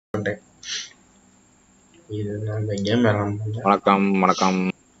இது நான் இந்த கேம் விளையாட பண்றேன். வணக்கம் வணக்கம்.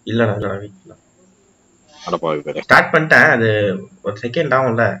 இல்லடா இல்லடா வீட்ல ஸ்டார்ட் பண்ணிட்டேன். அது ஒரு செகண்ட்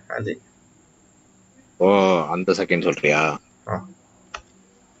ஆகும்ல அது. ஓ அந்த செகண்ட் சொல்றியா?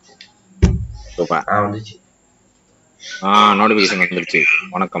 சூப்பர். வந்துச்சு. நோட்டிபிகேஷன் வந்துருச்சு.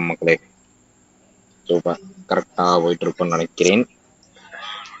 வணக்கம் மக்களே. சூப்பர். கரெக்டா போயிட்டு இருப்பேன்னு நினைக்கிறேன்.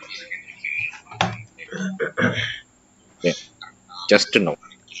 Just no.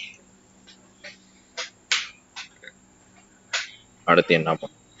 அடுத்து என்ன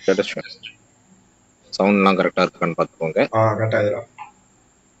பண்ணும்? சவுண்ட்லாம் கரெக்டா இருக்கான்னு பார்த்துக்கோங்க. கரெக்டா இருக்குடா.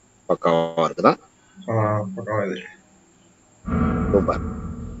 பக்காவா இருக்குதா? பக்காவா இருக்கு. சூப்பர்.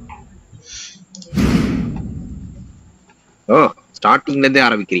 ஓ ஸ்டார்டிங்ல இருந்தே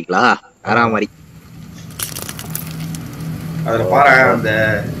ஆரம்பிக்கிறீங்களா? வேற மாதிரி. அதுல பாரு அந்த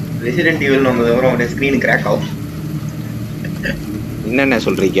ரெசிடென்ட் ஈவில் வந்தது வரும் ஒரு ஸ்கிரீன் கிராக் ஆகும். என்னென்ன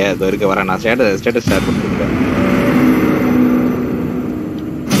சொல்றீங்க? அது இருக்க வர நான் ஸ்டேட்டஸ் ஷேர் பண்ணிருக்கேன்.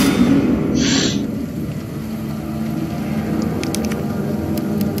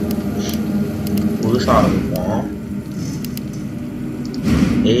 புதுசா இருக்கும்.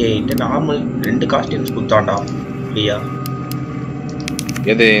 ஏய் நார்மல் 2 காஸ்டியூம்ஸ் குத்தாண்டா இல்லையா?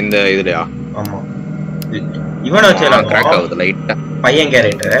 எது இந்த இதுலயா? ஆமா இவனை வச்சலாம் கிராக் ஆகுது லைட்டா. பையன்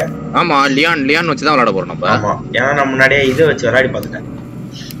கேரக்டர். ஆமா லியான் வச்சு தான் விளையாட போறோம் நம்ம. ஆமா ஏன்னா நான் முன்னாடியே இதை வச்சு விளையாடி பார்த்துட்டேன்.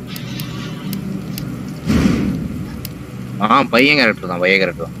 பையன் கேரக்டர் தான்.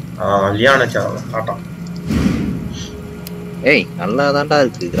 லியான் வச்சா காட்டான். ஏய் நல்லா தான்டா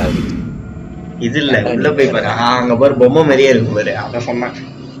இருக்கு கிராஃபிக்ஸ். இது இல்ல உள்ள போய் பாரு. அங்க பாரு பொம்மை மாதிரியே இருக்கு பாரு. அத சொன்னேன்.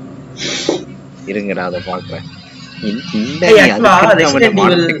 இருங்கடா அத பாக்குறேன். இந்த ரெசிடென்ட்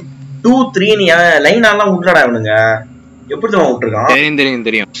ஈவில் 2 3 நீ லைனாலாம் விட்டுறடா இவனுங்க. எப்படி தான் விட்டுருக்கான்?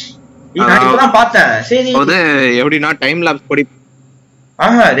 தெரியும். நான் இப்பதான் பார்த்தேன். சரி அது எப்படின்னா டைம் லாப்ஸ் படி.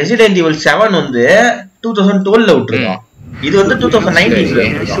 ரெசிடென்ட் ஈவில் 7 வந்து 2012ல விட்டுருக்கான். இது வந்து 2019ல.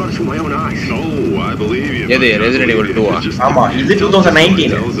 எது ரெசிடென்ட் ஈவில் 2? ஆமா இது 2019.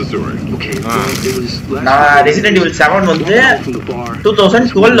 நான் ரெசிடென்ட் ஈவில் 7 வந்து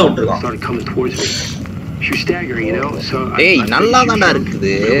 2012ல விட்டுருக்கான். ஏய் நல்லா தான்டா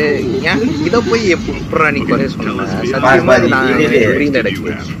இருக்குது. இத போய் எப்பறா நீ குறை சொன்ன?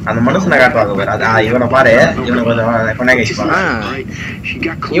 அந்த மனுஷனை காட்டுவாங்க பாரு. அது இவனை பாரு. இவனை கொஞ்சம் கொண்டாங்க.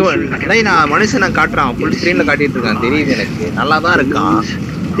 இவன் நான் மனுஷனை காட்டுறான். ஃபுல் ஸ்கிரீன்ல காட்டிட்டு இருக்கான். தெரியுது எனக்கு. நல்லா தான் இருக்கான்.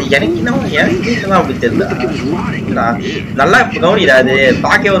 எனக்கு என்ன அப்படி தெரியல. நல்லா கவனிடா. அது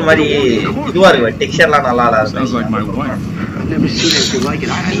பார்க்க ஒரு மாதிரி இதுவா இருக்கு. டெக்ஸ்சர்லாம் நல்லா இருக்கு.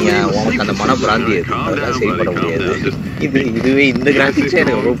 உனக்கு அந்த மன பிராந்தி சரிப்பட முடியாது. இதுவே இந்த கிராபிக்ஸ்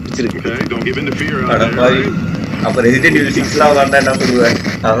எனக்கு ரொம்ப பிடிச்சிருக்கு. அப்ப ரெசிடென்ட் ஈவில் 6லாம் வந்தா என்ன சொல்லுவேன்?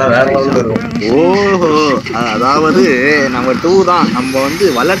 அதெல்லாம் வேற மாதிரி இருக்கும். ஓஹோ அதாவது நம்ம 2 தான். நம்ம வந்து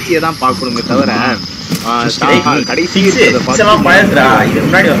வளர்ச்சியை தான் பார்க்கணுமே தவிர கடைசி பயந்துடா. இது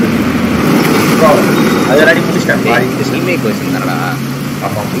முன்னாடி வந்து அது முடிச்சிட்டேன். ரீமேக் வெர்ஷன் தானடா?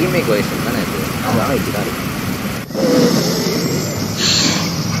 ஆமா ரீமேக் வெர்ஷன் தானே இது. அதனால இப்படிதான் இருக்கு.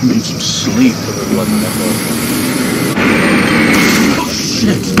 Need some sleep.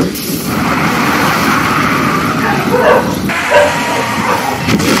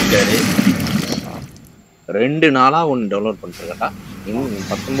 ரெண்டு நாளா ஒன்று டவுன்லோட் பண்ணிருக்கா. இன்னும்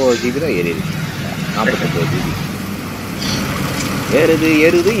 19 GB தான் ஏறி இருக்கு. 48 GB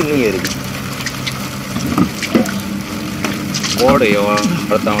ஏறுது இன்னும் ஏறுது. போடையோ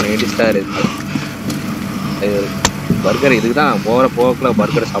அவனை இடிஸ்டா இருக்கு. பர்கர் இதுக்கு தான் போகிற போக்குல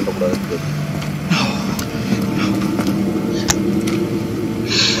பர்கரை சாப்பிடக்கூடாது.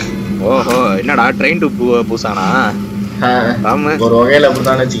 ஓஹோ என்னடா ட்ரெயின் டு பூசானா? ஒரு வகையில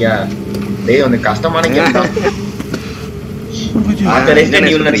அப்படிதான் வச்சுக்க. டேய் வந்து கஷ்டமான கேம் தான்.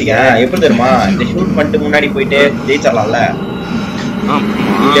 ரெசிடென்ட் ஈவில் வச்சுக்க. எப்படி தெரியுமா? இந்த ஷூட் பண்ணிட்டு முன்னாடி போயிட்டு ஜெயிச்சிடலாம்ல.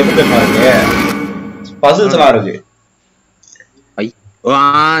 இது எப்படி தெரியுமா இருக்கு? பசில்ஸ்லாம் இருக்கு.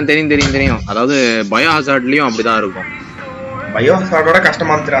 தெரியும். அதாவது பயோ ஹசார்ட்லயும் அப்படிதான் இருக்கும். பயோ ஹசார்டோட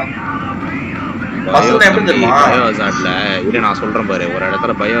கஷ்டமா இருந்துடா. பசில் எப்படி தெரியுமா? பயோ ஹசார்ட்ல இது நான் சொல்றேன் பாரு. ஒரு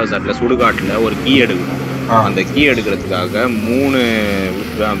இடத்துல பயோ ஹசார்ட்ல சுடுகாட்டுல ஒரு கீ எடுக்கணும். அந்த கீ எடுக்கிறதுக்காக 3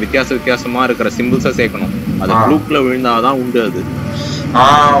 வித்தியாசமா இருக்கிற சிம்பிள்ஸை சேர்க்கணும். அது ப்ளூக்ல விழுந்தாதான் உண்டு. அது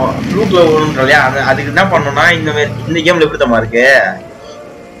ப்ளூக்ல விழுன்றலையா? அதுக்கு என்ன பண்ணணும்னா இந்த கேம்ல எப்படி தெரியுமா இருக்கு?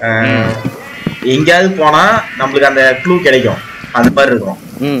 எங்கேயாவது போனா நம்மளுக்கு அந்த க்ளூ கிடைக்கும். அந்த மாதிரி இருக்கும்.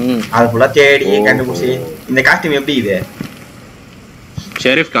 அது ஃபுல்லா தேடி கண்டுபிடிச்சி. இந்த காஸ்டியூம் எப்படி? இது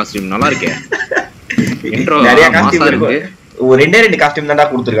ஷெரீஃப் காஸ்டியூம் நல்லா இருக்கே. நிறைய காஸ்டியூம் இருக்கு. ஒரு 2 காஸ்டியூம் தான்டா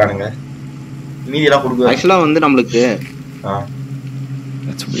கொடுத்துருக்கானுங்க. மீதி எல்லாம் கொடுக்க ஆக்சுவலா வந்து நம்மளுக்கு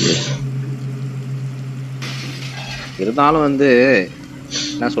இருந்தாலும் வந்து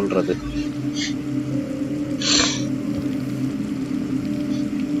என்ன சொல்றது?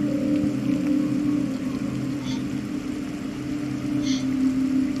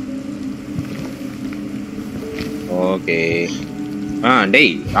 ஓகே.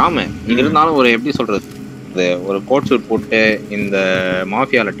 டேய் ராம, நீங்க இருந்தாலும் ஒரு எப்படி சொல்றது, ஒரு கோட் சூட் போட்டு இந்த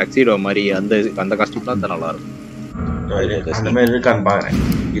மாஃபியால டக்ஸிடோ மாதிரி அந்த காஸ்டியூம் தான் நல்லா இருக்கும். அந்த மாதிரி இருக்கான்னு பாக்குறேன்.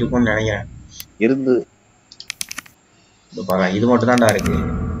 இருக்கும்னு நினைக்கிறேன். இருந்து பாருங்க, இது மட்டும் தான்டா இருக்கு.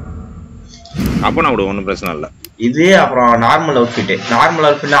 அப்ப நான் விட ஒன்றும் பிரச்சனை இல்லை. இது அப்புறம் நார்மல் அவுட்ஃபிட். நார்மல்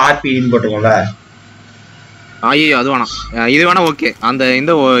அவுட்ஃபிட் ஆர்பின்னு போட்டுக்கோங்க. ஐயோ அது வேணாம், இது வேணா ஓகே. அந்த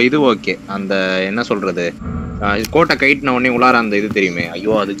இந்த இது ஓகே. அந்த என்ன சொல்றது, கோட்டை கைட்டின உடனே உள்ளார அந்த இது தெரியுமே,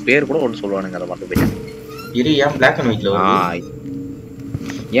 ஐயோ அதுக்கு பேர் கூட ஒன்று சொல்லுவானுங்க, அதை மட்டும் போயிட்டேன். இது ஏன் பிளாக் அண்ட் ஒயிட்ல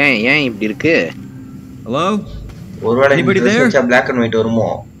ஏன் இப்படி இருக்கு? ஹலோ, ஒருவேளை இந்த பிளாக் அண்ட் ஒயிட் வருமோ?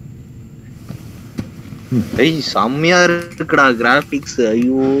 ஏய் செம்மையா இருக்குடா கிராபிக்ஸ்.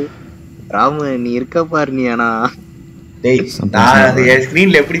 ஐயோ ராமு நீ இருக்க பாரு நீ. ஆனா டேய் நான் என்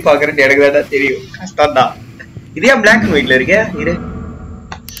ஸ்கிரீன்ல எப்படி பாக்குறேன்னு எனக்கு தான் தெரியும். கஷ்டம் தான். இதே பிளாக் அண்ட் ஒயிட்ல இருக்கே. இரு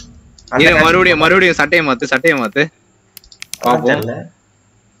மறுபடியும் சட்டையை மாத்து பாப்போம்.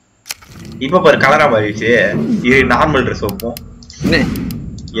 இப்ப பாரு கலரா மாறிடுச்சு. இது நார்மல் ட்ரெஸ் வைப்போம்.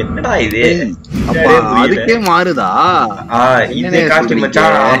 என்னடா இது? அதுக்கே மாறுதா? இந்த காஸ்டியூம் வச்சா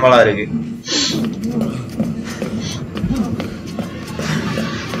நார்மலா இருக்கு.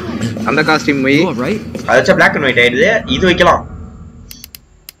 அந்த காஸ்டியூம் வை. அது வச்சா பிளாக் அண்ட் ஒயிட் ஆயிடுது. இது வைக்கலாம்.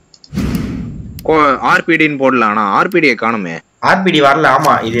 ஆர்பிடின்னு போடலாம். ஆனா ஆர்பிடியை காணுமே. ஆர்பிடி வரல.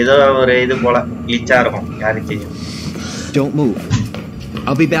 ஆமா, இது ஏதோ ஒரு இது போல கிளிச்சா இருக்கும். யாருக்கு தெரியும்? Don't move.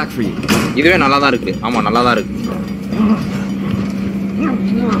 I'll be back for you. இதுவே நல்லா தான் இருக்கு. ஆமா நல்லா தான் இருக்கு.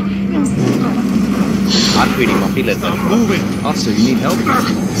 ஆர்பிடி மப்பில இருக்கு. Move it. Officer, you need help?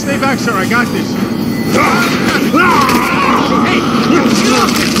 Stay back, sir. I got this.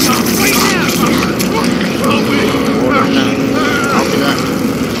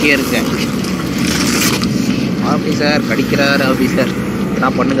 Officer கடிக்கிறார். Officer என்ன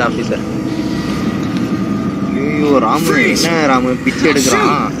பண்ணுங்க ஆபீசர்? ஐயோ ராமு, என்ன ராமு பிச்சை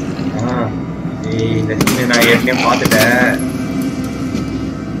எடுக்கிறான்? இந்த சீனை நான் ஏற்கனவே பார்த்துட்டேன்.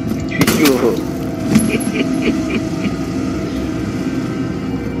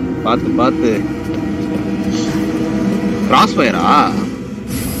 பார்த்து கிராஸ் ஃபயரா?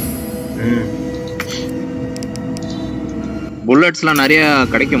 புல்லட்ஸ்லாம் நிறைய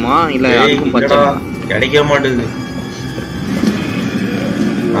கிடைக்குமா இல்ல அதுக்கும் பச்சை கிடைக்க மாட்டேங்குது.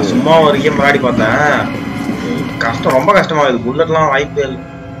 நான் சும்மா ஒரு கேம் விளையாடி பார்த்தேன். கஷ்டம், ரொம்ப கஷ்டமா இருக்கு. புல்லட்லாம் வாய்ப்பே இல்லை.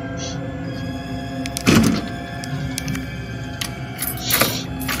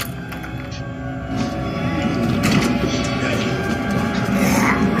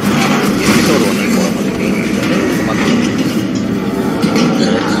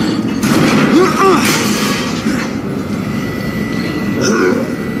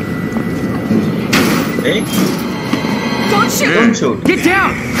 Don't shoot. Get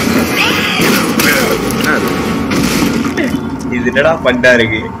down. இது என்னடா பண்டா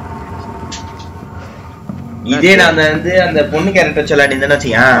இருக்கு? இதே நான் வந்து அந்த பொண்ணு கேரக்டர் சொல்லி இருந்தேன்னு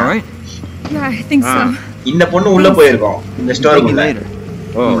வச்சியா? Yeah, I think so. இந்த பொண்ணு உள்ள போயிருக்கோம் இந்த ஸ்டோரிக்குள்ள.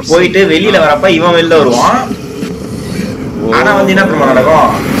 போயிட்டு வெளியில வரப்ப இவன் வெளில வருவான். ஆனா வந்து என்ன பண்ண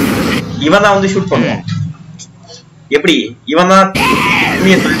நடக்கும்? இவன் தான் வந்து ஷூட் பண்ணுவான். எப்படி? இவன் தான்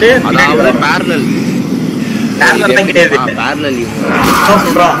நீ சொல்லிட்டு அதாவது parallel தான் கிடையாது. parallel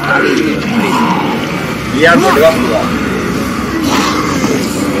சொல்றான். ஏன் மட்டும் தான் சொல்றான்.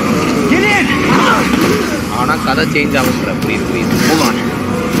 ஆனா கதை சேஞ்ச் ஆகும்ன்ற புரியுது போகலாம்.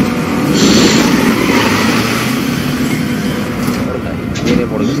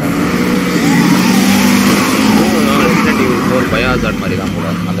 போடுங்க சார். ஒரு பயாசாட் மாதிரி தான் போல.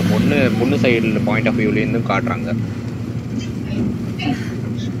 அந்த பொண்ணு சைடுல பாயிண்ட் ஆஃப் வியூல இருந்து காட்டுறாங்க.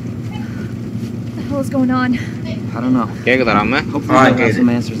 What's going on? I don't know. கேக்குதா Rama? Hopefully we'll have some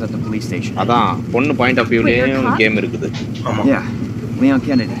answers at the police station. அதான் பொண்ணு பாயிண்ட் ஆஃப் வியூலயே ஒரு கேம் இருக்குது. ஆமா. Yeah. Leon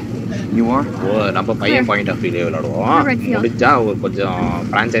Kennedy. You are? நம்ம பையன் பாயிண்ட் ஆஃப் வியூல விளையாடுவோம். முடிஞ்சா ஒரு கொஞ்சம்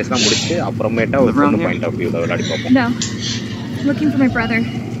ஃப்ரான்ச்சைஸ்லாம் முடிச்சு அப்புறமேட்டா ஒரு பொண்ணு பாயிண்ட் ஆஃப் வியூல விளையாடி பார்ப்போம். No. I'm looking for my brother.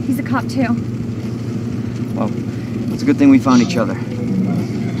 He's a cop too. Well, it's a good thing we found each other.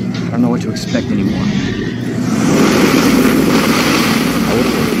 I don't know what to expect anymore.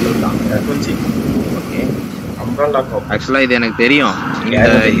 Okay. ஆக்சுவலா இது எனக்கு தெரியும்.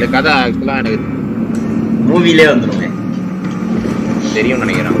 இந்த கதை ஆக்சுவலா எனக்கு மூவிலே வந்துருமே. தெரியும்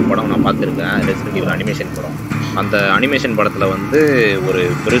நினைக்கிறேன். படம் நான் பார்த்துருக்கேன். ரெசிடென்ட் ஈவில் அனிமேஷன் படம். அந்த அனிமேஷன் படத்துல வந்து ஒரு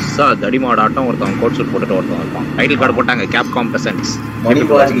பெருசா தடிமாடாட்டம் ஒருத்தவங்க கோட் சூட் போட்டுட்டு ஒருத்தவங்க இருப்பான். டைட்டில் கார்டு போட்டாங்க கேப்காம் பிரசன்ட்ஸ்.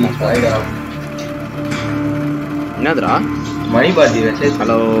 என்னதுடா மணி Bharathi message.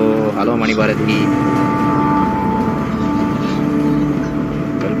 Hello money Bharathi.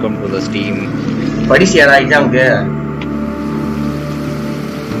 Welcome to the stream. படிச்சியாடா எக்ஸாமுக்கு?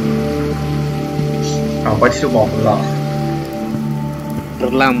 படிச்சுட்டு போகலாம்.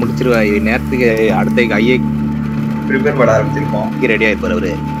 எல்லாம் முடிச்சிருவா நேரத்துக்கு. அடுத்த ஐஏ ப்ரிப்பேர் பண்ண ஆரம்பிச்சிருக்கோம். ரெடியா இருப்பார்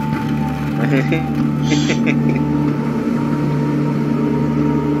அவரு.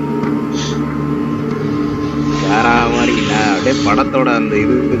 வேற மாதிரி இல்ல, அப்படியே படத்தோட அந்த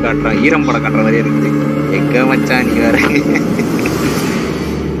இது காட்டுறான், ஈரம் படம் காட்டுற மாதிரியே இருக்குது. எங்க மச்சான் நீ வேற.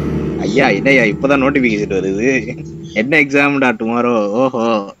 ஐயா இல்லையா இப்பதான் நோட்டிபிகேஷன் வருது. என்ன எக்ஸாம்டா டுமாரோ? ஓஹோ,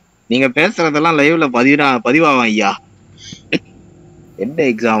 நீங்க பேசுறதெல்லாம் லைவ்ல பதிவாகும் ஐயா. என்ன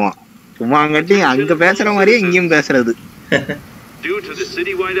எக்ஸாமா? சும்மா அங்கட்டி அங்க பேசுற மாதிரியே இங்கேயும் பேசுறது. Due to the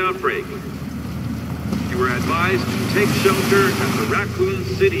citywide outbreak, you were advised to take shelter at the Raccoon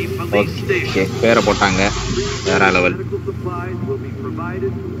City Police Station. பேரை போட்டாங்க வேற லெவல்.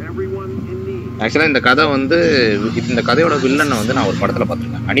 ஆக்சுவலா இந்த கதை வந்து இந்த கதையோட வில்லனை வந்து நான் ஒரு படத்துல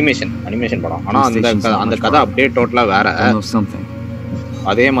பார்த்திருக்கேன். அனிமேஷன் படம். ஆனா அந்த கதை அப்படியே டோட்டலா வேற.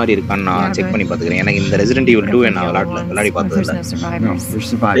 அதே மாதிரி இருக்கான்னு நான் செக் பண்ணி பாத்துக்கிறேன். எனக்கு இந்த ரெசிடென்ட் ஈவில் 2 என்ன விளையாடி பார்த்தது இல்ல.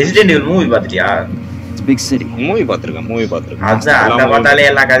 ரெசிடென்ட் ஈவில் மூவி பாத்தியா? It's a big city. Movie பாத்துருக்கேன். அதான் அந்த பார்த்தாலே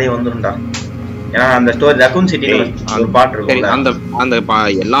எல்லா கதையும் வந்துரும்டா. ஏன்னா அந்த ஸ்டோரி ரக்கூன் சிட்டில ஒரு பாட்டு இருக்கு. அந்த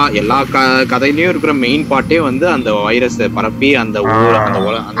எல்லா கதையிலயும் இருக்கிற மெயின் பார்ட்டே வந்து அந்த வைரஸ் பரப்பி அந்த ஊர் அந்த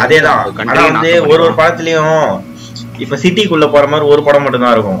அதேதான். ஆனா வந்து ஒரு படத்துலயும் இப்ப சிட்டிக்குள்ள போற மாதிரி ஒரு படம் மட்டும்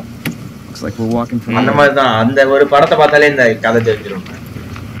தான் இருக்கும். Looks like we're walking from அந்த மாதிரி தான். அந்த ஒரு படத்தை பார்த்தாலே இந்த கதை தெரிஞ்சிரும்.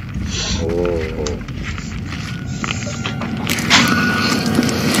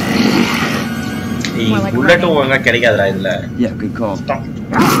 புல்லட்டும் ஒழுங்கா கிடைக்காதுடா இதுல. Yeah, good call.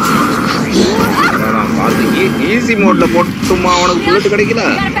 ஈஸி மோட்ல போட்டுமா உனக்கு புல்லட் கிடைக்கல?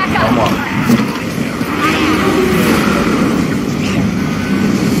 ஆமா.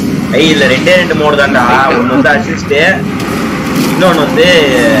 இல்ல ரெண்டு மோடு தான்டா. ஒன்னு வந்து அசிஸ்ட், இன்னொன்னு வந்து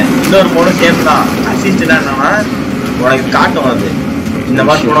இன்னொரு மோடு சேம் தான். அசிஸ்ட்னா என்னன்னா உனக்கு காட்டும் அது இந்த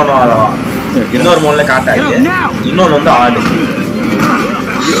மாதிரி சுடணும் அதெல்லாம். இன்னொரு மோட்ல காட்டாது. இன்னொன்னு வந்து ஆடு.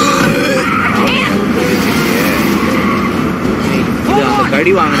 இது அந்த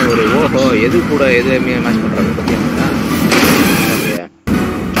கடி வாங்கின ஒரு ஓஹோ எது கூட எது மேட்ச் பண்றாங்க பார்த்தீங்கன்னா,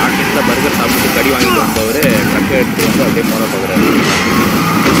 ஸ்டார்டிங்ல பர்கர் சாப்பிட்டு கடி வாங்கிட்டு வந்தவர் ட்ரக் எடுத்து வந்து அப்படியே போற போகிறாரு.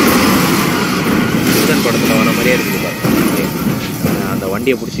 சீசன் படத்துல வர மாதிரியே இருக்குது. அந்த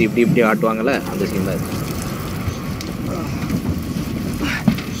வண்டியை பிடிச்சி இப்படி ஆட்டுவாங்கல்ல, அந்த சீன் தான் இருக்கு.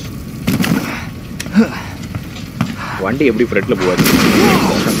 வண்டி எப்படி ஃப்ரெட்ல போவாது.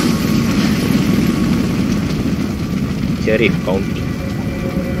 சரி கவுண்ட்.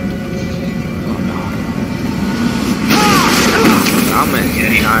 ஆமா,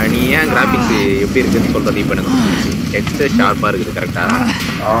 நீ ஏன் கிராபிக்ஸ் எப்படி இருக்குன்னு சொல்றது இப்ப எனக்கு ஹெட்ஸ் ஷார்ப்பா இருக்குது. கரெக்டா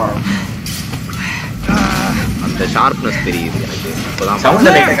அந்த ஷார்ப்னஸ் தெரியுது எனக்கு. இப்பதான் சவுண்ட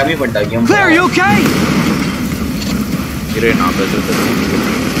லைட்டா கம்மி பண்ணிட்டாங்க. Claire, you okay? இரு நான் பேசுறது.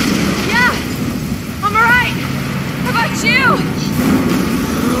 Yeah, I'm alright. How about you?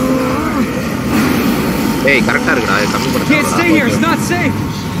 ஏய் கரெக்டா இருக்குடா, கம்மி பண்ணு. Can't stay here. It's not safe.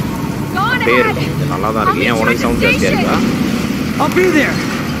 Go on ahead. இது நல்லா தான் இருக்கு. ஏன் உனக்கு சவுண்ட் ஜாஸ்தியா இருக்கா? I'll be there.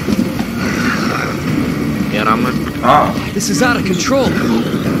 ஏன் Raman? This is out of control.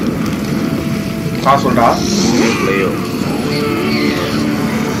 சொல்றா.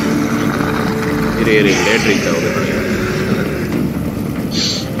 இரு லேட் ரீச் ஆகுது.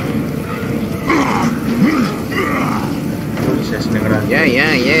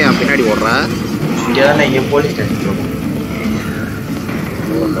 ஏன் பின்னாடி ஓடுறா? இங்கதானே இங்க போலீஸ் ஸ்டேஷன் இருக்கும்.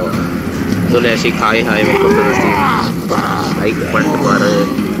 Hi welcome to the stream. Like பண்ணிட்டு பாரு,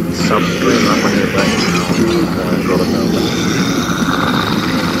 சப்ஸ்கிரைப் பண்ணிருப்பாரு.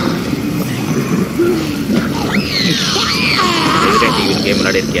 கேம்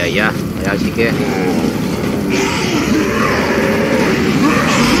விளையாடி இருக்கியா ஐயா? யாசிக்கு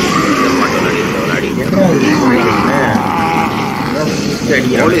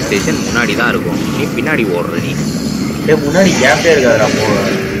போலீஸ் ஸ்டேஷன் முன்னாடி தான் இருக்கும். நீ பின்னாடி ஓடுற. நீ முன்னாடி கேப்பே இருக்காதுடா.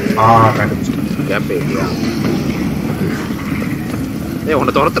 கேப்பே இல்லையா?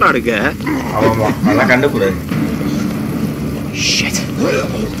 உன்னை துரத்துறா இருக்க. ஆமா, அதெல்லாம் கண்டுக்கூடாது. Shit.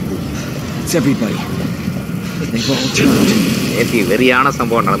 It's everybody. They've all turned. நேற்று வெறியான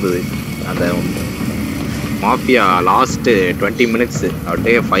சம்பவம் நடந்தது. அந்த மாஃபியா லாஸ்ட் 20 minutes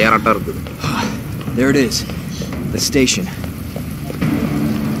அப்படியே ஃபயர் ஆட்டா இருக்குது. There it is. The station.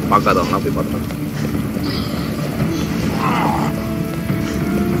 பார்க்காதவங்க போய் பார்த்தோம்.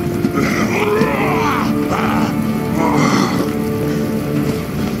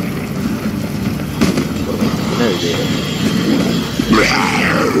 என்ன இது? ஒரு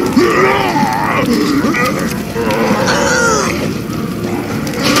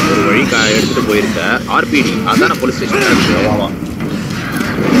வழி எடுத்துட்டு போயிருக்க. ஆர்பிடி அதான police station.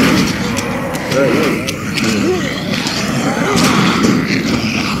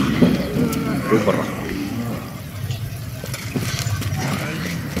 Super.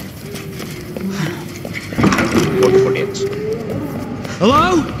 Hello?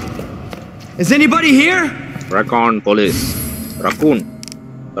 Is anybody here? Raccoon police. Raccoon.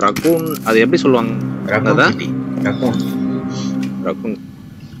 அது எப்படி சொல்லுவாங்க?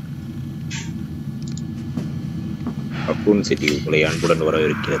 Raccoon City உங்களை அன்புடன்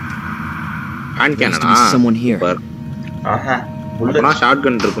வரவேற்கிறது. ஹேண்ட் கேனனா? சூப்பர். ஆஹா. Bullet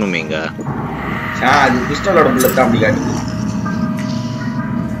shotgun இருக்கணுமேங்க. அது பிஸ்டலோட புல்லட் தான் அப்படி காட்டுது.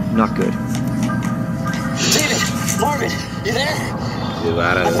 Not good. David, Marvin, you there? இது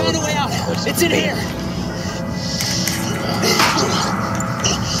வேற. I found a way out. It's in here.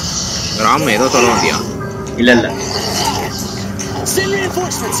 Ram ஏதோ சொல்ல வந்தியா? இல்ல. Send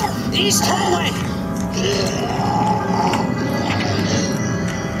reinforcements. East hallway.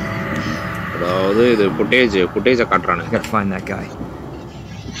 அதாவது இது ஃபுட்டேஜை காட்டுறானுங்க. Gotta find that guy.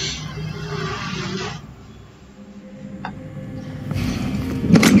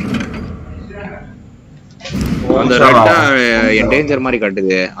 அந்த ரெட்டா என்டேஞ்சர் மாதிரி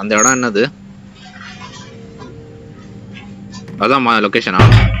காட்டுது. அந்த இடம் என்னது? அதான் லொகேஷனா?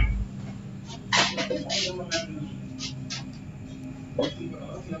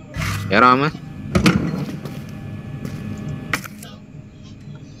 ஏறாம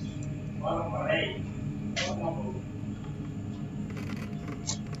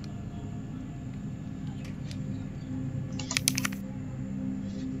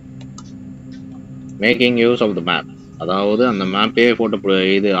making use of the map. அதாவது அந்த மேப்பே போட்டோ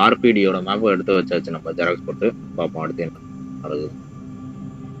இது ஆர்பிடியோட மேப்பை எடுத்து வச்சாச்சு. நம்ம ஜெராக்ஸ் போட்டு பார்ப்போம் அடுத்து என்ன நடக்குது.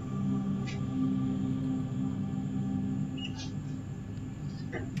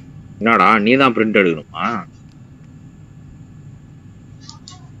 என்னடா நீ தான் பிரிண்ட் எடுக்கணுமா?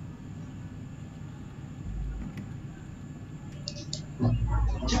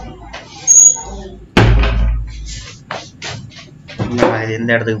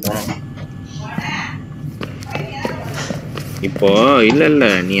 எந்த இடத்துக்கு போகணும் இப்போ? இல்ல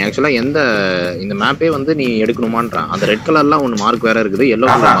நீ ஆக்சுவலா இந்த மேப்பே வந்து நீ எடுக்கணுமான்றான். அந்த ரெட் கலர்லாம் ஒன்னு மார்க் வேற இருக்குது. yellow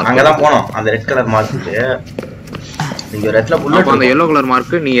colour mark. அங்க தான் போணும். அந்த ரெட் கலர் மார்க் இருக்கு. நீங்க ரெட்ல புல்லட். அந்த yellow கலர்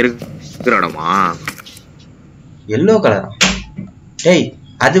மார்க் நீ இருக்கிற இடமா? yellow colour. டேய்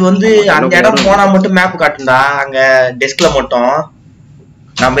அது வந்து அந்த இடம் போனா மட்டும் மேப் காட்டுண்டா. அங்க டெஸ்க்ல மட்டும்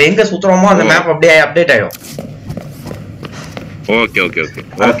நம்ம எங்க சுத்துறோமோ அந்த மேப் அப்படியே அப்டேட் ஆயிடும். ஓகே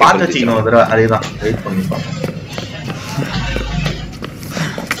அத பார்த்து வச்சுக்கணும் ஒரு தடவை. அதுதான் வெயிட் பண்ணி பாப்போம்.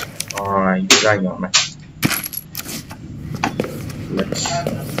 இதுதான் இங்க ஒண்ணு.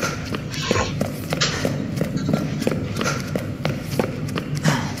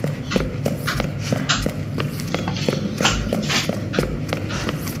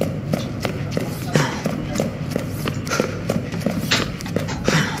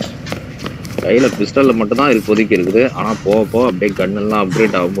 கையில பிஸ்டல்ல மட்டும் தான் இப்போதைக்கு இருக்குது. ஆனா போக அப்படியே கண்ணெல்லாம்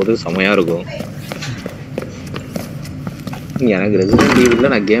அப்கிரேட் ஆகும்போது செமையா இருக்கும். எனக்கு ரெசிடென்ட் ஈவில்ல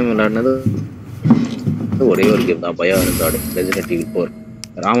நான் கேம் விளையாடினது ஒரே ஒரு கேம் தான். பயம் இருக்காடு ரெசிடென்ட் ஈவில் 4.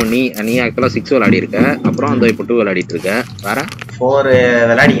 ராமன் நீ ஆக்சுவலா 6 விளையாடி இருக்க. அப்புறம் அந்த இப்போ 2 விளையாடிட்டு இருக்க. வேற 4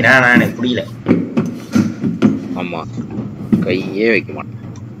 விளையாடிக்கிறேன். நான் எனக்கு புரியல. ஆமா கையே வைக்க மாட்டேன்.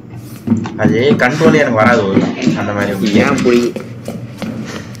 அது கண்ட்ரோல் எனக்கு வராது. அந்த மாதிரி ஏன் புரி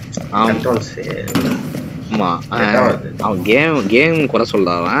கண்ட்ரோல்ஸ். ஆமா அவன் கேம் குறை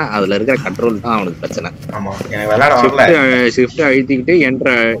சொல்றான். அதுல இருக்கிற கண்ட்ரோல் தான் அவனுக்கு பிரச்சனை. ஆமா எனக்கு விளையாட வரல. ஷிஃப்ட் அழுத்திக்கிட்டு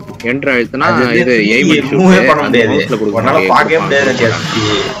என்டர் அழுத்தினா இது எய்ம் பண்ண முடியாது. ஒன்னால பார்க்கவே முடியாது.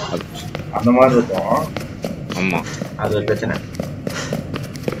 அந்த மாதிரி இருக்கும். ஆமா அது ஒரு பிரச்சனை.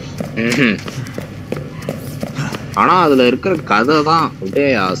 ஆனா அதுல இருக்கிற கதை தான் அப்படியே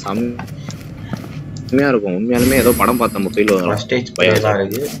செம்மையா இருக்கும். உண்மையாலுமே ஏதோ படம் பார்த்த முறையில் இருக்கு. First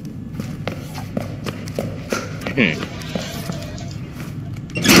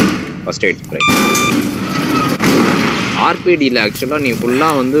eight spray. ஆர்பிடில ஆக்சுவலா நீ ஃபுல்லா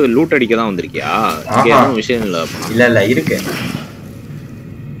வந்து லூட் அடிக்க தான் வந்திருக்கியா? ஏன் விஷயம் இல்ல இருக்கு.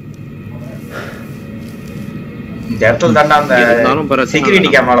 இந்த இடத்துல தாண்டா அந்த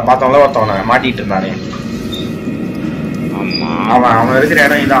செக்யூரிட்டி கேமரால பார்த்தவங்கள ஒருத்தவன மாட்டிட்டு இருந்தானே. ஆமா அவன் இருக்கிற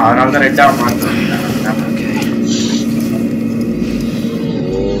இடம் இதான். அதனால தான் ரெட்டா மாட்டான்.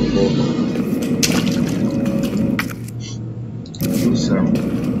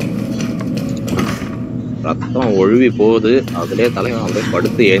 ரத்தம் ஒழுவி போகுது. அதுலயே தலைவன் அப்படியே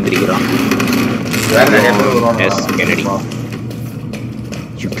படுத்து எழுந்திருக்கிறான்.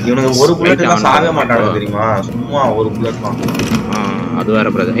 இவனுக்கு ஒரு புல்லட் தான் சாவே மாட்டாங்க தெரியுமா? சும்மா ஒரு புல்லட் தான். அது வேற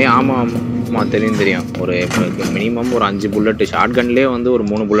பிரதர். ஆமா ஆமா தெரியும். ஒரு மினிமம் ஒரு 5 புல்லட் ஷார்ட் கன்லயே வந்து ஒரு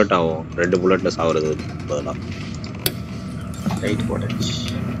 3 புல்லட் ஆகும். 2 புல்லட்ல சாவறது பதிலா. ரைட் போட்டாச்சு.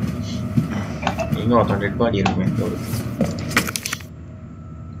 இங்க ஒரு டெட் பாடி இருக்கு.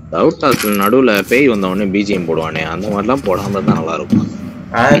 அவுட் ஆஸ்ல நடுவுல பேய் வந்த உடனே பிஜிஎம் போடுவானே அந்த மாதிரிலாம் போடாம தான் நல்லா இருக்கும்.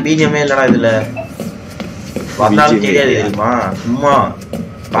 பிஜிஎம் இல்லடா இதுல. வந்தாலும் தெரியாது தெரியுமா? சும்மா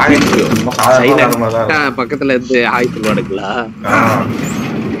பக்கத்துல இருந்து ஹாய் சொல்லுவானுங்களா?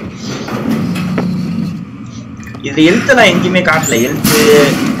 இது ஹெல்த் நான் எங்கேயுமே காட்டல. ஹெல்த்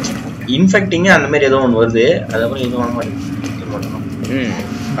இன்ஃபெக்டிங் அந்த மாதிரி ஏதோ ஒன்று வருது. அதுக்கப்புறம் எதுவும் வாங்க மாட்டேன்.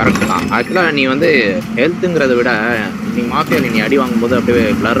 கரெக்ட் தான். ஆக்சுவலா நீ வந்து ஹெல்த்துங்கிறத விட நீ மாஃபியால நீ அடி வாங்கும்போது அப்படியே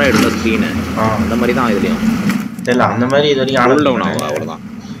பிளர் ஆயிடுதா ஸ்க்ரீனு. அந்த மாதிரி தான் இதுலயும் தெரியல. அந்த மாதிரி இது வரைக்கும் ஆல் டவுன் ஆகும். அவ்வளவுதான்.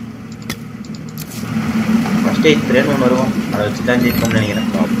 ஃபர்ஸ்ட் ஸ்டேஜ் ட்ரெயின் ஒன்று வரும். அதை வச்சு தான் ஜெயிக்கணும்னு நினைக்கிறேன்.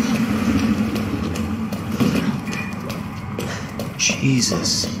 Jesus.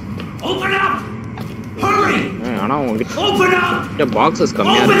 Open up! Hurry! ஆனா உங்ககிட்ட பாக்ஸஸ்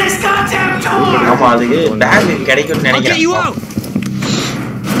கம்மியா இருக்கு. ஆமா அதுக்கு பேக் கிடைக்கும்னு நினைக்கிறேன்.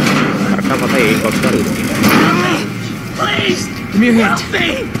 கரெக்டா பார்த்தா 8 பாக்ஸ் தான் இருக்கு. Please! Give me your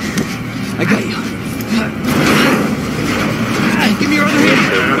hand. I got you. Give me your other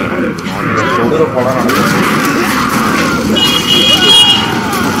hand. சொல்ற போனா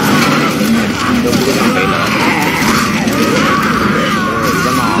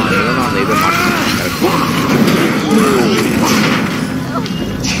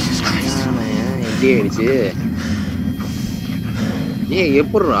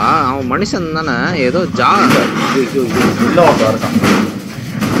எப்படா அவன் மனுஷன் தானே ஏதோ இருக்கான்.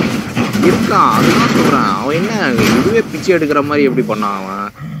 அதுதான் சொல்றேன். அவன் என்ன இதுவே பிச்சை எடுக்கிற மாதிரி எப்படி பண்ணான் அவன்?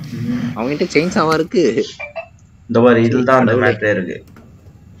 அவன்கிட்ட செயின்ஸ் ஆவா இருக்கு. இந்த மாதிரி இதுதான் அந்த மேட்டரே இருக்கு.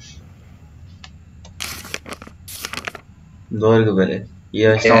 இந்த இருக்கு பாரு.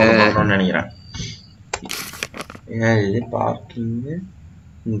 ஏன் நினைக்கிறேன். இது பார்க்கிங்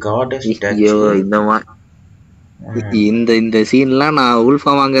காடஸ் ஸ்டாச்சு. இந்த சீன்லாம் நான்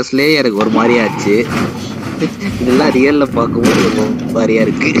உல்ஃபா வாங்கஸ்லயே எனக்கு ஒரு மாதிரியா ஆச்சு. இதெல்லாம் ரியல்ல பார்க்கும்போது ஒரு மாதிரியா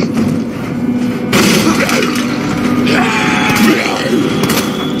இருக்கு.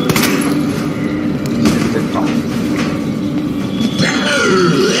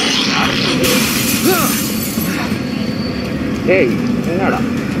 ஏய் என்னடா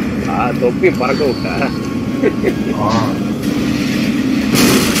தொப்பி பறக்க விட்ட?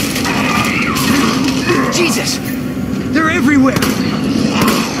 Jesus! They're everywhere!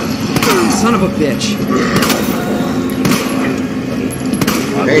 Son of a bitch!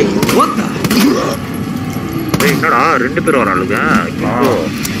 Hey! What the? என்னடா ரெண்டு பேர் வராளுங்க.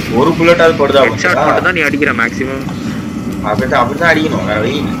 ஒரு புல்லட்டாவது போடுதா? ஹெட்ஷாட் மட்டும் தான் நீ அடிக்கிற மேக்ஸிமம். அப்படிதான் அடிக்கணும். வேற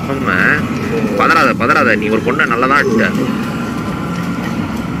வழி இல்ல. பதறாத. நீ ஒரு பொண்ணை நல்லா தான் அடிச்ச.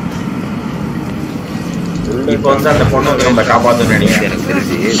 இப்போ வந்து அந்த பொண்ணை வந்து நம்ம காப்பாற்றணும்னு நினைக்கிறேன். எனக்கு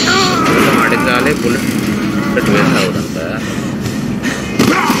தெரிஞ்சு அடிச்சாலே புல்லட் வேஸ்ட் ஆகுது.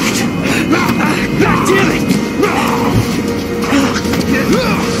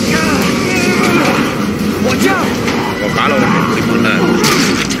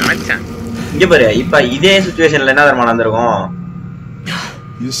 இங்க பாரு, இப்ப இதே சிச்சுவேஷன்ல என்ன தரமா நடந்திருக்கும்?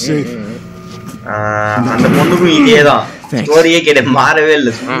 அந்த பொண்ணுக்கும் இதேதான் ஸ்டோரியே கேட்ட மாறவே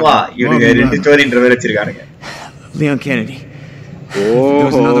இல்லை. சும்மா இவனுங்க 2 ஸ்டோரின்ற பேர் வச்சிருக்கானுங்க.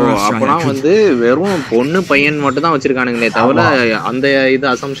 அப்பனா வந்து வெறும் பொண்ணு பையன் மட்டும் தான் வச்சிருக்கானுங்களே தவிர அந்த இது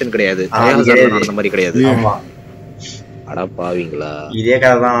அசம்ஷன் கிடையாது. நடந்த மாதிரி கிடையாது. அட பாவீங்களா, இதே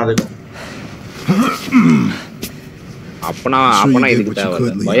கதை தான் அது. அப்பனா இதுக்கு தேவை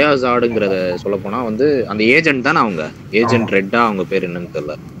பயாசாடுங்கிறத சொல்ல போனா வந்து அந்த ஏஜென்ட் தானே அவங்க. ஏஜென்ட் ரெட்டா அவங்க பேர் என்னன்னு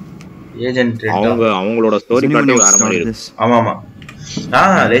தெரியல. ஏஜென்ட் அவங்களோட ஸ்டோரி கார்டே வேற மாதிரி இருக்கு. ஆமா ஆமா.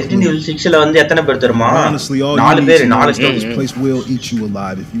 ரெசிடென்ட் ஈவில் 6ல வந்து எத்தனை பேர் தெரியுமா? 4 பேர், 4 ஸ்டோரி.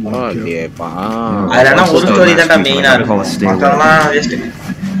 அதனால ஒரு ஸ்டோரி தான்டா மெயினா இருக்கும். மத்ததெல்லாம் waste.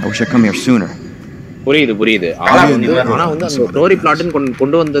 I wish I come here sooner. புரியுது. ஆனா வந்து அந்த ஸ்டோரி பிளாட்னு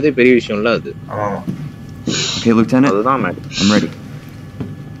கொண்டு வந்ததே பெரிய விஷயம் இல்ல அது. ஆமா. Okay, Lieutenant. I'm ready.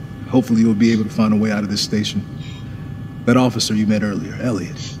 Hopefully you'll be able to find a way out of this station. That officer you met earlier,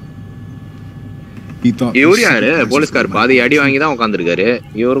 Elliot. He thought இவர் யாரு? போலீஸ்கார் பாதி அடி வாங்கி தான் உட்கார்ந்திருக்காரு.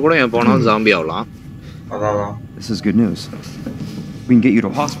 இவர் கூட ஏன் போனா ஜாம்பி ஆவலாம். அதான். This is good news. We can get you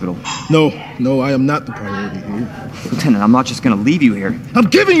to a hospital. No, I am not the priority here. Lieutenant, I'm not just gonna leave you here. I'm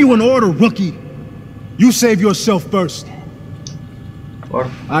giving you an order, rookie. You save yourself first. What?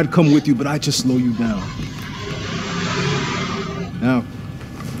 I'd come with you, but I just slow you down. Now,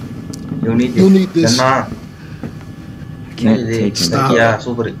 you'll need this. I can't take him. Yeah,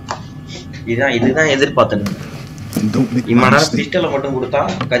 super. இதுதான் எதிர்பார்த்தேன். இம்மனா பிஸ்டலை மட்டும் கொடுத்தா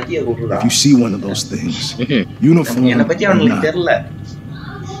கத்தியை கொடுறா. If you see one of those things, uniform. என்ன பத்தி அவங்களுக்கு தெரியல.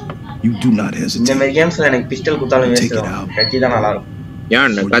 You do not hesitate. இந்த மாதிரி கேம்ஸ்ல எனக்கு பிஸ்டல் குத்தாலும் வேஸ்ட். கத்தி தான் நல்லா இருக்கும்.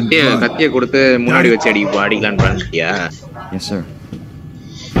 ஏன் கத்தியை கொடுத்து முன்னாடி வச்சு அடிக்கலாம்னு பண்ணிட்டியா? Yes sir.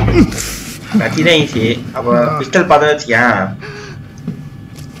 கத்தி தான் ஈஸி. அப்ப பிஸ்டல் பார்த்தா வச்சுக்கேன்.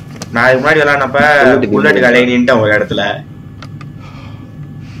 நான் முன்னாடி விளையாடுனப்ப புல்லட் காலையை நின்ட்டேன் ஒரு இடத்துல.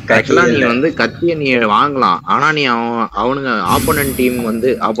 ஆக்சுவலா நீ வந்து கத்திய நீ வாங்கலாம். ஆனா நீ அவனுங்க ஆப்போனன்ட்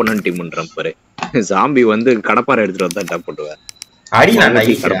டீம்ன்ற பாரு. ஜாம்பி வந்து கடப்பாரை எடுத்துட்டு வந்தா டப் பண்ணுவேன். அடிலாம்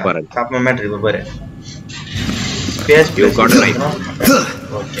கடப்பாரை. டாப் மேட் இருக்கு பாரு. Space you got right.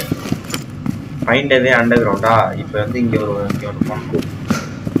 Okay. Find a way அண்டர்கிரவுண்டா. இப்போ வந்து இங்க ஒரு பண்ணு.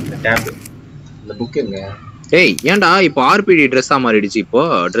 இந்த டேப். இந்த புக் எங்க? ஏய் ஏன்டா இப்போ ஆர்பிடி Dress-ஆ மாறிடுச்சு இப்போ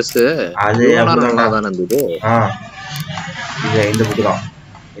Dress. அது நல்லா தான் இருந்தது. இந்த புக் தான்.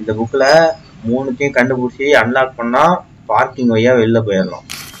 இந்த புக்ல மூணுத்தையும் கண்டுபிடிச்சி அன்லாக் பண்ணா பார்க்கிங் வழியா வெளில போயிடலாம்.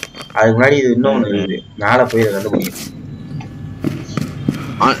 அதுக்கு முன்னாடி இது இன்னொன்று இருக்குது. மேலே போய் இதை கண்டுபிடிக்கும்.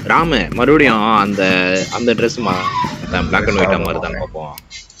 ராம மறுபடியும் அந்த Dress பிளாக் அண்ட் ஒயிட்டா மாதிரி தான் பார்ப்போம்.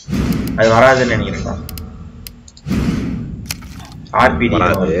 அது வராதுன்னு நினைக்கிறேன். ஆர்பிடி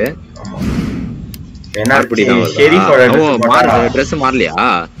வராது. ஆமா. என்ன ஆர்பிடி தான் ஷெரீஃபோட Dress மாறலையா?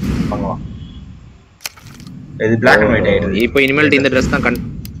 ஆமா. இது பிளாக் அண்ட் ஒயிட் ஆயிடுது. இப்போ இனிமேல்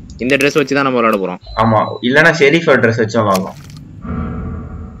இந்த Dress வச்சு தான் நம்ம விளையாட போறோம். ஆமா. இல்லனா ஷெரீஃபோட Dress வச்சு விளையாடலாம்.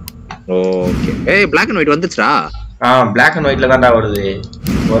 ஓகே. ஏய் black and white வந்துச்சுடா. Black and ஒயிட்ல தான்டா வருது.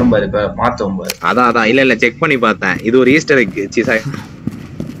 வரும் பாரு இப்ப மாத்தும் பாரு. அதான் இல்ல செக் பண்ணி பார்த்தேன். இது ஒரு ஈஸ்டர் எக்.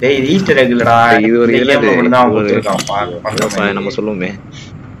 டேய் இது ஈஸ்டர் எக் இல்லடா. இது ஒரு கேம்ல தான் கொடுத்திருக்கான். பாருங்க நம்ம சொல்லுவோமே.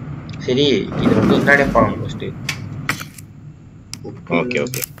 சரி இது வந்து முன்னாடியே பாருங்க ஃபர்ஸ்ட். ஓகே.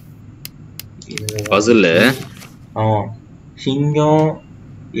 பசில். சிங்கம்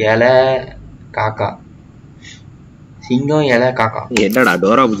இலை காக்கா. சிங்கம் இலை காக்கா. என்னடா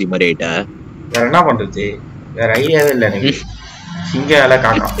டோரா புஜி மாதிரி ஆயிட்ட? வேற என்ன பண்றது? வேற ஐடியாவே இல்லை எனக்கு. சிங்கம் இலை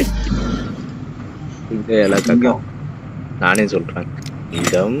காக்கா. சிங்கம் இலை காக்கா. நானே சொல்றேன்.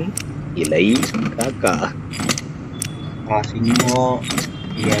 சிங்கம் இலை காக்கா. சிங்கம்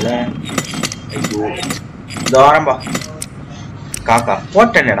இலை ஐயோ தாரம்பா காக்கா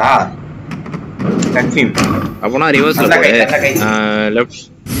போட்டேனடா. கன்ஃபியூம். அப்பனா ரிவர்ஸ்ல லெஃப்ட்.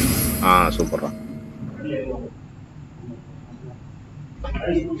 சூப்பரா.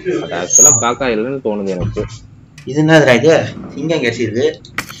 ஆக்சுவலா காக்கா இல்லன்னு தோணுது எனக்கு. இது என்னதுடா இது? சிங்கம் கேசிருக்கு.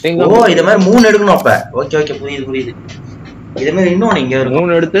 ஓ இத மாதிரி 3 எடுக்கணும் அப்ப. ஓகே புரியுது. இதே மாதிரி இன்னொன்னு இங்க இருக்கு.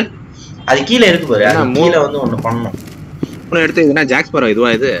 3 எடுத்து அது கீழ இருக்கு பாரு. அது கீழ வந்து ஒன்னு பண்ணனும். 3 எடுத்து இதுனா ஜாக்ஸ்பரோ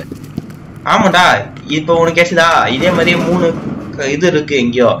இதுவா இது? ஆமாடா. இப்போ உனக்கு கேக்குதா? இதே மாதிரி 3 இது இருக்கு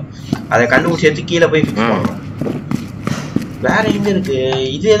எங்கயோ. அத கண்டுபிடிச்சு எடுத்து கீழ போய் ஃபிக்ஸ் பண்ணனும். வேற எங்க இருக்கு?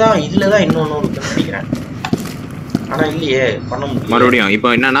 இதுலதான் இன்னொன்னு இருக்குன்னு நினைக்கிறேன். ஆனா இல்லையே பண்ண முடியல. மறுபடியும் இப்போ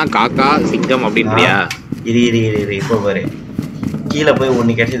என்னன்னா காக்கா சிங்கம் அப்படின்றியா? இரு இப்போ பாரு. கீழ போய்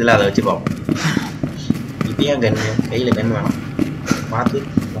ஒன்னு கிடைச்சதுல அதை வச்சு பாப்போம். இப்போ ஏன் கன்னு கையில கன்னு வேணாம். மாத்து.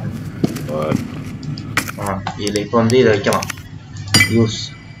 இதுல இப்போ வந்து இதை வைக்கலாம். யூஸ்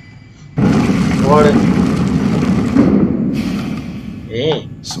போடு.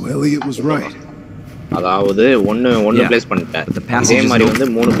 So Elliot was right. அதாவது ஒன்னு பிளேஸ் பண்ணிட்டேன். அதே மாதிரி வந்து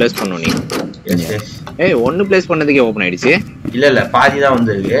 3 பிளேஸ் பண்ணனும் நீ. ஏய் 1 பிளேஸ் பண்ணதுக்கே ஓபன் ஆயிடுச்சு. இல்ல பாதி தான்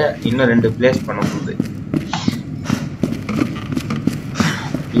வந்திருக்கு. இன்னும் 2 பிளேஸ் பண்ண போகுது.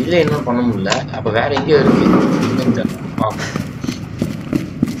 இதுல என்ன பண்ண முடியல. அப்ப வேற எங்க இருக்கு? இந்த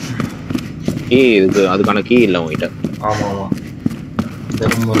கீ இருக்கு. அதுக்கான கீ இல்ல உன்கிட்ட. ஆமா இந்த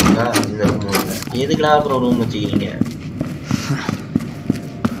ரூம் இருக்கா? இந்த ரூம் இல்ல. எதுக்குடா அப்புறம் ரூம் வச்சிருக்கீங்க?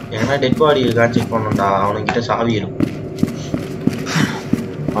 ஏன்னா டெட் பாடி இருக்கா செக் பண்ணணும்டா. அவன்கிட்ட சாவி இருக்கும்.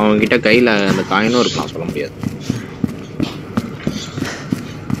 அவன்கிட்ட கையில அந்த காயினும் இருக்கலாம். சொல்ல முடியாது.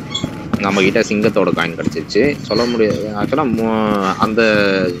 நம்ம கிட்ட சிங்கத்தோட காயின் கிடைச்சிருச்சு. சொல்ல முடியாது. ஆக்சுவலா அந்த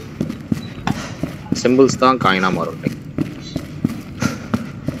சிம்பிள்ஸ் தான் காயினா மாறும்.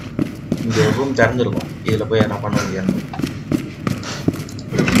 இந்த ரூம் திறந்துருக்கும். இதுல போய் என்ன பண்ண முடியாது.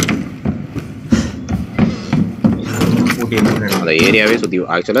 அந்த ஏரியாவே சுத்தி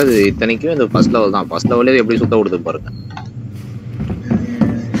ஆக்சுவலா இது இத்தனைக்கும் இந்த ஃபர்ஸ்ட் லெவல் தான். ஃபர்ஸ்ட் லெவல்ல எப்படி சுத்த விடுது பாருங்க.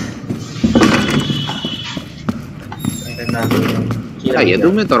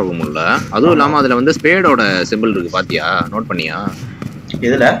 எதுவுமே திறக்க முடியல. அதுவும் இல்லாம அதுல வந்து ஸ்பேடோட சிம்பிள் இருக்கு. பாத்தியா? நோட் பண்ணியா?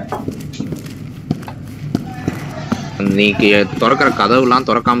 எதுல? நீ திறக்கிற கதவுலாம்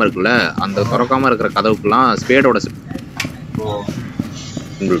திறக்காம இருக்குல்ல, அந்த திறக்காம இருக்கிற கதவுக்குலாம் ஸ்பேடோட சிம்பிள்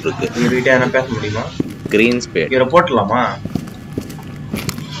இருக்கு. இவர்கிட்ட என்ன பேச முடியுமா? Green spade. இவரை போட்டலாமா?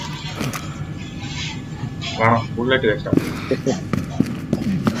 வேணாம் புல்லட் வேஸ்டா.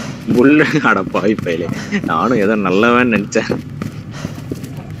 புல்லட் அடப்பாய் பையலே. நானும் ஏதோ நல்லவன் நினைச்சேன்.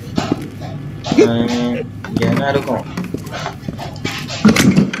 இங்க என்ன இருக்கும்?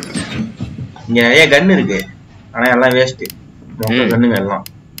 இங்க நிறைய கன் இருக்கு. ஆனா எல்லாம் வேஸ்ட். மொத்த கன்னுங்க எல்லாம்.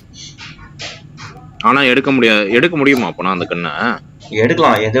 ஆனா எடுக்க முடியுமா அப்பனா அந்த கண்ணை?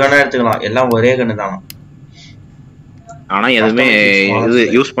 எடுக்கலாம், எது வேணா எடுத்துக்கலாம். எல்லாம் ஒரே கண்ணு தான். ஆனா எதுவுமே இது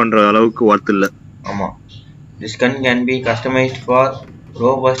யூஸ் பண்ற அளவுக்கு ஒர்த் இல்ல. ஆமா. This gun can be customized for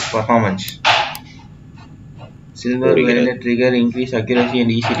robust performance. Silver violet trigger, increase accuracy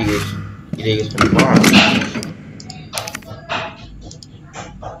and easy to use. இதை யூஸ் பண்ணுமா?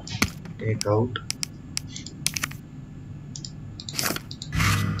 Take out.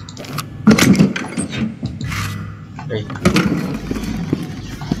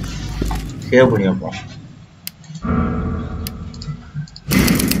 சேவ் பண்ணி வைப்போம்.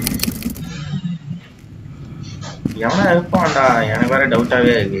 எவனா இருப்பான்டா, எனக்கு வேற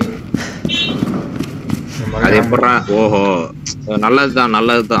டவுட்டாவே இருக்கு. அது எப்படா? ஓஹோ, நல்லதுதான்.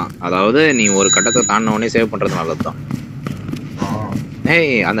 அதாவது நீ ஒரு கட்டத்தை தாண்டின உடனே சேவ் பண்றது நல்லதுதான்.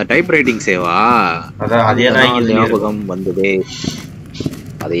 ஏய், அந்த டைப் ரைட்டிங் சேவா? அதான் அதேதான் ஞாபகம் வந்ததே.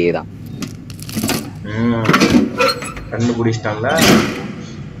 அதேதான். கண்டுபிடிச்சிட்டாங்களா?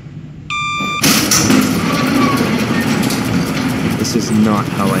 This is not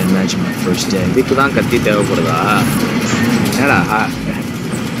how I imagined my first day. இதுக்கு தான் கத்தி தேவைப்படுதா? என்னடா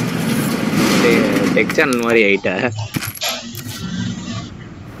டெக் சேனல் மாதிரி ஆயிட்ட.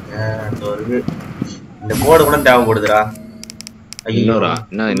 இந்த கோடு கூட தேவைப்படுதுடா. இன்னொரா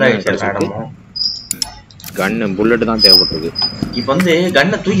கன்னு புல்லட் தான் தேவைப்படுது. இப்ப வந்து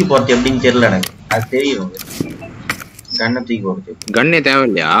கன்னை தூக்கி போறது எப்படின்னு தெரியல எனக்கு. அது தெரியும். கன்னை தூக்கி போறது கன்னே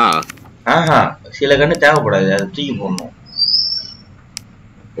தேவையில்லையா? ஆஹா, சில கன்னு தேவைப்படாது, அதை தூக்கி போடணும்.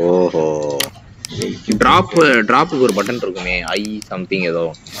 ஓஹோ, டிராப்புக்கு ஒரு பட்டன் இருக்குமே, ஐ சம்திங் ஏதோ.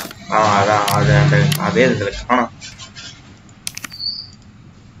 அதான் அதே இதுல காணோம்.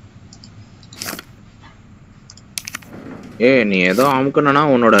 நீ ஏதோ அமுக்கணும்னா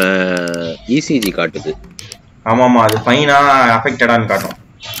உன்னோட இசிஜி காட்டுது. ஆமாமா, அது ஃபைனா அஃபெக்டடான்னு காட்டும்.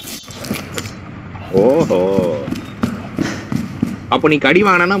 ஓஹோ, அப்ப நீ கடி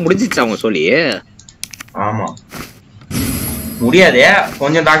வாங்கினா முடிஞ்சிச்சு அவங்க சொல்லி. ஆமா, முடியாதே,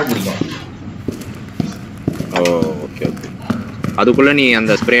 கொஞ்சம் தாக்கு பிடிக்கும். ஓகே ஓகே, அதுக்குள்ள நீ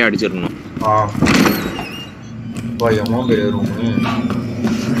அந்த ஸ்ப்ரே அடிச்சிடணும்.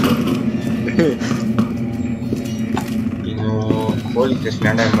 போலீஸ்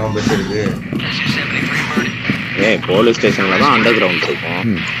ஸ்டேஷன் இன்னும் பெருசு இருக்கு. போலீஸ் ஸ்டேஷன்ல தான் அண்டர் கிரவுண்ட்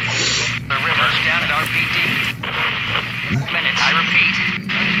இருக்கும்.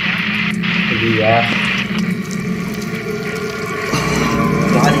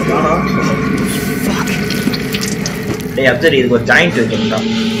 இதுக்கு ஒரு ஜாயிண்ட் இருக்குங்களா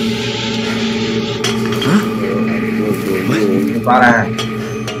பாரு,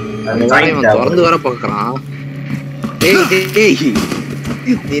 திறந்து வர பாக்குறான்.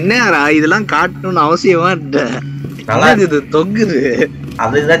 என்னடா இதெல்லாம் காட்டணும்னு அவசியமா இல்ல. நல்லா இது தொங்குது.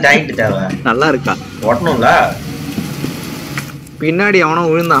 அதுதான் ஜாயிண்ட் தேவை. நல்லா இருக்கா? ஓட்டணும்ல. பின்னாடி அவனும்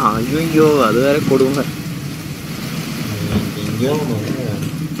விழுந்தான். ஐயோ, அது வேற கொடுங்க.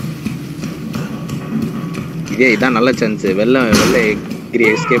 இதான் நல்ல சான்ஸ். வெள்ள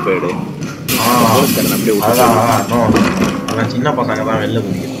எஸ்கேப் ஆயிடு. சின்ன பசங்க தான் வெளில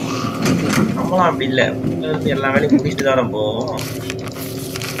குதிக்கும். நம்மளாம் அப்படி இல்ல, எல்லா வேலையும் முடிச்சுட்டு தான் போவோம்.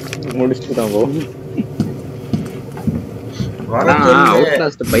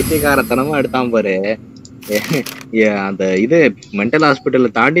 பைத்தியக்காரத்தனமா எடுத்தான் பாரு. அந்த இது மென்டல் ஹாஸ்பிட்டல்ல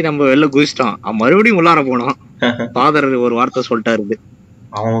தாண்டி நம்ம வெளில குதிச்சிட்டோம். மறுபடியும் உள்ளார போனோம். ஃபாதர் ஒரு வார்த்தை சொல்லிட்டாரு.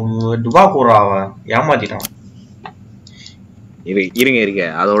 அவன் துபா போடுறான், அவன் ஏமாத்திட்டான். இருங்க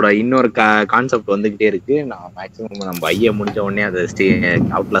அதோட இன்னொரு கான்செப்ட் வந்துகிட்டே இருக்கு. நான் மேக்ஸிமம் நம்ம ஐயா முடிஞ்ச உடனே அதை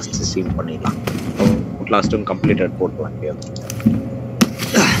அவுட்லாஸ்ட் ஸ்ட்ரீம் பண்ணிடலாம். அவுட்லாஸ்டும் கம்ப்ளீட்டட் போட்டுலாம்.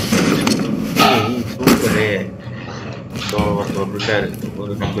 சூப்பரு.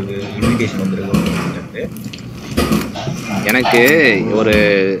 ஒரு நம்மளுக்கு இன்விடேஷன் வந்துருக்கு. எனக்கு ஒரு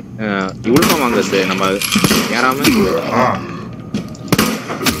உல்ஃபாமாங்கஸ் நம்ம யாராம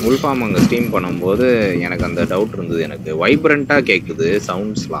உல்ஃபாமாங்கஸ் ஸ்ட்ரீம் பண்ணும்போது எனக்கு அந்த டவுட் இருந்தது. எனக்கு வைப்ரண்டா கேக்குது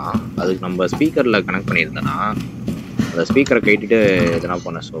சவுண்ட்ஸ்லாம். அதுக்கு நம்ம ஸ்பீக்கர்ல கனெக்ட் பண்ணியிருந்தேன்னா அந்த ஸ்பீக்கரை கேட்டுட்டு எதனா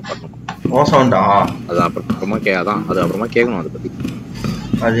பண்ண ஷோ பண்ணணும். அது அப்புறமா அது அப்புறமா கேட்கணும். அதை பத்தி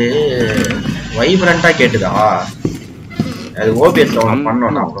அது வைப்ரண்டா கேட்டுதா? அது ஓபிஎஸ் டவுன்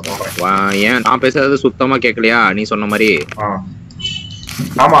பண்ணனும். ஏன் நான் பேசுறது சுத்தமா கேட்கலையா நீ சொன்ன மாதிரி?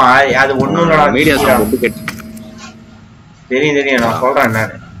 ஆமா, அது ஒண்ணும் இல்லடா. மீடியா சவுண்ட் கேட்டு தெரியும் நான் சொல்றேன்.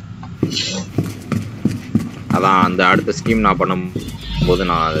 என்னன்னு அதான் அந்த அடுத்த ஸ்கீம் நான் பண்ணும்போது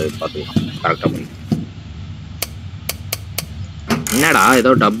நான் அதை பார்த்துக்கலாம் கரெக்டாக பண்ணி. என்னடா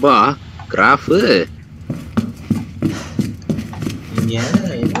ஏதோ டப்பா கிராஃபு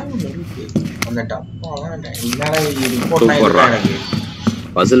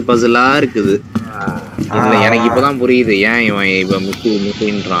பசிலா இருக்குது. இதுல எனக்கு இப்பதான் புரியுது ஏன் இவன் இப்ப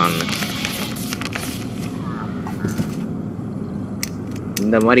மிஸ்ஸின்றான்னு.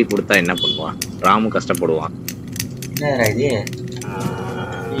 இந்த மாதிரி கொடுத்தா என்ன பண்ணுவான்? ராமு கஷ்டப்படுவான்.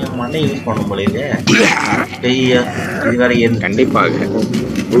 கண்டிப்பாக.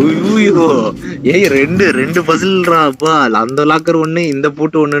 ஏய் ரெண்டு பசில்றாப்பா. அந்த லாக்கர் ஒண்ணு இந்த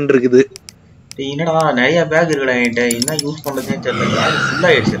பூட்டு ஒண்ணுன்னு இருக்குது. என்னடா நிறைய பேக் இருக்குடா என்கிட்ட, என்ன யூஸ் பண்றதுனே தெரியல. ஃபுல்லா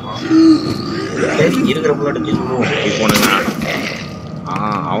ஆயிடுச்சுடா. இருக்கிற புள்ள எடுத்து சொல்லுவோம். போனுங்க.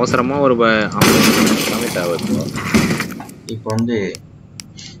 அவசரமா ஒரு இப்போ வந்து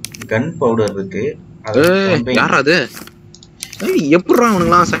கன் பவுடர் இருக்கு. யார் அது? எப்படிடா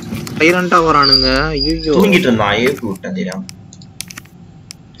அவனுங்களாம் சைலண்டா வரானுங்க? ஐயோ தூங்கிட்டு இருந்தான். ஏப்பி விட்டேன் தெரியாம.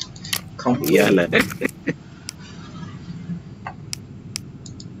 கம்பியால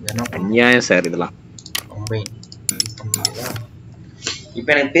அநியாயம் சார் இதெல்லாம். இப்ப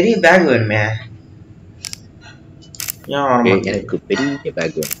எனக்கு பெரிய பேக் வேணுமே. எனக்கு பெரிய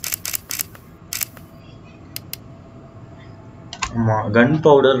பேக் வேணும். ஆமா கன்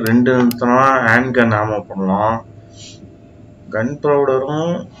பவுடர் 2 ஹேண்ட் கன் ஆமா பண்ணலாம். கன்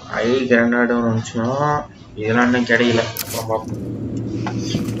பவுடரும் ஐ கிரனேடும் இருந்துச்சுன்னா இதெல்லாம் இன்னும் கிடைக்கல. அப்புறம் பார்ப்போம்.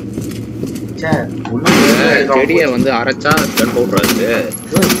 செடியை வந்து அரைச்சா கன் பவுடர் ஆகுது.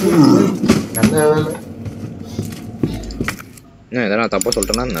 என்ன இதெல்லாம் தப்பா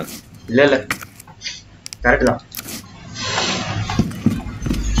சொல்லிட்டேன்னா என்ன? இல்ல கரெக்ட் தான்.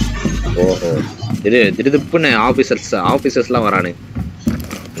 ஓஹோ திருப்புன்னு ஆபீசர்ஸ்லாம் வரானு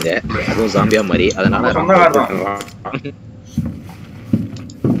இங்க. அதுவும் ஜாம்பியா மாதிரி. அதனால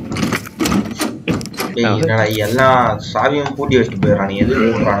எல்லாம் சாவியும் பூட்டி வச்சுட்டு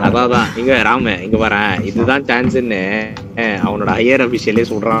போயிடறான். அதான் இங்க ராம இங்க வரேன். இதுதான் சான்ஸ்ன்னு அவனோட ஹையர் அபிஷியலே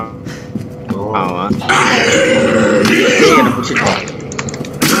சொல்றான்.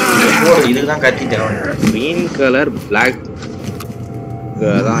 இதுதான் கத்தி தருவான். கிரீன் கலர் பிளாக்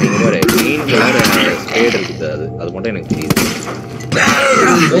அதான் இங்க ஒரு கிரீன் கலர் ஸ்பேட் இருக்குது. அது மட்டும் எனக்கு தெரியுது.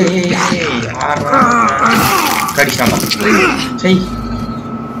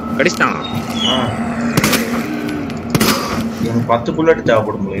 கடிச்சிட்டானா? எனக்கு 10 புல்லட்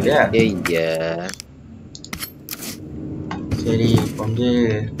தேவைப்படும் போல. சரி இப்போ வந்து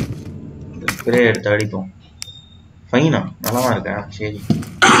ஸ்ப்ரே எடுத்து அடிப்போம். ஃபைனா நல்லா இருக்கேன். சரி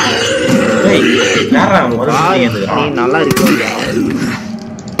நீ நல்லா இருக்க.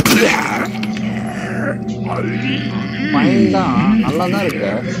 நல்லா தான் இருக்க.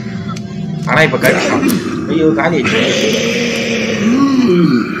 ஆனா இப்ப கடிச்சான். ஐயோ காலி ஆயிடுச்சு.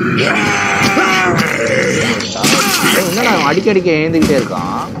 என்னடா அடிக்கடிக்க எழுந்துக்கிட்டே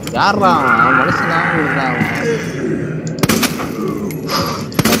இருக்கான்? யாரா மனுஷனா?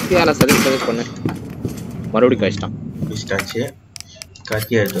 கத்தியால சஜெஸ்ட் பண்ணு. மறுபடியும் கஷ்டம். மிஸ்டாச்சு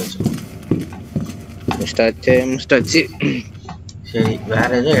கத்தி எடுத்து வச்சு மிஸ்டாச்சு. சரி வேற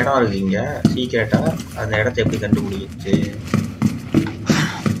ஏதோ இடம் இருக்குங்க சீக்கிரட்டா. அந்த இடத்த எப்படி கண்டுபிடிச்சு?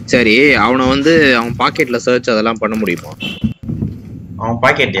 சரி அவனை வந்து அவன் பாக்கெட்ல சர்ச் அதெல்லாம் பண்ண முடியுமா? அவன்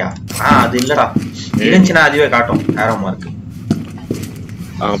பாக்கெட்யா? அது இல்லடா. இருந்துச்சுன்னா அதுவே காட்டும். ஆரமா இருக்கு.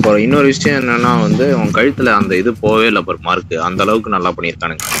 அப்புறம் இன்னொரு விஷயம் என்னன்னா வந்து அவன் கழுத்துல அந்த இது போவே இல்லை. அப்புறம் மார்க்கு அந்த அளவுக்கு நல்லா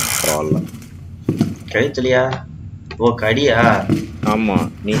பண்ணியிருக்கானுங்க. பரவாயில்ல. கழுத்துலையா? ஓ கடியா? ஆமா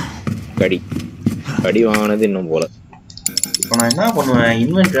நீ கடி வாங்கினது இன்னும் போல. இப்போ நான் என்ன பண்ணுவேன்?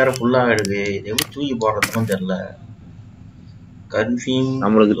 இன்வென்ட் வேற ஃபுல்லா இருக்கு. இது எப்படி தூக்கி போடுறதுன்னு தெரியல. கன்ஃபியூம்.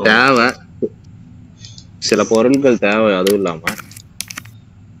 நம்மளுக்கு தேவை சில பொருட்கள் தேவை. அதுவும் இல்லாம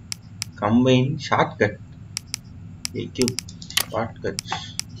கம்பைன் ஷார்ட்கட் ஷார்ட்கட்.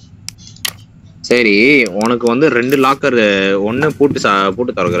 சரி உனக்கு வந்து 2 லாக்கர். ஒன்னு பூட்டு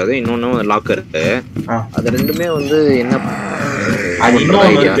திறக்கிறது, இன்னொன்னு லாக்கர் இருக்கு. அது ரெண்டுமே வந்து என்ன அது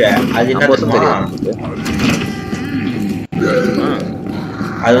இன்னொன்னு இருக்கு. அது என்ன தெரியும்?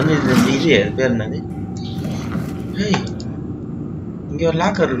 அது வந்து இது பேர் என்னது? இங்க ஒரு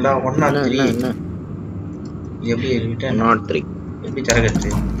லாக்கர் இருக்குடா. 103. எப்படி ரிட்டர்ன் 103 எப்படி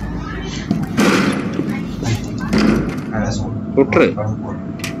திறக்கிறது? சுற்று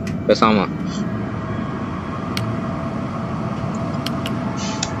பேசாம.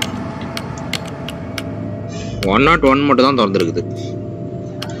 ஒன் மட்டும் தான் திறந்துருக்குது.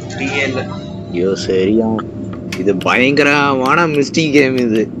 ஐயோ சரியா இது பயங்கரமான மிஸ்டி கேம்.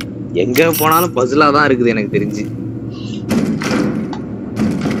 இது எங்க போனாலும் பசிலா தான் இருக்குது எனக்கு தெரிஞ்சு.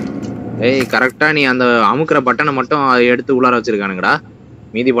 ஏய் கரெக்டா நீ அந்த அமுக்குற பட்டனை மட்டும் எடுத்து உள்ளார வச்சிருக்கானுங்கடா.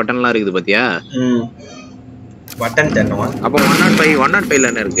 மீதி பட்டன்லாம் இருக்குது பாத்தியா? பட்டன் தெரியணுமா? அப்ப 105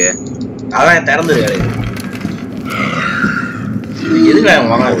 என்ன இருக்கு? அதான் திறந்துருக்காரு. எதுக்கு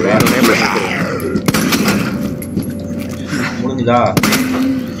முடிஞ்சுதா?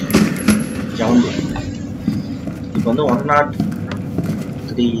 இப்போ வந்து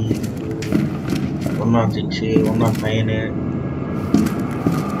 103 106 109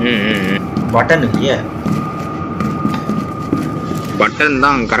 பட்டன் இல்லையே. பட்டன்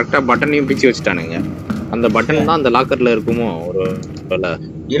தான் கரெக்டா, பட்டனையும் பிச்சு வச்சுட்டானுங்க. அந்த பட்டன் தான் அந்த லாக்கர்ல இருக்குமோ ஒரு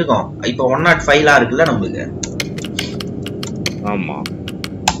இருக்கும். இப்போ 105 இருக்குல்ல நம்மளுக்கு. ஆமா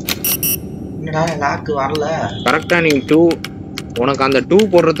என்னடா லாக் வரல. கரெக்டா நீ 2 உனக்கு அந்த 2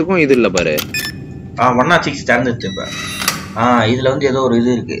 போடுறதுக்கும் இது இல்ல பாரு. 106 திறந்துச்சு இப்ப. இதுல வந்து ஏதோ ஒரு இது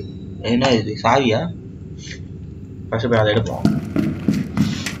இருக்கு. என்ன இது? சாவியா? ஃபர்ஸ்ட் போய் அதை எடுப்போம்.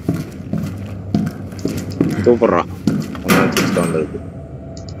 சூப்பர்ரா. 106 வந்திருக்கு.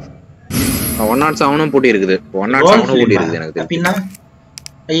 107 போட்டி இருக்குது. 107 போட்டி இருக்குது எனக்கு. அப்படின்னா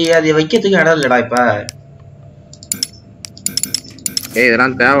ஐயா அது வைக்கிறதுக்கு இடம் இல்லடா இப்ப. ஏய்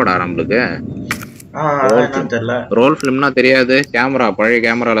இதெல்லாம் தேவைடா நம்மளுக்கு. தெரியல. ரோல் ஃபிலிம்னா தெரியாது. கேமரா பழைய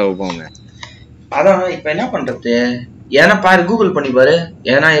கேமரால வைப்போங்க. அதான் இப்ப என்ன பண்றது? ஏன்னா பாரு, கூகுள் பண்ணி பாரு.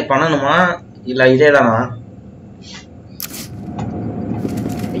 ஏன்னா பண்ணணுமா இல்ல இதேதானா?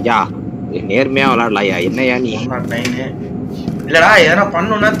 ஐயா நேர்மையா விளையாடலாயா? என்னையா நீ? இல்லடா ஏன்னா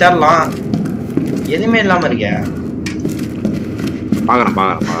பண்ணணும்னா தெரியலாம். எதுவுமே இல்லாம இருக்க. பாக்குறேன்.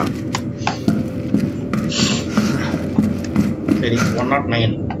 சரி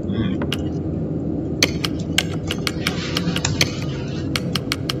 109.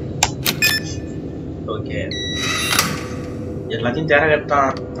 ஓகே எல்லாத்தையும் தேர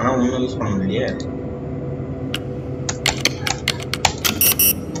கட்டான். ஆனா ஒன்னும் யூஸ் பண்ண முடியலையே.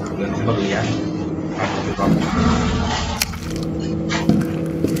 நம்பர் இல்லையா?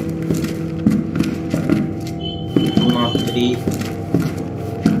 203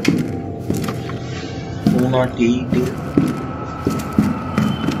 208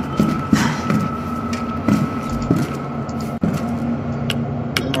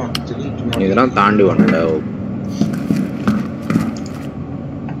 இதெல்லாம் தாண்டி வரணும்டா.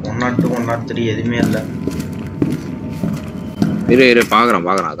 102 103 எதுவுமே இல்ல. இரு பாக்குறேன்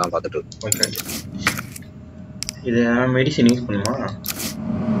அதான் பாத்துட்டு. ஓகே இது மெடிசன் யூஸ் பண்ணுமா?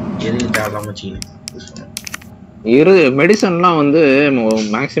 எதுக்கு தேவையில்லாம வச்சுக்கணும் யூஸ் பண்ணும். இரு மெடிசன்லாம் வந்து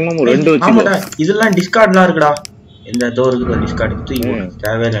மேக்ஸிமம் 2 வச்சுக்கோ. இதெல்லாம் டிஸ்கார்ட்லாம் இருக்குடா. இந்த டோருக்கு ஒரு டிஸ்கார்ட் தூக்கி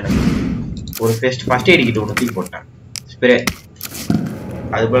தேவையில்லை எனக்கு. ஒரு ஃபர்ஸ்ட் எய்ட் கிட்ட ஒன்று தூக்கி போட்டேன். ஸ்ப்ரே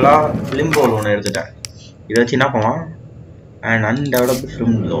அது போல ஃபிலிம் ரோல் ஒன்று எடுத்துட்டேன். இதை வச்சு என்ன பண்ணலாம்? And undeveloped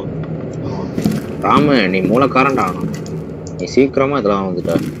film roll. Ramu நீ மூலக்காரன்டா. நீ சீக்கிரமா இதெல்லாம்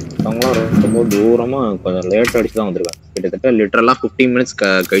வந்துட்ட. அவங்களாம் ரொம்ப தூரமா கொஞ்சம் லேட் அடிச்சு தான் வந்திருக்காங்க. கிட்டத்தட்ட லிட்டரலா 15 மினிட்ஸ்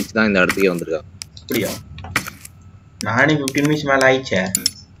கழிச்சு தான் இந்த இடத்துக்கே வந்திருக்காங்க. அப்படியா? நானே 15 மினிட்ஸ் மேலே ஆயிடுச்சே.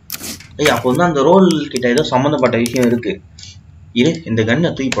 ஐயா அப்போ வந்து அந்த ரோல் கிட்ட ஏதோ சம்மந்தப்பட்ட விஷயம் இருக்கு. இந்த கன்னை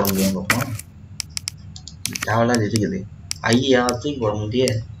தூக்கி போட முடியும். தேவையில்லாத இருக்குது. ஐயா தூக்கி போட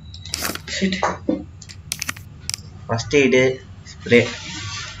முடியே. First aid spray.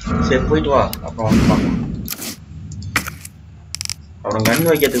 சரி போயிட்டு வா, அப்புறம் வந்து பார்க்கலாம். அப்புறம் கன்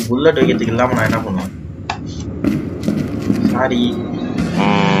வைக்கிறதுக்கு புல்லட் வைக்கிறதுக்கு இல்லாமல் நான் என்ன பண்ணுவேன்? சாரி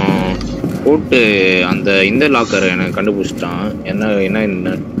போட்டு அந்த இந்த லாக்கர் எனக்கு கண்டுபிடிச்சிட்டான். என்ன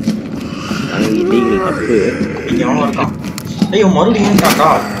இல்லீகல் தப்பு. இங்கே எவனோ இருக்கான். ஐயோ மறுபடியும் தாக்கா.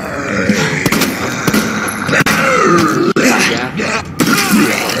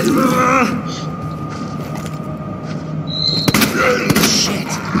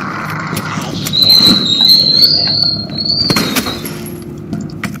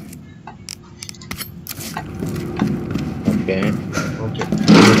 ஓகே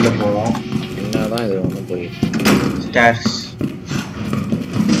உள்ள போவோம். என்னதான் இது ஒன்று போய் ஸ்டார்ஸ்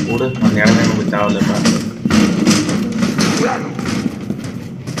ஓடு. அந்த இடமே நமக்கு தேவையில்லைப்பா.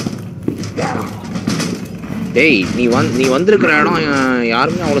 டேய் நீ வந்திருக்கிற இடம்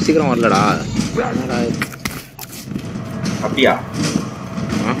யாருமே அவ்வளோ சீக்கிரம் வரலடா. அப்படியா?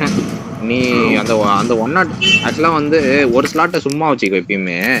 நீ அந்த 100 ஆக்சுவலாக வந்து ஒரு ஸ்லாட்டை சும்மா வச்சுக்கோ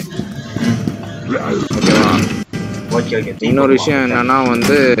எப்பயுமே. ஓகேவா? Okay okay. இன்னொரு விஷயம் என்னன்னா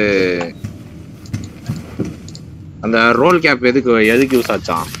வந்து அந்த ரோல் கேப் எதுக்கு யூஸ்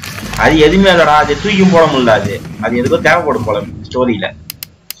ஆச்சான்? அது எதுவுமே இல்லடா. அது தூக்கியும் போட முடியல. அது எதுக்கோ தேவைப்படும் போல ஸ்டோரியில.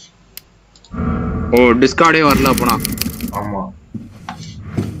 ஓ டிஸ்கார்டே வரல அப்பனா? ஆமா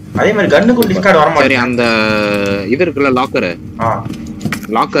அதே மாதிரி கன்னுக்கு டிஸ்கார்ட் வர மாதிரி. சரி அந்த இது இருக்குல்ல லாக்கர்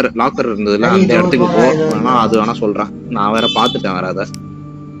இருந்ததுல அந்த இடத்துக்கு போ. ஆனா அது வேணா சொல்றேன். நான் வேற பாத்துட்டேன் வேற அத.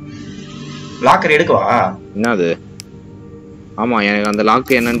 லாக்கர் எடுக்கவா? என்னது? ஆமா எனக்கு அந்த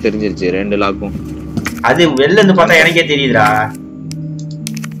லாக் என்னன்னு தெரிஞ்சிருச்சு. 2 லாக்கும். அது வெளில இருந்து பார்த்தா எனக்கே தெரியுதுடா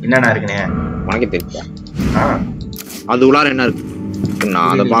என்னன்னா இருக்குனே. உனக்கே தெரியுதா? அது உள்ளார என்ன இருக்கு?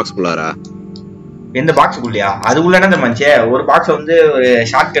 நான் அந்த பாக்ஸ்க்குள்ளாரா? எந்த பாக்ஸ்க்குள்ளயா? அது உள்ள என்ன மஞ்சே? ஒரு பாக்ஸ் வந்து ஒரு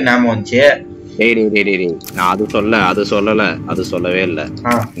ஷார்ட்கட் நாம வந்துச்சு. டேய் நான் அது சொல்லவே இல்ல.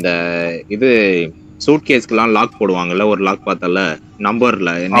 இந்த இது சூட்கேஸ்க்குலாம் லாக் போடுவாங்கல்ல, ஒரு லாக் பார்த்தல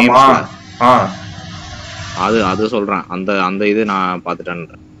நம்பர்ல நேம்ஸ்ல. அது சொல்றேன். அந்த இது நான் பாத்துட்டேன்.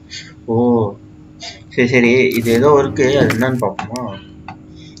 ஓ சரி இது ஏதோ இருக்கு. அது என்னன்னு பாப்போமா?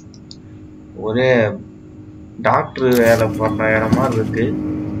 ஒரே டாக்டர் வேலை பண்ற இடம் மாதிரி இருக்கு.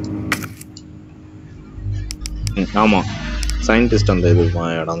 ஆமா சயின்டிஸ்ட் அந்த இது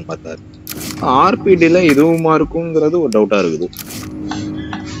இடம் பார்த்தாரு. ஆர்பிடில இதுவுமா இருக்குங்கிறது ஒரு டவுட்டா இருக்குது.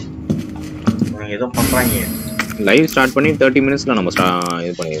 ஏதோ பண்றாங்க. லைவ் ஸ்டார்ட் பண்ணி 30 மினிட்ஸ்ல நம்ம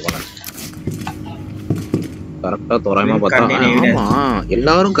இது பண்ணிருக்கோம். கரெக்டா தோராயமா பார்த்தா ஆமா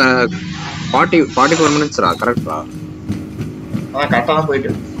எல்லாரும் 44 மினிட்ஸ்ரா. கரெக்டா? கரெக்டா தான்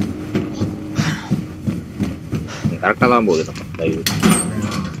போயிட்டு கரெக்டா தான் போகுது நம்ம லைவ்.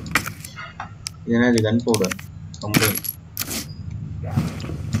 இது கன் பவுடர் கம்பெனி.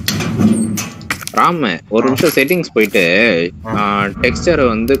 ராம ஒரு நிமிஷம் செட்டிங்ஸ் போயிட்டு டெக்ஸ்சரை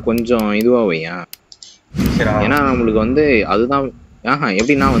வந்து கொஞ்சம் இதுவா வையா. ஏன்னா நம்மளுக்கு வந்து அதுதான்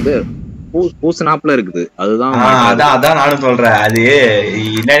எப்படின்னா வந்து பூசனாப்ல இருக்குது. அதுதான் அதான் நானும் சொல்றேன். அது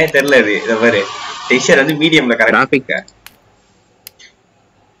என்னன்னே தெரியல. இது இத பாரு டெக்ஸ்சர் வந்து மீடியம்ல கிராபிக்.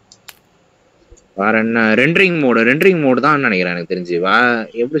 வேற என்ன ரெண்டரிங் மோடு தான் நினைக்கிறேன் எனக்கு தெரிஞ்சு.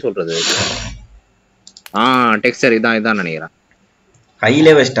 எப்படி சொல்றது? டெக்ஸ்சர் இதான் நினைக்கிறேன்.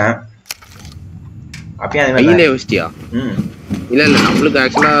 ஹைலே வெஸ்டேன். அப்படியே ஹைலே வெஸ்டியா? இல்ல நம்மளுக்கு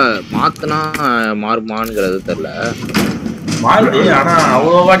ஆக்சுவலா மாத்துனா மாறுமான்ங்கிறது தெரியல. மாறுது ஆனா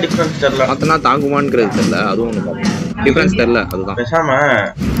அவ்வளவா டிஃபரன்ஸ் தெரியல. மாத்துனா தாங்குமான்ங்கிறது தெரியல. அதுவும் ஒண்ணு டிஃபரன்ஸ் தெரியல. அதுதான் பேசாம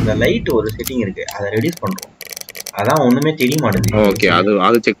இந்த லைட் ஒரு செட்டிங் இருக்கு. அதை ரெடியூஸ் பண்றோம். அதான் ஒண்ணுமே தெரிய மாட்டேங்குது. ஓகே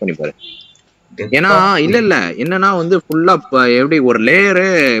அது செக் பண்ணி பாரு. ஏன்னா இல்ல என்னன்னா வந்து ஃபுல்லா எப்படி ஒரு லேயரு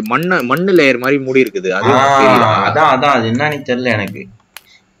மண்ணு லேயர் மாதிரி மூடி இருக்குது. அதான் அது என்னன்னு தெரியல எனக்கு.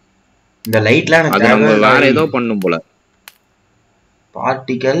 இந்த லைட்லாம் எனக்கு வேற ஏதோ பண்ணும் போல.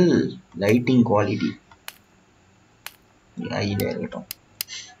 பார்ட்டிகல் லைட்டிங் குவாலிட்டி ஐடியா இருக்கட்டும்.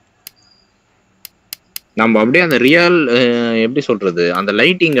 நம்ம அப்படியே அந்த ரியல் எப்படி சொல்றது அந்த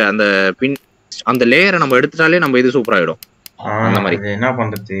லைட்டிங் அந்த லேயரை நம்ம எடுத்துட்டாலே நம்ம இது சூப்பர் ஆயிடும். அந்த மாதிரி என்ன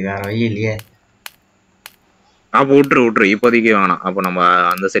பண்றது? வேற வழி இல்லையே. அப்போ விட்டுரு இப்போதைக்கு வேணாம். அப்போ நம்ம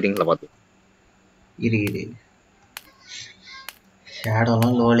அந்த செட்டிங்ஸ்ல பார்த்தோம். இரு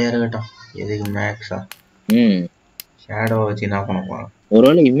ஷேடோலாம் லோலியா இருக்கட்டும். எதுக்கு மேக்ஸா? ஷேடோ வச்சு என்ன பண்ண போறோம்?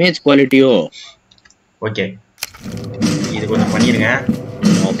 ஒருவேளை இமேஜ் குவாலிட்டியோ? ஓகே இது கொஞ்சம் பண்ணிருங்க.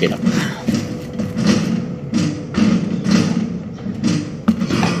 ஓகேடா.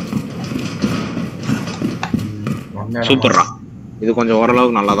 சூப்பர்ரா. இது கொஞ்சம்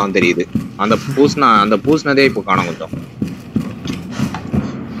ஓரளவுக்கு நல்லா தான் தெரியுது. அந்த பூஸ்னதே இப்போ காணோம் கொஞ்சம்.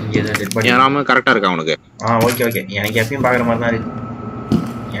 ஏறாம கரெக்டா இருக்கா உனக்கு? ஓகே எனக்கு எப்பயும் பாக்குற மாதிரி தான் இருக்கு.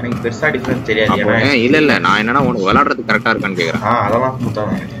 எனக்கு பெருசா டிஃபரன்ஸ் தெரியாது. இல்ல நான் என்னன்னா உனக்கு விளையாடுறதுக்கு கரெக்டா இருக்கான்னு கேக்குறேன். அதெல்லாம் ஸ்மூத்தா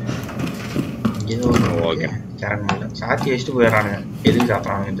தான் இருக்கு. ஏதோ ஓகே கரெக்ட் இல்ல. சாத்தி வச்சுட்டு போயிடறானுங்க. எதுக்கு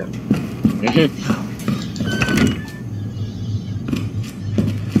சாப்பிட்றானுங்க?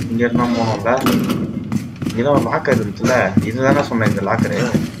 இங்க இருந்தா போனோம்ல. இங்கதான் ஒரு லாக்கர் இருக்குல்ல. இதுதானே சொன்னேன் இந்த லாக்கரு.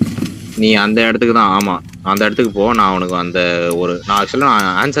 நீ அந்த இடத்துக்கு தான். ஆமா அந்த இடத்துக்கு போ. நான் உனக்கு நான் ஆக்சுவலா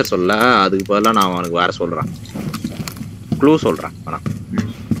நான் ஆன்சர் சொல்ல. அதுக்கு பதிலாக நான் உனக்கு வேற சொல்றேன். க்ளூ சொல்றேன். ஆனா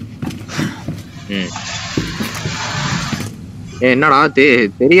என்னடா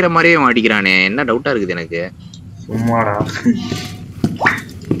தெரியற மாதிரியே மாட்டிக்கிறானே. என்ன டவுட்டா இருக்குது எனக்கு. சும்மாடா.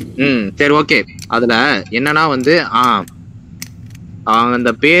 சரி ஓகே. அதுல என்னன்னா வந்து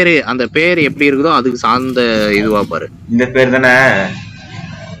அந்த பேரு எப்படி இருக்குதோ அதுக்கு சார்ந்த இதுவா பாரு. இந்த பேர் தானே?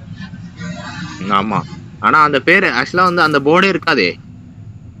 ஆமா ஆனா அந்த பேரு ஆக்சுவலா வந்து அந்த போர்டே இருக்காதே.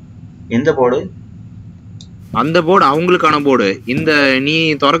 எந்த போர்டு? அந்த போர்டு அவங்களுக்கான போர்டு. இந்த நீ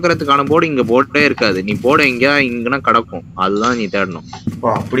திறக்கிறதுக்கான போர்டு இங்க போர்டே இருக்காது. நீ போர்டு இங்கன்னா கிடக்கும். அதுதான் நீ தேடணும்.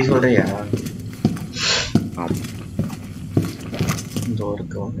 அப்படி சொல்றியா? இந்த ஒரு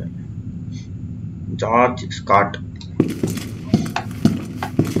ஜார்ஜ் ஸ்காட்.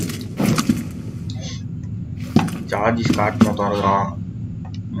 George Scott திறக்கிறோம்.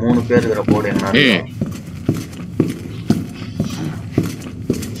 3 பேர் இருக்கிற போர்டு என்ன?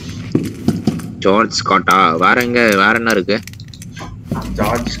 ஜார்ஜ் ஸ்காட்டா? வேற என்ன இருக்கு?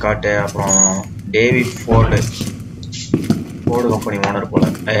 George Scott. அப்புறம் டேவிட் ஃபோர்டு கம்பெனி ஓனர் போல.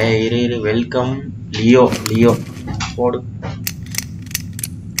 இரு வெல்கம் லியோ போர்டு.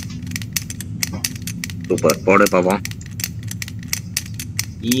 சூப்பர் போடு பாப்போம்.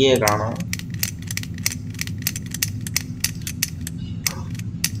 ஈயே காணோம்.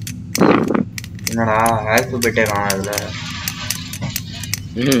 என்னடா ஆல்பபெட்டே காணோம் இதுல.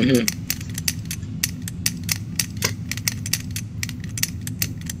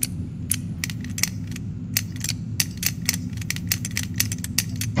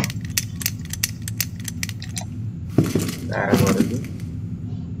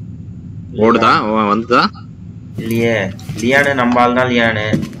 ஓடுதா வந்துதா இல்லையே. லியானு நம்ம ஆள் தான். லியானு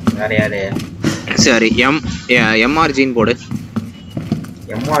வேற யாரு? சரி எம்ஆர்ஜின்னு போடு.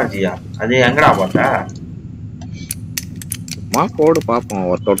 எம்ஆர்ஜியா? அது எங்கடா பார்த்தா? போடு பாப்போம்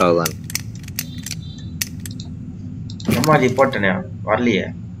ஒர்க் அவுட் ஆகுதான். எம்ஆர்ஜி போட்டனே வரலையே.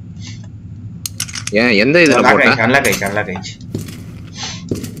 ஏன் எந்த இதுல போட்ட? நல்லா கைச்சு.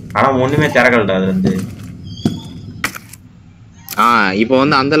 ஆனா ஒண்ணுமே திறக்கலடா அது வந்து. இப்போ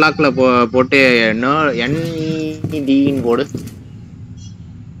வந்து அந்த லாக்ல போட்டு NEDன்னு போடு.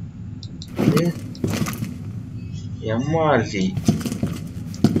 MRG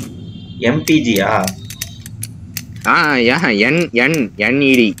எம்பிஜியா?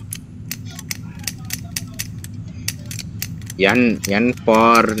 NED N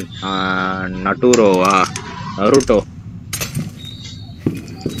for நட்டூரோவா Naruto.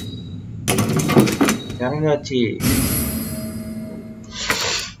 இறங்காச்சு.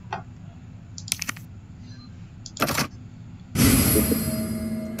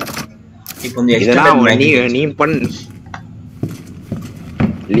 இப்போ இதெல்லாம் நீ பண்ணு.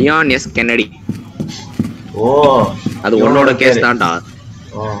 Leon S Kennedy. ஓ அது உன்னோட கேஸ் தான்டா.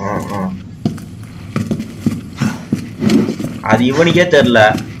 அது இவனுக்கே தெரியல.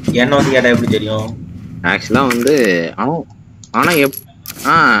 என்ன வந்து கேட்டா எப்படி தெரியும்? ஆக்சுவலா வந்து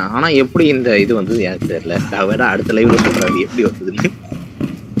ஆனா எப்படி இந்த இது வந்து எனக்கு தெரியல. வேற அடுத்த லைவ்ல சொல்றாரு எப்படி வந்ததுன்னு.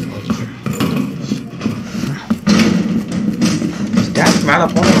 மேல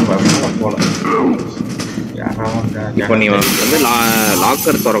போல. இப்போ நீ வந்து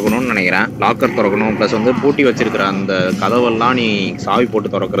லாக்கர் திறக்கணும்னு நினைக்கிறேன். லாக்கர் திறக்கணும் பிளஸ் வந்து பூட்டி வச்சிருக்கிற அந்த கதவெல்லாம் நீ சாவி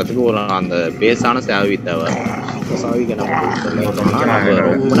போட்டு திறக்கிறதுக்கு ஒரு அந்த பேஸான சாவி தேவை. சாவிக்கு நம்ம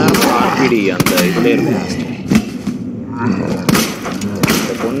ரொம்ப நேரம் ஆர்பிடி அந்த இதுல இருக்கும்.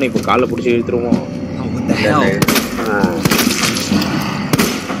 இந்த பொண்ணு இப்போ காலை பிடிச்சி இழுத்துருவோம்.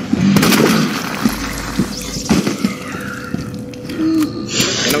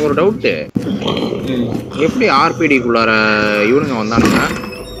 எனக்கு ஒரு டவுட்டு. எப்படி ஆர்பிடிக்குள்ளார இவனுங்க வந்தானுங்க?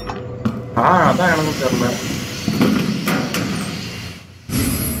 அதான் எனக்கு தெரியல.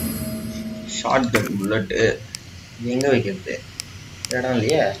 ஷாட்கன் புல்லட் எங்க வைக்கிறது? இடம்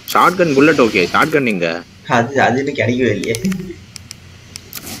இல்லையே. Shotgun bullet okay. ஷாட்கன் எங்க? அது கிடைக்கவே இல்லையே.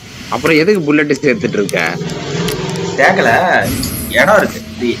 அப்புறம் எதுக்கு புல்லட் சேர்த்துட்டு இருக்க? தேக்கல இடம்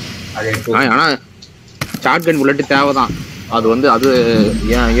இருக்கு. ஆனா ஷாட்கன் புல்லட் தேவைதான். அது வந்து அது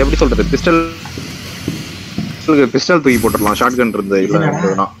எப்படி சொல்றது, பிஸ்டல் தூக்கி போட்டுடலாம் ஷாட்கன் இருந்து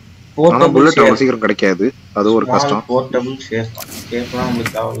இல்லைன்னா. ஆனா புல்லட் அவ்வளவு சீக்கிரம் கிடைக்காது. அது ஒரு கஷ்டம். போர்ட்டபிள் சேஃப்லாம்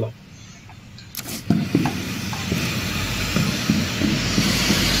உங்களுக்கு தேவையில்ல.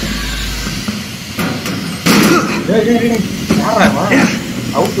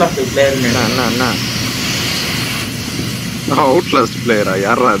 அவுட்லாஸ்ட் பிளேயர் என்ன அவுட்லாஸ்ட் பிளேயரா?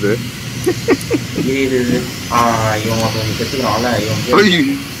 யாரா அது?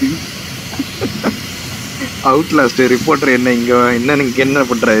 அவுட்லாஸ்ட் ரிப்போர்ட்டர் என்ன இங்க என்ன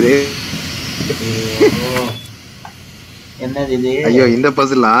பண்றாரு? என்னது இது? ஐயோ இந்த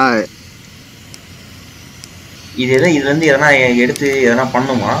பசிலா இது இதுல இருந்து எதனா எடுத்து எதனா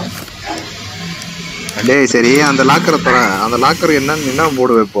பண்ணுமா? டேய் சரி அந்த லாக்கரை தர. அந்த லாக்கர் என்ன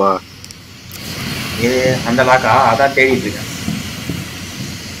போடு வைப்பா? இது அந்த லாக்கா? அதான் தேடிட்டு இருக்கேன்.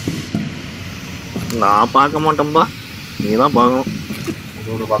 நான் பார்க்க மாட்டேன்பா, நீதான் பார்க்கணும்.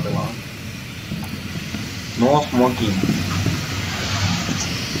 இதோட பார்த்துக்கலாம். No smoking.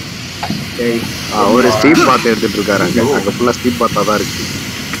 ஒரு ஸ்டீப் பாத் எடுத்துட்டு இருக்காரு. அங்க ஃபுல்லா ஸ்டீப் பாத்தா தான் இருக்கு.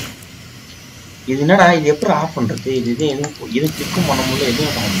 இது என்னடா? இது எப்படி ஆஃப் பண்றது? இது கிளிக்கும் பண்ண முடியல.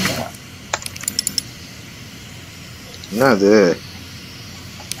 எதுவும் பண்ண முடியல. என்ன அது?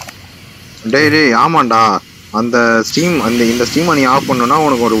 டேய் ஆமாண்டா. அந்த ஸ்டீம் இந்த ஸ்டீமை நீ ஆஃப் பண்ணனும்னா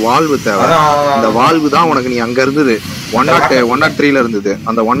உனக்கு ஒரு வால்வு தேவை. அந்த வால்வு தான் உனக்கு நீ அங்க இருந்தது 103ல இருந்தது.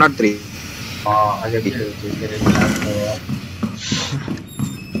 அந்த 103 அது எப்படி இருக்கு?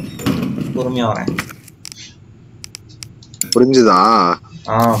 பொறுமையா வரேன். புரிஞ்சுதா?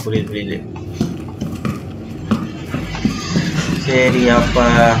 புரியுது. சரி அப்ப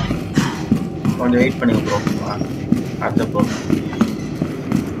கொஞ்சம் வெயிட் பண்ணி ப்ரோ. அடுத்த ப்ரோ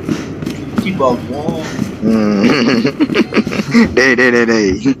பாப்போம். டேய்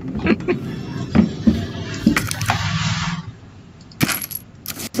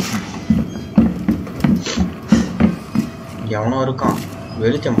எவனோ இருக்கான்.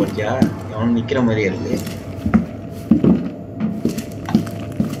 வெளிச்சம் போச்சியா? எவனும் நிக்கிற மாதிரியே இருக்கு.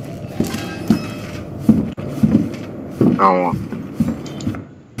 ஆமா.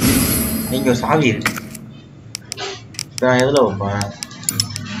 நீங்க சாவி இருக்கு. நான் எதுல வைப்பேன்?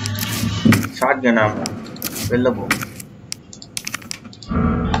 ஷார்ட் கன் ஆமா. வெளில போ.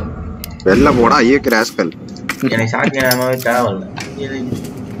 வெளில போடா ஐயோ ராஸ்கல். எனக்கு ஷார்ட் கன் ஆமாவே தேவையில்ல.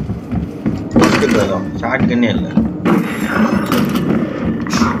 ஷார்ட் கன்னே இல்ல.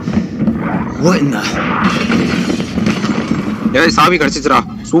 ஏய் சாவி கிடைச்சிச்சுடா.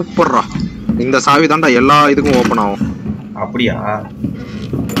 சூப்பர்ரா. இந்த சாவி தான்டா எல்லா இதுக்கும் ஓபன் ஆகும். அப்படியா?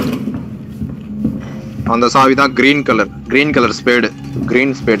 அந்த சாவி தான் green colour spade.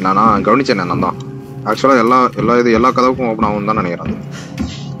 Green spade நானா கவனிச்சேன் நான் தான். ஆக்சுவலா எல்லா கதவுக்கும் ஓபன் ஆகும் தான் நினைக்கிறேன்.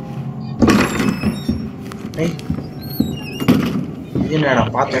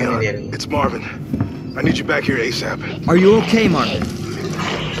 It's Marvin. I need you back here ASAP. Are you okay, Marvin?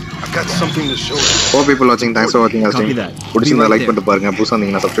 I've got something to show you. All people watching, thanks for watching us. Copy that. புடிச்சிருந்தா like பண்ணிட்டு பாருங்க. புதுசா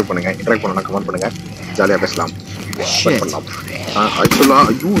இருந்தீங்கன்னா சப்ஸ்கிரைப் பண்ணுங்க. இன்டராக்ட் பண்ணனும்னா comment பண்ணுங்க. ஜாலியா பேசலாம். பண்ணலாம். ஆக்சுவலா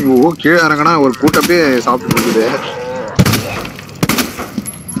ஐயோ கீழ இறங்கனா ஒரு கூட்டமே சாப்பிட்டு இருக்குது.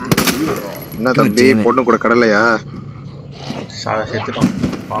 என்ன தம்பி பொண்ணு கூட கடலையா? செத்துட்டோம்.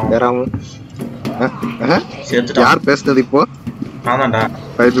 யாராம? யார் பேசுறது இப்போ? நான்தான்டா.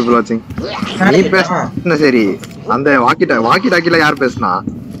 5 people watching. நீ பேசுன சரி. அந்த வாக்கி டாக்கில யார் பேசுனா?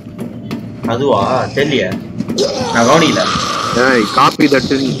 அதுவா தெரியல. நான் கவனிக்கல. ஏய் காப்பி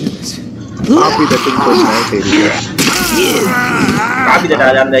தட்டுன்னு சொன்னா தெரியல. காப்பி தட்ட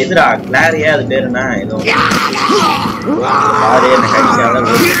அந்த இதுடா கிளாரியா அது பேர் என்ன ஏதோ. காரே என்ன கைச்சால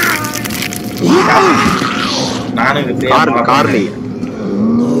நானும் பேர் கார்லி.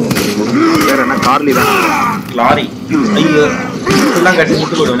 பேர் என்ன கார்லி தான். லாரி. ஐயோ எல்லாம் கட்டி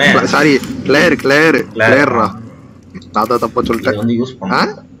முட்டு போடுவனே. சாரி கிளேர்ரா. நான் தப்பா சொல்லிட்டேன். வந்து யூஸ் பண்ணா.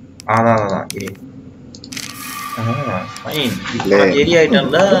 அதான் இது. ஃபைன். இப்போ ஏரியா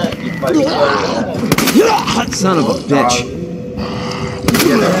ஐட்டம்ல இப்போ Son of a bitch.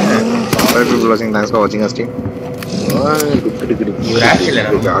 Thanks for watching us team.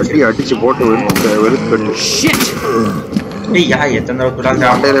 அடிச்சு போட்டு வெறுத்து. Shit. டேய் யா எத்தனை தடவை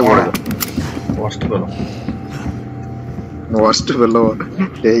ஆண்டே போடு. worst fellow.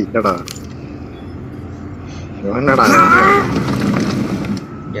 டேய் என்னடா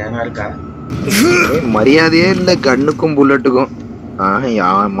ஏனா இருக்கா? மரியாதையே இல்ல கன்னுக்கும் புல்லட்டுக்கும்.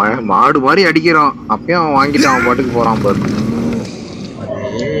 மாடு மாதிரி அடிக்கிறான். அப்பயும் அவன் வாங்கிட்டு அவன் பாட்டுக்கு போறான் பாரு.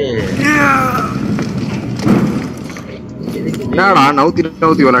 என்னடா நவுத்தி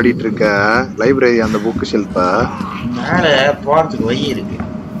விளையாடிட்டு இருக்க? லைப்ரரி அந்த புக் ஷெல்ஃப மேல போறதுக்கு வழி இருக்கு.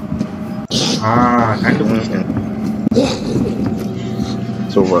 கண்டுபிடிச்சேன்.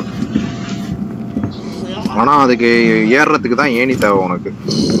 சூப்பர். ஆனா அதுக்கு ஏறறதுக்கு தான் ஏணி தேவை உனக்கு.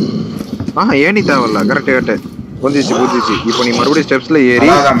 ஏணி தேவையில்ல. கரெக்ட் புரிஞ்சிச்சு. இப்போ நீ மறுபடியும் ஸ்டெப்ஸ்ல ஏறி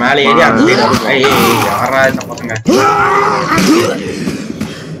மேல ஏறி அந்த சைடு யாரா இந்த பசங்க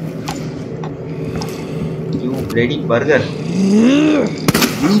யூ ரெடி பர்கர்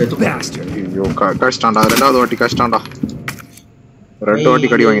செத்து பாஸ்டர். ஐயோ கஷ்டம்டா. ரெண்டாவது வாட்டி கஷ்டம்டா. ரெண்டு வாட்டி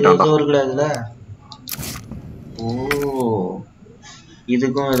கடி வாங்கிட்டான்டா. அதுல ஓ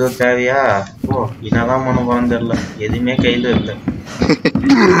இதுக்கும் ஏதோ தேவையா? ஓ என்னதான் மனம் போறன்னு தெரியல. எதுவுமே கையில இல்ல.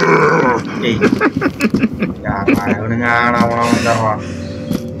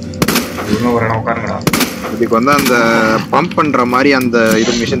 இதுக்கு வந்து அந்த பம்ப் பண்ற மாதிரி அந்த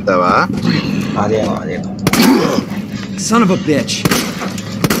இது மிஷின் தேவை. அதேதான். Son of a bitch.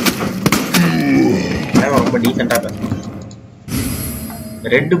 ரொம்ப டீசெண்டா பேச.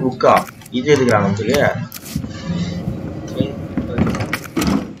 ரெட் புக்கா இது எதுக்குறாங்க உங்களுக்கு?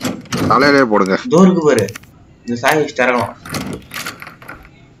 தலையிலே போடுங்க. டோருக்கு பாரு. இந்த சாய் வச்சு தரலாம்.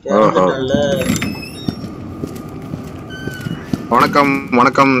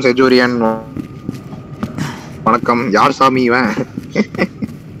 வணக்கம் செஜூரியன். வணக்கம். யார் சாமி இவன்?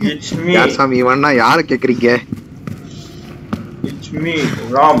 யார் சாமி இவன்னா யார கேக்குறீங்க? It's me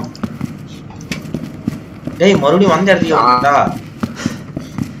Ram. டேய் மறுபடியும் வந்த இடத்துக்கு வந்துடா.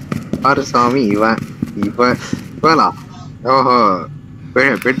 யார் சாமி இவனா? ஓஹோ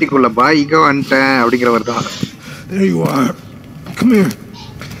பெட்டிக்குள்ள பாய்க்கு வந்துட்டேன் அப்படிங்கிறவர் தான். There you are. Come here.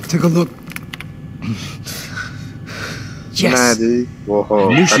 Take a look. Yes. ஓஹோ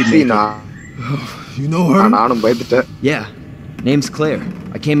கட்சினா. You know her? நானும் பயந்துட்டேன். Yeah. Name's Claire.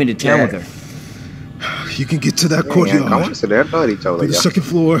 I came into town with her. You can get to that courtyard. Come on, லேட்டா ரீச் ஆகுது. The second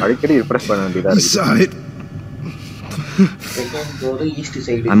floor. அடிக்கடி refresh பண்ண வேண்டியதா இருக்கு. East side. Second floor east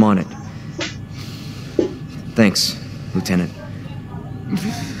side. I'm on it. Thanks, Lieutenant.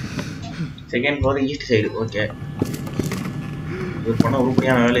 Second floor east side. Okay. இது பண்ண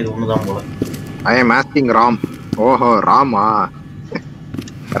உருப்படியான வேலை இது ஒண்ணுதான் போல. I am asking Ram. ஓஹோ ராமா,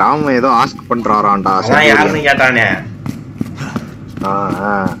 ராம் ஏதோ ஆஸ்க் பண்றாராண்டா. அதான் யாருன்னு கேட்டானே.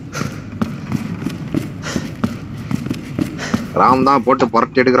 ராம் தான் போட்டு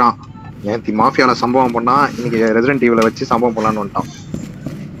புரட்டி எடுக்கிறான். நேத்தி மாஃபியால சம்பவம் பண்ணா, இன்னைக்கு ரெசிடென்ட் ஈவில வச்சு சம்பவம் பண்ணலான்னு வந்துட்டான்.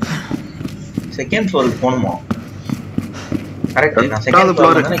 செகண்ட் ஃப்ளோருக்கு போகணுமா? கரெக்ட். நான் செகண்ட்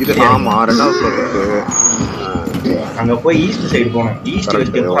ஃப்ளோர் இது. ஆமா, ரெண்டாவது ஃப்ளோர் இருக்கு. அங்க போய் ஈஸ்ட் சைடு போணும். ஈஸ்ட்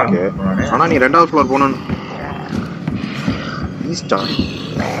வெஸ்ட் போறாங்க. ஆனா நீ ரெண்டாவது ஃப்ளோர் போணும். ஈஸ்டா?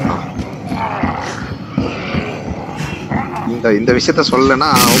 இந்த விஷயத்த சொல்லனா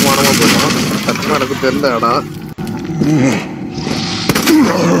அவமானமா போயிடும். சத்தியமா எனக்கு தெரியலடா.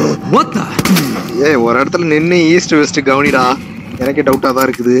 ஒரு இடத்துல நின்னு ஈஸ்ட் வெஸ்ட் கவனிடா. எனக்கே டவுட்டா தான்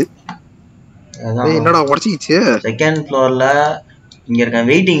இருக்குது. என்னடா உடச்சிச்சு? செகண்ட் ஃப்ளோர்ல இங்க இருக்க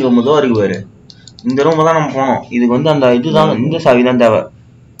வெயிட்டிங் ரூம் தான் இருக்கு பாரு. இந்த ரூம் தான் நம்ம போனோம். இதுக்கு வந்து அந்த இதுதான், இந்த சாவி தான் தேவை.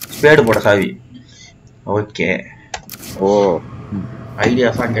 ஸ்பேடு போட சாவி. ஓகே. ஓ,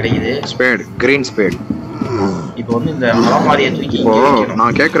 ஐடியாஸா கிடைக்குது. Spade, green spade. இப்போ வந்து இந்த அலமாரியை தூக்கி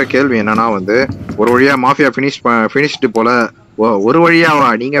நான் கேக்குற கேள்வி என்னன்னா வந்து, ஒரு வழியா மாஃபியா ஃபினிஷ்டு போல. ஒரு வழியாவா?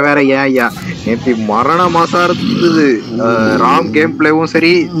 நீங்க வேற ஏன் ஐயா? நேற்று மரண மாசா இருந்தது. ராம் கேம் பிளேவும்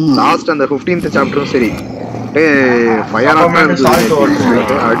சரி, லாஸ்ட் அந்த 15th சாப்டரும் சரி,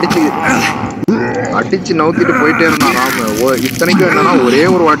 அடிச்சு நவுத்திட்டு போயிட்டே இருந்தான் ராம். இத்தனைக்கும் என்னன்னா ஒரே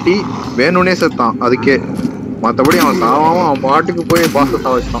ஒரு வாட்டி வேணும்னே செத்தான். அதுக்கே மற்றபடி அவன் சாவாம அவன் பாட்டுக்கு போய் பாச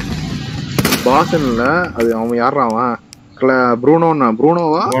சாவச்சான். பாசன் இல்ல, அது அவன் யாரா? அவன்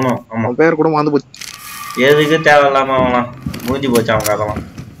ப்ரூனோவா? அவன் பேர் கூட மறந்து போச்சு. எதுக்கு தேவையில்லாம அவன் மூஞ்சி போச்சு அவன் கதெல்லாம்.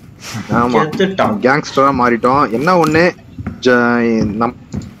 ஆமா, கேங்ஸ்டரா மாறிட்டோம். என்ன ஒண்ணு,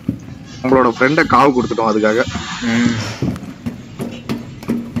 நம்மளோட ஃப்ரெண்ட காவு கொடுத்துட்டோம். அதுக்காக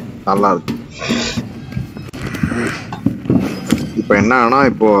நல்லா இருக்கு. இப்ப என்னன்னா,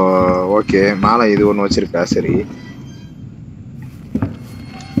 இப்போ ஓகே மேல இது ஒண்ணு வச்சிருக்கா. சரி,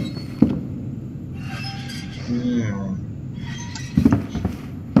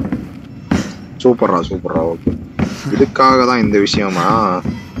 சூப்பர்ரா. ஓகே, இதுக்காக தான் இந்த விஷயமா.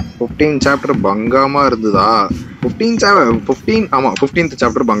 15 சாப்டர் பங்கமா இருந்ததா? 15th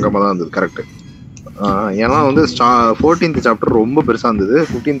சாப்டர் பங்கமா தான் இருந்தது. கரெக்ட். ஏன்னா வந்து 14th சாப்டர் ரொம்ப பெருசா இருந்தது.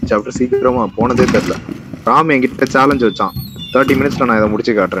 15th சாப்டர் சீக்கிரமா போனதே தெரியல. ராம் என்கிட்ட சேலஞ்ச் வச்சான், 30 மினிட்ஸ்ல நான் இதை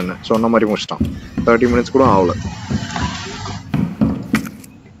முடிச்சு காட்டுறேன்னு. சொன்ன மாதிரி முடிச்சிட்டான். 30 மினிட்ஸ் கூட ஆகல.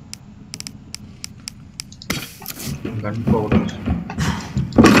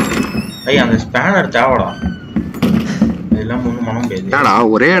 அந்த ஸ்பேனர் தேவடா. இதெல்லாம் ஒண்ணும் பண்ண முடியாது. என்னடா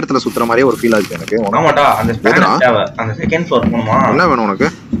ஒரே இடத்துல சுத்துற மாதிரியே ஒரு ஃபீல் ஆகுது எனக்கு. ஆமாடா, அந்த ஸ்பேனர் தேவை. அந்த செகண்ட் ஃப்ளோர் போணுமா? என்ன வேணும் உனக்கு?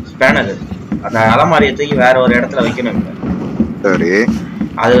 ஸ்பேனர். அந்த அலமாரியை தூக்கி வேற ஒரு இடத்துல வைக்கணும். சரி,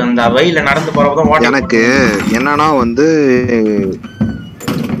 அது அந்த வழியில நடந்து போறப்பதான் எனக்கு என்னன்னா வந்து,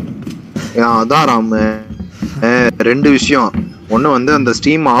 அதான் ராம், 2 விஷயம். ஒண்ணு வந்து அந்த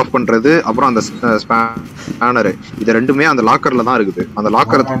ஸ்டீம் ஆஃப் பண்றது, அப்புறம் அந்த ஸ்பேனர். இது ரெண்டுமே அந்த லாக்கர்ல தான் இருக்குது. அந்த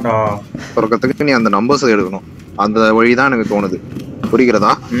லாக்கர் திறக்கிறதுக்கு நீ அந்த நம்பர்ஸ் எடுக்கணும். அந்த வழிதான் எனக்கு தோணுது.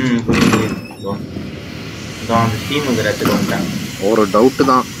 புரிகிறதா? ஒரு டவுட்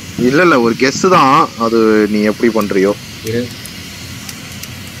தான். இல்ல ஒரு கெஸ் தான். அது நீ எப்படி பண்றியோ.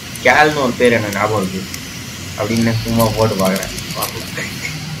 கேல்னு ஒரு பேர் எனக்கு ஞாபகம் இருக்கு. அப்படின்னு சும்மா போட்டு பாக்குறேன்.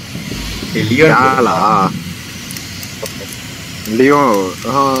 இல்லையோ,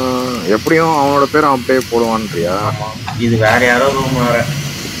 எப்படியும் அவனோட பேர் அவன் அப்படியே போடுவான்றியா? இது வேற யாரோ ரூம் வேற.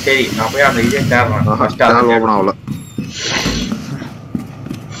 சரி, நான் போய் அந்த இதே தேடுறேன். ஃபர்ஸ்ட் அது ஓபன் ஆகல.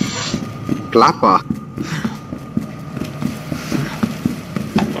 கிளாப்பா?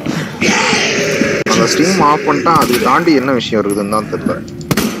 அந்த ஸ்ட்ரீம் ஆஃப் பண்ணிட்டா அதுக்கு தாண்டி என்ன விஷயம் இருக்குதுன்னு தான் தெரியல.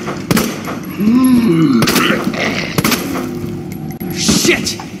 Shit!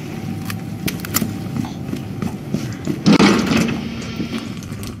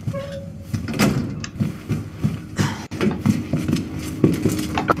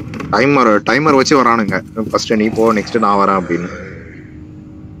 டைமர் வச்சு வரானுங்க. ஃபர்ஸ்ட் நீ போ, நெக்ஸ்ட் நான் வரேன் அப்படின்னு.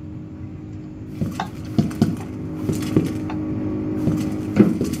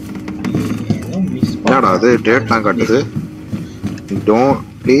 என்னடா அது டேட்லாம் காட்டுது? Don't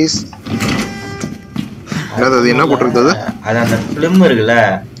please. அது என்ன போட்டிருக்குது? அது அந்த ஃபிலிம் இருக்குல்ல,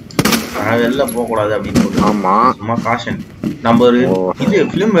 வெளில போக கூடாது அப்படின்னு போட்டு. ஆமா, சும்மா காஷன். நம்ம ஒரு இது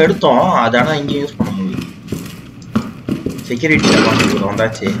ஃபிலிம் எடுத்தோம், அது ஆனா இங்க யூஸ் பண்ண முடியும். செக்யூரிட்டி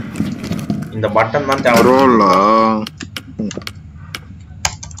வந்தாச்சு. இந்த பட்டன் தான் தேவை.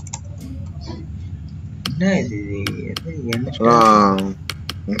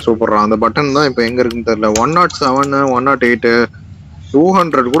 சூப்பரா. அந்த பட்டன் தான் இப்ப எங்க இருக்குன்னு தெரியல. 107, 108,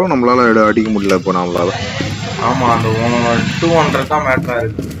 200 கூட நம்மளால அடிக்க முடியல. இப்போ நம்மளால ஆமா அந்த 200 தான் மேட்டரா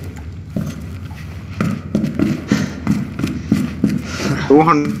இருக்கு.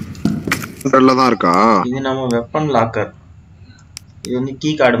 200ல தான் இருக்கா? இது நம்ம வெப்பன் லாக்கர். இது வந்து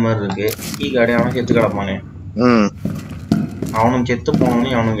கீ கார்டு மாதிரி இருக்கு. கீ கார்டு அவன் செத்து கிடப்பானே. அவனும் செத்து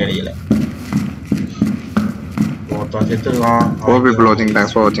போனவனே அவனும் கிடைக்கல. ஒருத்தன் செத்துருக்கான். Hope people watching.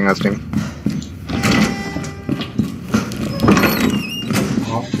 Thanks for watching our stream.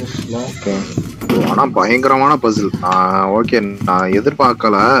 ஆனா பயங்கரமான பசில். ஓகே நான்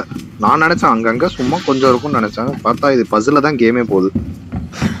எதிர்பார்க்கல. நான் நினைச்சேன் அங்கங்க சும்மா கொஞ்சம் இருக்கும்னு நினைச்சேன். பார்த்தா இது பசில தான் கேமே போகுது.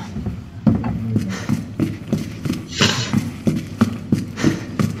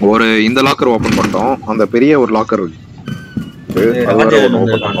 ஒரு இந்த லாக்கர் ஓபன் பண்ணிட்டோம். அந்த பெரிய ஒரு லாக்கர் இருக்கு.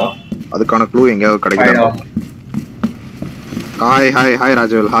 அதுக்கான க்ளூ எங்கேயாவது கிடைக்குதா? Hi hi hi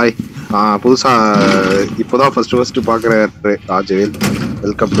Rajavel. Hi. புதுசா இப்போதான் ஃபர்ஸ்ட் பாக்குறாரு Rajavel.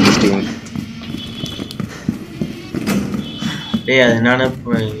 Welcome to the stream. டேய் அது நானே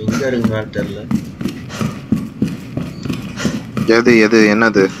எங்க இருக்குன்னு தெரியல. எது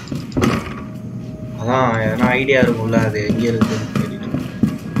என்னது? அதான் என்ன ஐடியா இருக்கும்ல அது எங்க இருக்குன்னு தெரியல.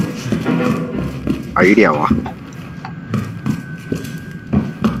 ஐடியாவா?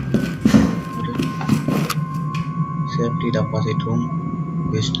 Safety deposit room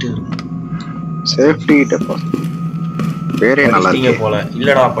west room. Safety deposit பேரே நல்லா இருக்கு போல.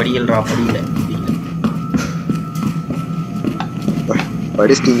 இல்லடா படிக்கலடா படிக்கல.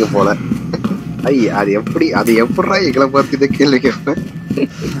 படிச்சிட்டீங்க போல. அது எப்படிடா எங்களை பார்த்து இதை கேள்வி கேட்பேன்.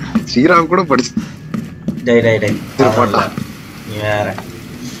 ஸ்ரீராம் கூட படிச்சு வேற.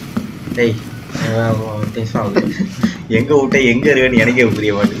 டேய் எங்க விட்ட எங்க இருக்குன்னு எனக்கே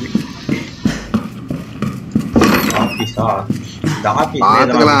புரிய மாட்டேங்குது. ஆபீஸா? இந்த ஆபீஸ்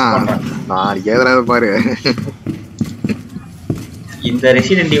நான் ஏதாவது பாரு. இந்த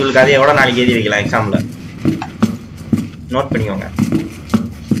ரெசிடென்ட் ஈவில் கதையை கூட நாளைக்கு எழுதி வைக்கலாம் எக்ஸாம்ல. நோட் பண்ணிக்கோங்க.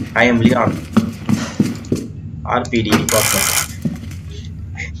 I am Leon. RPD department.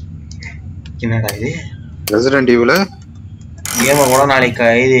 என்னடா இது? ரெசிடென்ட் ஈவில் கேம கூட நாளைக்கு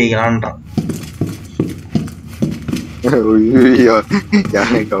எழுதி வைக்கலான்றான். ஐயோ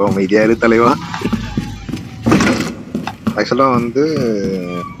யாருக்கு அமைதியா இரு தலைவா. ஆக்சுவலா வந்து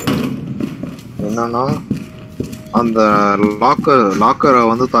என்னன்னா அந்த லாக்கரை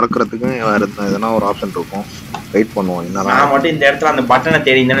வந்து திறக்கிறதுக்கு வேற எதனா ஒரு ஆப்ஷன் இருக்கும். வெயிட் பண்ணுவோம். நான் மட்டும் இந்த இடத்துல அந்த பட்டனை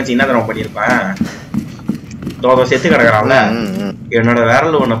தேடி நினைச்சு என்ன தரம் பண்ணிருப்பேன். தோத செத்து கிடக்குறான்ல, என்னோட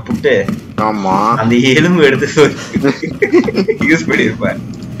விரல் ஒண்ண புட்டு ஆமா அந்த எலும்பு எடுத்து யூஸ் பண்ணிருப்பேன்.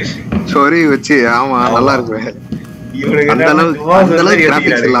 சொறி வச்சு. ஆமா நல்லா இருக்கு. அந்த அளவுக்கு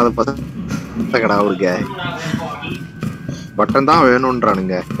கிராபிக்ஸ் இல்லாத பசங்கடா அவருக்கு. பட்டன் தான்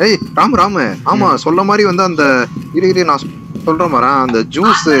வேணும்ன்றானுங்க. ஏய் ராமு ஆமா சொல்ல மாதிரி வந்து அந்த இரு நான் சொல்ற மாதிரி அந்த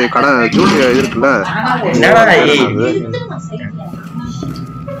ஜூஸ் கடை ஜூஸ் இருக்குல்ல,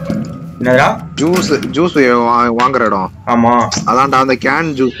 ஜூஸ் வாங்குற இடம். ஆமா அதான்டா அந்த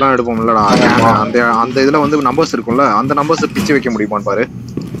கேன் ஜூஸ் எல்லாம் எடுப்போம்லடா. அந்த இதுல வந்து நம்பர்ஸ் இருக்கும்ல, அந்த நம்பர்ஸ் பிச்சு வைக்க முடியுமான்னு பாரு.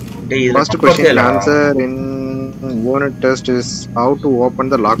 First question answer in unit test is how to open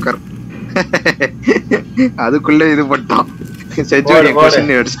the locker. அதுக்குள்ள இது பட்டான். செஜோரி क्वेश्चन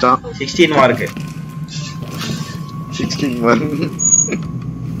எடுத்துட்டான். 16 mark. 16 mark.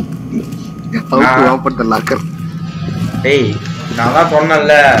 how to open the locker. டேய் நான் தான்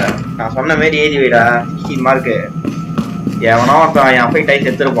சொன்னேன்ல, நான் சொன்ன மாதிரி எழுதி வைடா. 16 மார்க். எவனோ ஒருத்தன் என் அப்பை டைஸ்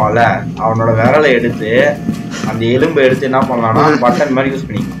எடுத்துருப்பான்ல, அவனோட விரலை எடுத்து அந்த எலும்பை எடுத்து என்ன பண்ணலாம்னா பட்டன் மாதிரி யூஸ்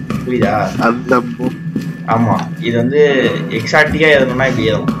பண்ணிக்கலாம். புரியுதா? ஆமா இது வந்து எக்ஸாக்டிக்கா எழுதணும்னா இப்படி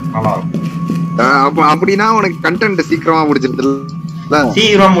எழுதணும், நல்லா இருக்கும். அப்படின்னா உனக்கு கண்டென்ட் சீக்கிரமா முடிச்சிருது.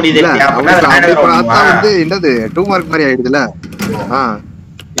 சீக்கிரமா முடியுது. வந்து என்னது 2 மார்க் மாதிரி ஆயிடுதுல.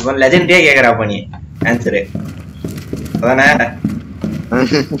 இப்போ லெஜெண்டே கேக்குறா பண்ணி ஆன்சர் அதானே.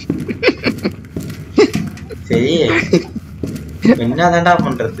 சரி என்னதான்டா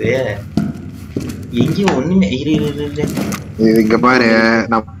பண்றது, எங்கேயும் ஒண்ணுமே இங்க பாரு.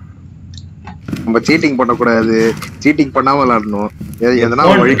 நம்ம சீட்டிங் பண்ணக்கூடாது, சீட்டிங் பண்ணாம விளையாடணும். எதனா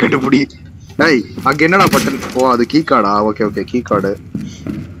வழி கட்டுப்படி. டேய் அங்க என்னடா பட்டன்? ஓ அது key கார்டா? Okay okay key card.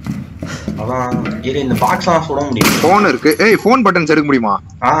 அதான் இந்த பாக்ஸ்லாம் சுட முடியும். ஃபோன் இருக்கு. ஏய் ஃபோன் பட்டன்ஸ் எடுக்க முடியுமா?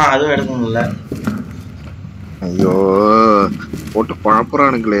 அதுவும் எடுக்க முடியல. ஐயோ போட்டு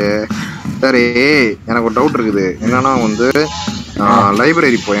பழப்புறானுங்களே. சரி எனக்கு ஒரு டவுட் இருக்குது. என்னன்னா வந்து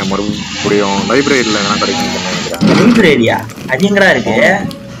லைப்ரரி போய் மறுபடியும் லைப்ரரியில என்ன கிடைக்கும் நினைக்கிறேன். லைப்ரரியா? அது எங்கடா இருக்கு?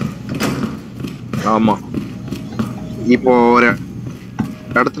 ஆமா இப்போ ஒரு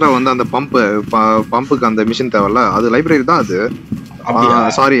இடத்துல வந்து அந்த பம்புக்கு அந்த மிஷின் தேவையில்ல, அது லைப்ரரி தான் அது.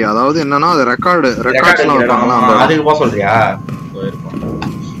 சாரி அதாவது என்னன்னா அது ரெக்கார்ட்ஸ்லாம் வைப்பாங்களா, அதுக்கு போக சொல்றியா?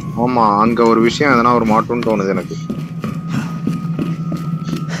 ஆமா அங்க ஒரு விஷயம் எதனா ஒரு மாட்டும்னு தோணுது எனக்கு.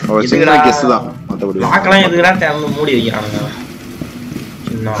 சின்ன கெஸ் தான் மத்தபடி லாக்கெல்லாம் எதுக்குடா திறந்து மூடி வைக்கிறானுங்க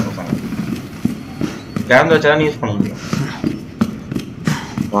சின்ன பசங்க. திறந்து வச்சாதான் யூஸ் பண்ண முடியும்.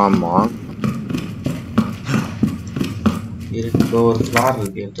 ஆமா இருக்கு ஒரு ஃபிளார்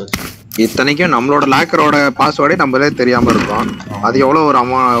இருக்கு எடுத்து வச்சு. இத்தனைக்கும் நம்மளோட லாக்கரோட பாஸ்வேர்டே நம்மளே தெரியாம இருக்கோம். அது எவ்வளவு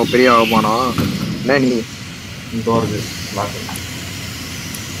ஒரு பெரிய அவமானம். என்ன நீ டோர் லாக்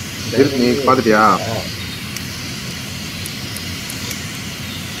நீ பாத்துட்டியா?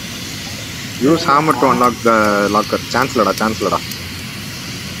 Use hammer to unlock the locker. சான்ஸ்லடா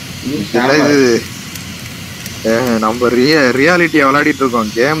இல்ல இது நம்ம ரியாலிட்டியை விளையாடிட்டு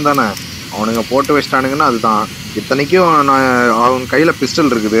இருக்கோம். கேம் தானே, அவனுங்க போட்டு வச்சிட்டானுங்கன்னா அதுதான். இத்தனைக்கும் நான் அவன் கையில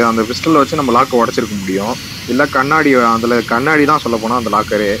பிஸ்டல் இருக்குது. அந்த பிஸ்டல் வச்சு நம்ம லாக்கை உடச்சிருக்க முடியும். இல்ல கண்ணாடி, அதுல கண்ணாடி தான் சொல்ல போனா அந்த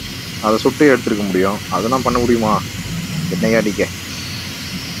லாக்கரே, அதை சுட்டு எடுத்துருக்க முடியும். அதெல்லாம் பண்ண முடியுமா? என்னையா அடிக்க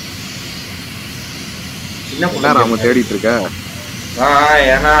என்ன ராம தேடிட்டு இருக்க?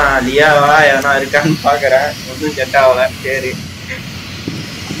 ஏன்னா லியாவா எதனா இருக்கான்னு பாக்குறேன். ஒன்னும் செட் ஆகல. சரி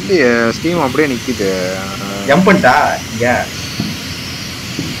ஸ்டீம் அப்படியே நிக்குது. ஜம்ப் பண்ணிட்டா இங்க.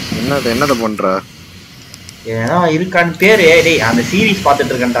 என்னத பண்ற? ஏன்னா இருக்கான்னு பேரு. டேய் அந்த சீரீஸ்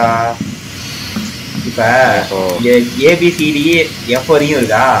பாத்துட்டு இருக்கேன்டா. இப்ப ஏபிசிடி எஃப் வரையும்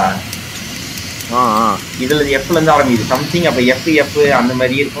இருக்கா? இதுல எஃப்ல இருந்து ஆரம்பிக்குது சம்திங். அப்ப எஃப் அந்த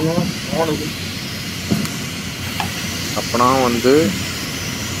மாதிரி இருக்கணும் தோணுது. அப்பனா வந்து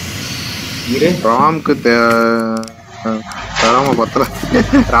ராமுக்கு திறமை பத்தல.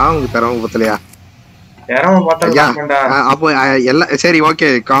 ராமுக்கு திறமை பத்தலையா? அப்போ எல்லாம் சரி ஓகே.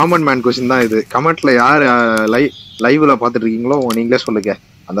 காமன் மேன் கொஸ்டின் தான் இது. கமெண்ட்ல யாரு லைவ்ல பாத்துட்டு இருக்கீங்களோ நீங்களே சொல்லுங்க.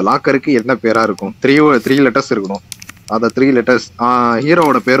 அந்த லாக்கருக்கு என்ன பேரா இருக்கும்? 3 லெட்டர்ஸ் இருக்கணும். அந்த 3 லெட்டர்ஸ்.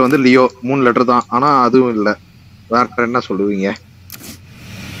 ஹீரோவோட பேர் வந்து லியோ. 3 லெட்டர் தான். ஆனா அதுவும் இல்ல. வேற என்ன சொல்லுவீங்க?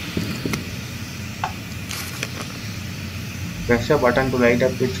 Press a button to light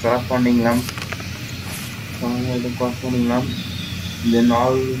up its corresponding lamp. Then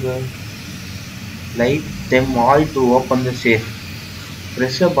light them all to open the safe.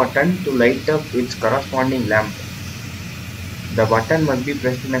 Press a button to light up its corresponding lamp. The button must be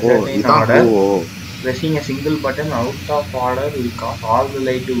pressed in a certain order. Pressing a single button out of order will cause all the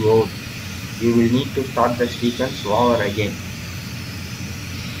light to go out. You will need to start the sequence over again.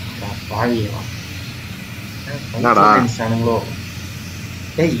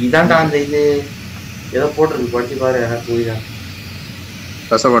 இதான்டா அந்த இது ஏதோ போட்டிருக்கு. படிச்சு பாரு. எனக்கு புரியுதா?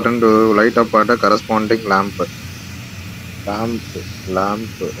 Press a button to light up at a corresponding lamp.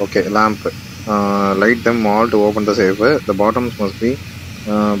 Okay, lamp. Light them all to open the safe. The bottoms must be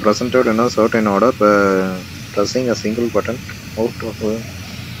presented in a certain order. Pressing a single button out of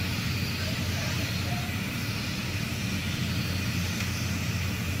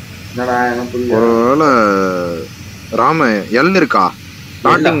ஒருவேளை Rama L இருக்கா?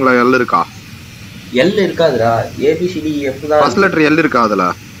 ஸ்டார்டிங்ல L இருக்கா? L இருக்காதுடா. ABCD F தான். First letter L இருக்கா அதுல?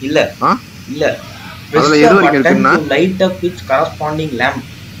 இல்ல இல்ல. அதுல எது வரைக்கும் இருக்குன்னா light up with corresponding lamp.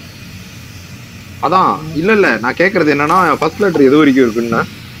 அதான் இல்ல நான் கேக்குறது என்னன்னா ஃபர்ஸ்ட் லெட்டர் எது வரைக்கும் இருக்குன்னா?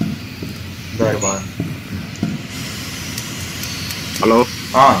 ஹலோ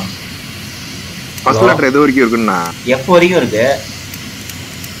ஃபர்ஸ்ட் லெட்டர் எது வரைக்கும் இருக்குன்னா? எஃப் வரைக்கும் இருக்கு.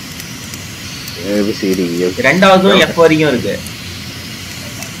 ஏபிசிடி ரெண்டாவதும் எஃப் வரைக்கும் இருக்கு.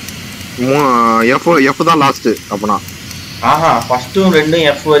 எஃப் தான் லாஸ்ட் அப்பனா? ஃபர்ஸ்டும் ரெண்டும்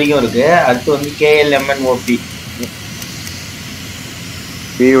எஃப் வரைக்கும் இருக்கு. அடுத்து வந்து கேஎல்எம்என்ஓபி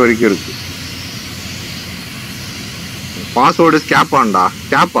பி வரைக்கும் இருக்கு. பாஸ்வேர்டு ஸ்கேப்பாண்டா?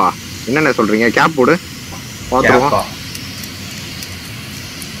 கேப்பா? என்னென்ன சொல்றீங்க? கேப் போடு பாத்துருவோம்.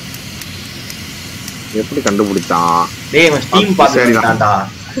 எப்படி கண்டுபிடிச்சான்? டேய் அவன் ஸ்டீம் பாத்துட்டான்டா.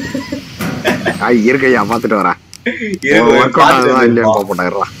 இருக்கையா பாத்துட்டு வரேன். ஒர்க் அவுட் ஆகுதா இல்லையான்னு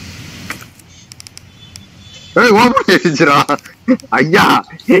பாப்போம். ஐயா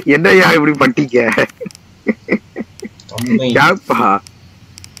என்னையா இப்படி பட்டிக்க?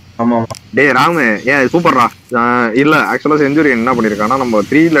 டேய் ராமு ஏன் சூப்பர்ரா. இல்ல ஆக்சுவலா செஞ்சுரி என்ன பண்ணிருக்கான்னா நம்ம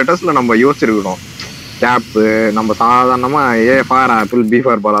 3 லெட்டர்ஸ்ல நம்ம யோசிச்சிருக்கணும். கேப் நம்ம சாதாரணமா A for apple B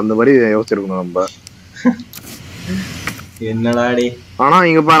for ball அந்த மாதிரி யோசிச்சிருக்கணும் நம்ம. என்னடா டே. ஆனா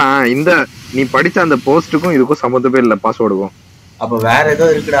இங்க பாரு, இந்த நீ படிச்ச அந்த போஸ்டுக்கும் இதுக்கும் சம்பந்தமே இல்ல பாஸ்வேர்டுக்கும். அப்ப வேற ஏதோ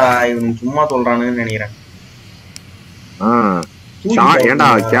இருக்குடா. இவன் சும்மா சொல்றானுன்னு நினைக்கிறேன். ஏண்டா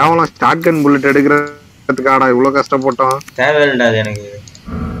கேவலம் ஷார்ட் கன் புல்லட் எடுக்கிறதுக்காடா இவ்வளவு கஷ்டப்பட்டோம்? தேவையில்லடா அது எனக்கு.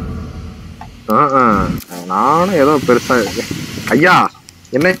 நானும் ஏதோ பெருசா ஐயா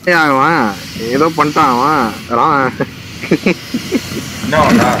என்ன அவன் ஏதோ பண்ணிட்டான் அவன்.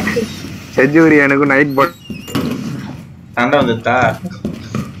 என்ன செஞ்சுரி எனக்கு நைட் பட் சண்டை வந்துட்டா?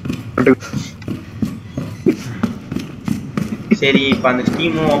 சரி இப்ப அந்த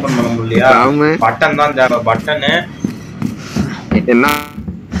ஸ்டீமும் ஓபன் பண்ண முடியலையா? பட்டன் தான் தேவை. பட்டனு என்ன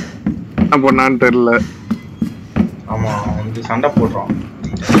பண்ணான்னு தெரியல. ஆமா வந்து சண்டை போடுறோம்.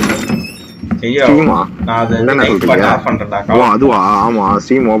 சரியா? நான் அதை ஆஃப் பண்றேன்டா. அதுவா? ஆமா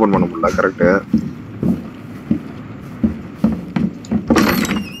ஸ்டீம் ஓபன் பண்ண முடியல. கரெக்ட்.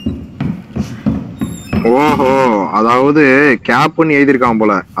 ஓஹோ, அதாவது கேப்னு எழுதிருக்கான்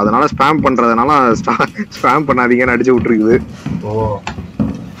போல, அதனால ஸ்பாம் பண்றதுனால ஸ்பாம் பண்ணாதீங்கன்னு அடிச்சு விட்டுருக்குது. ஓ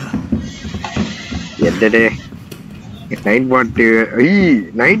எட்டே நைட் பாட்.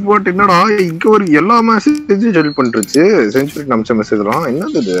 நைட் பாட் என்னடா இங்க ஒரு எல்லா மெசேஜும் ஜெல் பண்ணிருச்சு. செஞ்சுரி நம்ச மெசேஜ்லாம்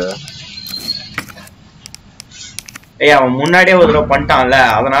என்னது இது? ஏய் அவன் முன்னாடியே ஒரு தடவை பண்ணிட்டான்ல,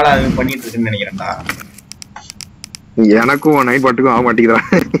 அதனால அவன் பண்ணிட்டு இருக்குன்னு நினைக்கிறேன்டா. எனக்கும் நைட் பாட்டுக்கும் ஆக மாட்டேங்குதா?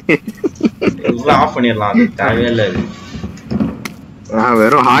 ஆஃப் பண்ணிடலாம், அது தேவையே இல்லை.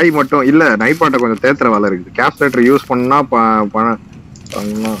 வெறும் ஹாய் மட்டும் இல்ல. நைட் பாட்டை கொஞ்சம் தேத்துற வேலை இருக்குது. கேப்ஸ் லெட்டர் யூஸ் பண்ணா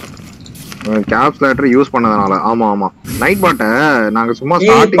கேப்ஸ் லெட்டர் யூஸ் பண்ணதுனால. ஆமா ஆமா நைட் பாட்டை நாங்க சும்மா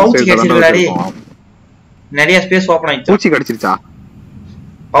ஸ்டார்டிங் ஸ்டேஜ்ல தான் இருக்கோம். நிறைய ஸ்பேஸ் ஓபன் ஆயிடுச்சு. பூச்சி கடிச்சிருச்சா?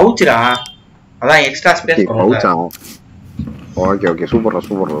 பவுச்ரா, அதான் எக்ஸ்ட்ரா ஸ்பேஸ் பவுச்சா? ஓகே ஓகே சூப்பரா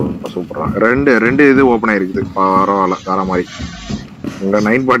சூப்பரா சூப்பரா. ரெண்டு இது ஓபன் ஆயிருக்குது. பரவாயில்ல வேற மாதிரி. உங்க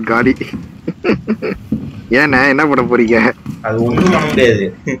நைட் பாட் காலி. ஏன்னா என்ன பண்ண போறீங்க? அது ஒண்ணும் பண்ண முடியாது.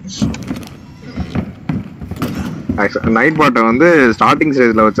 நைட் பாட்டை வந்து ஸ்டார்டிங்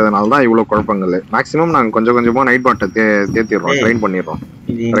ஸ்டேஜ்ல வச்சதுனால தான் இவ்வளவு குழப்பங்கள். மேக்ஸிமம் நாங்க கொஞ்சம் கொஞ்சமா நைட் பாட்டை தேத்திடுறோம், ட்ரெயின் பண்ணிடுறோம்.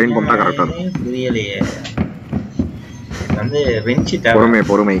 ட்ரெயின் பண்ணா கரெக்டா இருக்கும். புரியலையே. வந்து ரெஞ்ச்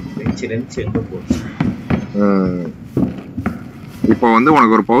பொறுமை. ரெஞ்ச் எங்க போச்சு? இப்போ வந்து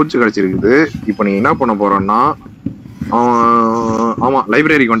உனக்கு ஒரு பவுச் கிடைச்சிருக்குது. இப்போ நீ என்ன பண்ண போறன்னா, ஆமா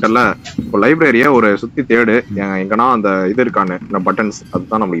லைப்ரரிக்கு வந்துட்டல. இப்போ லைப்ரரிய ஒரு சுத்தி தேடு, எங்கன்னா அந்த இது இருக்கான்னு இந்த பட்டன்ஸ்.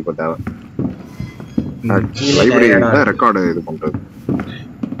 அதுதான் நம்மளுக்கு இப்போ தேவை. லைப்ரரியில ரெக்கார்டு இது பண்றது.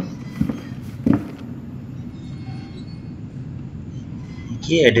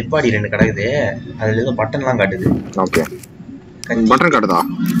 டெட் பாடி 2 கிடக்குது. அதுல ஏதோ பட்டன்லாம் காட்டுது. Okay button காட்டுதா?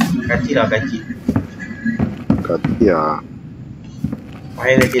 கத்தியா?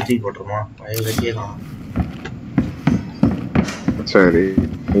 பழைய கத்தியை தூக்கி போட்டுருமா? பழைய கத்தியே தான். சரி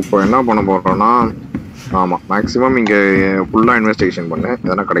இப்போ என்ன பண்ண போறோம்னா, ஆமா மேக்ஸிமம் இங்க ஃபுல்லா இன்வெஸ்டிகேஷன் பண்ணு,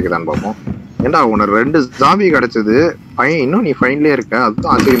 எதனா கிடைக்குதான்னு பார்ப்போம். ஏண்டா உனக்கு 2 ஜாம்பி கிடைச்சது, இன்னும் நீ ஃபைன்லயே இருக்க.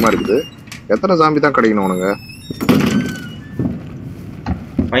 அதுதான் ஆச்சரியமா இருக்குது. எத்தனை ஜாம்பி தான் கிடைக்கணும் உனக்கு?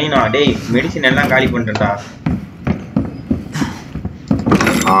 ஃபைனா? டேய் மெடிசின் எல்லாம் காலி பண்ணிட்டேன்டா.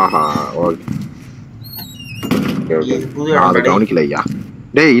 ஆஹா ஓகே அது கவனிக்கல ஐயா.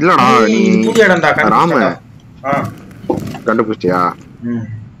 டேய் இல்லடா நீ புது இடம்டா. ராம கண்டுபிடிச்சியா?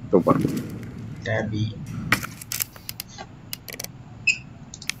 சூப்பர்.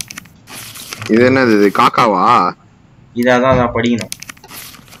 இது என்னது? இது காக்காவா? இதான் படிக்கணும்.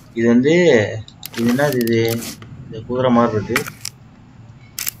 இது வந்து இது என்னது? இது குதிரை மாதிரி இருக்கு.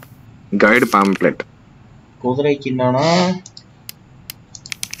 Guide pomfret. குதிரைக்கு என்னன்னா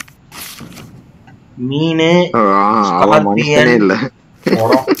மீன். மனுஷனே இல்ல.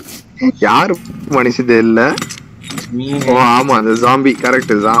 யாரு மனுஷதே இல்ல. ஓ ஆமா அந்த ஜாம்பி.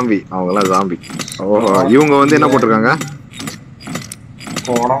 Correct zombie. அவங்கலாம் ஜாம்பி. ஓஹோ இவங்க வந்து என்ன போட்டிருக்காங்க?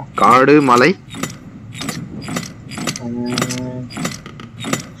 காடு மலை.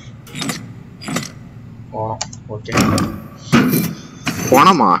 ஓகே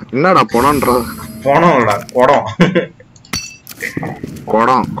போனமா? என்னடா போனன்ற? போனோம்டா குடம்.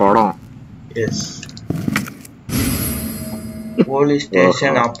 குடம் குடம். S police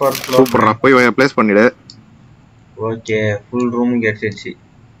station Appar floor. சூப்பரா போய் ப்ளேஸ் பண்ணிடு. ஓகே ஃபுல் ரூம் கிடைச்சிருச்சு.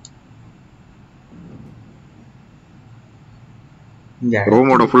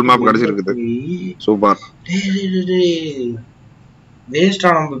 ரூமோட ஃபுல் மேப் கிடைச்சிருக்குது. சூப்பர். வேஸ்டா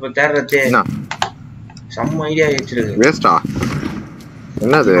நம்ம இப்ப தேடுறதே. சம் ஐடியா வச்சிருக்கு. வேஸ்டா?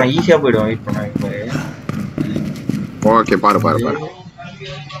 என்னது? நான் ஈஸியா போய்டும். வெயிட் பண்ணா இப்போ. ஓகே பாரு பாரு பாரு.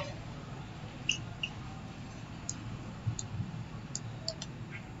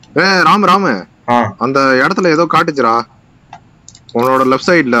 ராம அந்த இடத்துல ஏதோ காட்டுச்சுடா உன்னோட லெஃப்ட்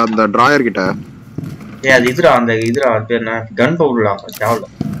சைடுல அந்த டிராயர் கிட்ட. அது இதுடா அந்த இதுடா பேர் என்ன? கன் பவுடர்டா. தேவல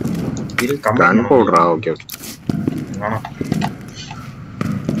இது கன் பவுடரா? Okay okay.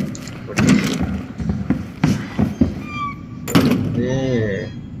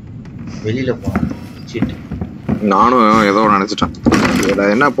 வெளியில போறோம். சீட் நானும் ஏதோ நினைச்சிட்டேன். இதுல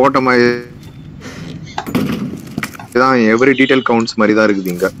என்ன போட்ட மாதிரி இதான் எவ்ரி டீடைல் கவுண்ட்ஸ் மாதிரி தான்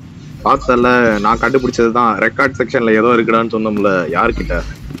இருக்குது இங்க. பார்த்தல நான் கண்டுபிடிச்சது தான். ரெக்கார்ட் செக்ஷன்ல ஏதோ இருக்குடான்னு சொன்னோம்ல. யார்கிட்ட?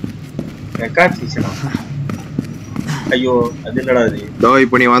 ரெக்கார்ட் செக்ஷனா? ஐயோ அது என்னடா அது? தோ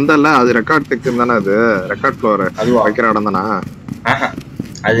இப்போ நீ வந்தல்ல அது ரெக்கார்ட் செக்ஷன் தானே, அது ரெக்கார்ட் ஃப்ளோர் அதுவா வைக்கிற இடம் தானா?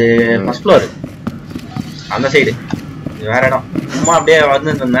 அது ஃபர்ஸ்ட் ஃப்ளோர் அந்த சைடு, வேற இடம். சும்மா அப்படியே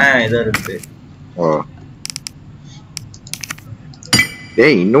வந்துட்டு இருந்தேன், ஏதோ இருக்குது. ஓ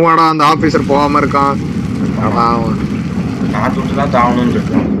டேய் இன்னும் வாடா அந்த ஆபீசர் போகாம இருக்கான். நான் துட்டு தான் தாவணும்னு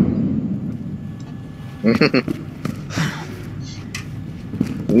இருக்கேன்.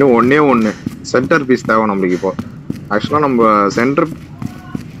 இன்னும் ஒண்ணு சென்டர் பீஸ் தேவை நம்மளுக்கு. இப்போ ஆக்சுவலா நம்ம சென்டர்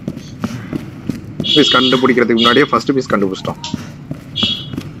பீஸ் கண்டுபிடிக்கிறதுக்கு முன்னாடியே ஃபர்ஸ்ட் பீஸ் கண்டுபிடிச்சிட்டோம்.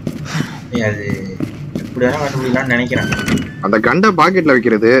 அது எப்படியா கண்டுபிடிக்கலாம்னு நினைக்கிறேன். அந்த கண்டை பாக்கெட்ல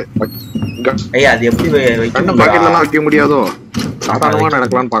வைக்கிறது. ஐயா அது எப்படி கண்டை பாக்கெட்ல எல்லாம் வைக்க முடியாதோ? சாதாரணமா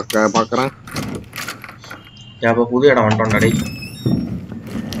நடக்கலாம்னு பாக்குறேன். அப்ப புது இடம் வந்துட்டோம் நடை.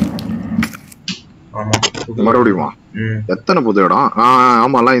 ஆமா மறுபடியுமா? எத்தனை புது இடம்?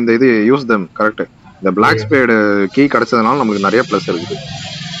 ஆமால இந்த இது யூஸ் தம் கரெக்ட். இந்த பிளாக் ஸ்பேடு கீ கிடைச்சதுனால நமக்கு நிறைய பிளஸ் இருக்குது.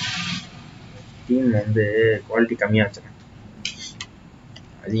 டீம் வந்து குவாலிட்டி கம்மியா வச்சிருக்கேன்,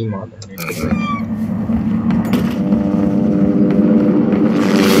 அதிகமா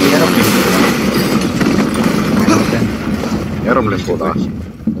ஏரோப்ளேன் போதா?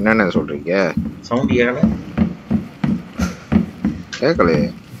 என்னென்ன சொல்றீங்க? சவுண்ட் கேட்கல.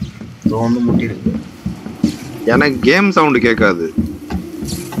 வந்து முட்டி இருக்கு. எனக்கு கேம் சவுண்ட் கேட்காது.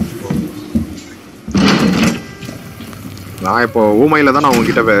 நான் இப்போ ஊமையில தான் நான்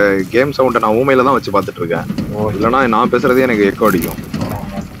உங்ககிட்ட கேம் சவுண்டை நான் ஊமையில தான் வச்சு பார்த்துட்டு இருக்கேன். இல்லைன்னா நான் பேசுறதே எனக்கு எக்கோ அடிக்கும்.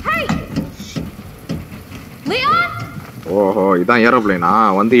 ஓஹோ இதான் ஏரோப்ளேனா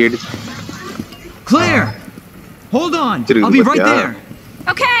வந்து எடிச்சு. Clear. Hold on. I'll be right there.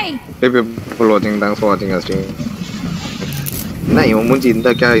 Okay. Hey people watching, thanks for watching us stream. என்ன இவன் மூஞ்சி இந்த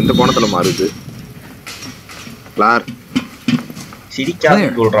கோணத்துல மாறுது. கிளார் சிரிக்காத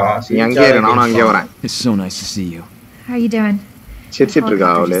சொல்றா. நீ அங்கே இரு, நானும் அங்கே வரேன். It's so nice to see you. How are you doing? சிரிச்சிட்டு இருக்கா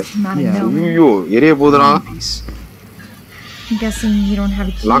அவளே? ஐயோ எரிய போதுடா. I'm guessing you don't have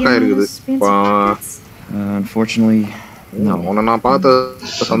a key. Lock ஆயிருக்குது. Unfortunately, no. உன்னை நான் பார்த்த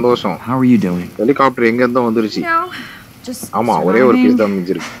சந்தோஷம். How are you doing? Helicopter எங்க இருந்தோ வந்துருச்சு. No, just ஆமா ஒரே ஒரு பீஸ் தான்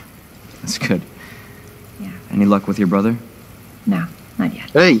மிஞ்சிருக்கு. That's good. Any luck with your brother? No, not yet.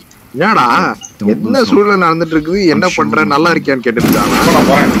 ஏய் என்னடா என்ன சூழ்நிலை நடந்துட்டு இருக்குது, என்ன பண்ற, நல்லா இருக்கியான்னு கேட்டுட்டு இருக்காங்க.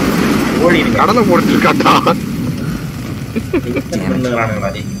 கடலை போட்டுட்டு இருக்காட்டா. You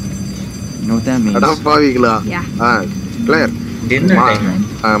know what that means? அடா பாவிங்களா. கிளியர்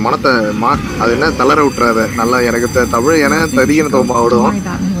மனத்தை அது என்ன தளர விட்டுறாத. நல்லா எனக்கு தமிழ் என ததியன தோமா விடுவோம்.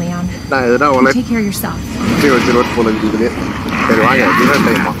 நான் எதுனா உலகி வச்சிருவோம் போல இருக்குது. சரி வாங்க டின்னர்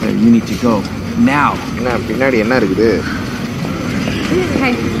டைமா. You need to go now. என்ன பின்னாடி என்ன இருக்குது?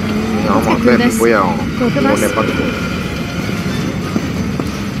 ஆமா கிளியர் நீ போய் ஆகும். உன்னை பார்த்துக்கோ.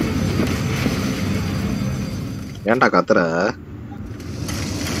 ஏன்டா கத்துற?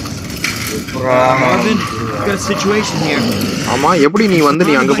 Marvin, got a situation here. ஆமா எப்படி நீ வந்து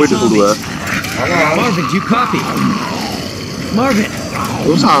நீ அங்க போயிட்டு சுடுவ? Marvin, do you copy? Marvin.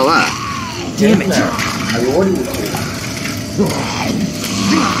 லூசாவா? Damn it.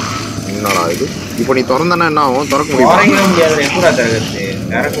 என்னடா இது? இப்போ நீ திறந்தனா என்ன ஆகும்? திறக்க முடியாது.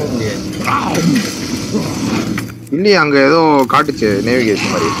 இல்லையே அங்க ஏதோ காட்டுச்சு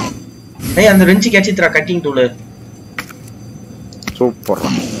நேவிகேஷன் மாதிரி. ஏய் அந்த ரெஞ்சி கேட்சித்ரா கட்டிங் டூல். சூப்பர்.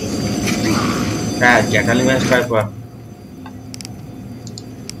 கேட்டாலும் வேஸ்டா.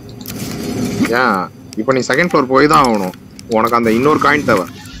 ஏன் இப்போ நீ செகண்ட் ஃப்ளோர் போய் தான் ஆகணும். உனக்கு அந்த இன்னொரு காயின் தேவை.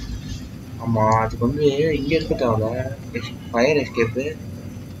 ஆமா அதுக்கு வந்து இங்க இருக்க தேவை. Fire escape.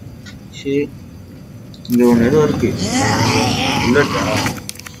 சரி இங்க ஒன்று ஏதோ இருக்கு.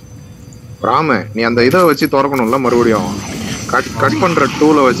 ராம நீ அந்த இதை வச்சு திறக்கணும்ல மறுபடியும். கட் பண்ற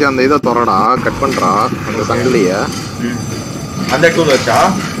டூலை வச்சு அந்த இதை திறடா. கட் பண்றா அந்த சங்கிலிய. அந்த டூல் வச்சா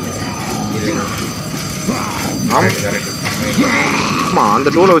ஆமா அந்த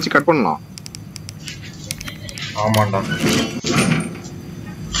டூலை வச்சு கட் பண்ணலாம். ஆமாண்டா.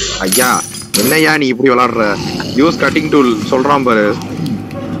 ஐயா என்னையா நீ இப்படி விளையாடுற? யூஸ் கட்டிங் டூல் சொல்றான் பாரு.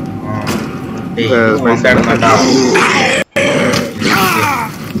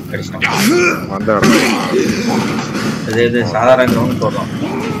 சாதாரண கிரவுண்ட் போடுறோம்.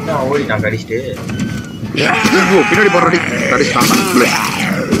 ஓடி நான் கடிச்சிட்டு பின்னாடி போடுறடி.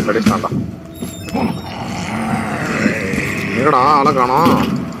 கடிச்சிட்டான்டா. எங்கடா ஆளை காணோம்?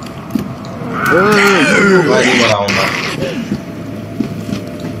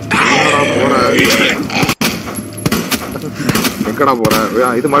 எங்கடா போற?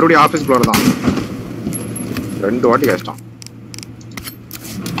 இது மறுபடியும் ஆபீஸ் ஃப்ளோர் தான். 2 வாட்டி கஷ்டம்.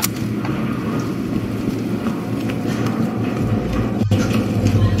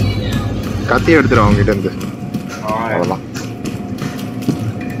 கத்தி எடுத்துரு அவங்க கிட்ட இருந்து. அவ்வளவுதான்.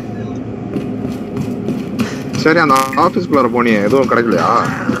 சரி, அந்த ஆபீஸ்க்குள்ளார போனியே எதுவும் கிடைக்கலையா?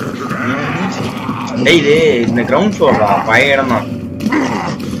 டேய் இது இந்த கிரவுண்ட் ஃப்ளோர்டா, பழைய இடம் தான்.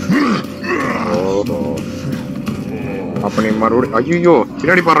 ஓஹோ, அப்ப நீ மறுபடியும் ஐயோ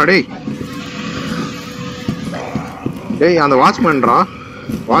பின்னாடி பாடுறா. டேய் அந்த வாட்ச்மேன்ரா,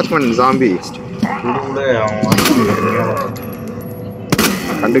 வாட்ச்மேன் ஜாம்பி.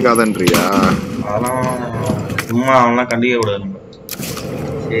 கண்டுக்காதன்றியா? அதெல்லாம் சும்மா அவன்லாம் கண்டிக்க கூடாது.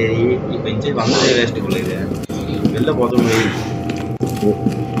 சரி இப்ப இங்கே வந்ததே வேஸ்ட் போல இது. வெளில போதும்.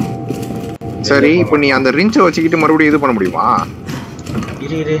 சரி இப்போ நீ அந்த ரிஞ்சை வச்சுக்கிட்டு மறுபடியும் இது பண்ண முடியுமா?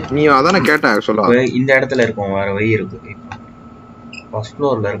 இரு நீ அதானே கேட்ட சொல்ல. இந்த இடத்துல இருக்கும், வேற வழி இருக்கு. ஃபர்ஸ்ட்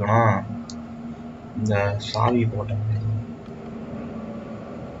ஃப்ளோர்ல இருக்கணும். இந்த சாவி போட்டேன்.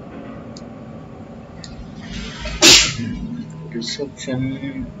 Reception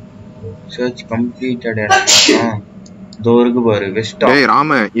search completed. இதோ இருக்கு பாரு வெஸ்ட். டேய்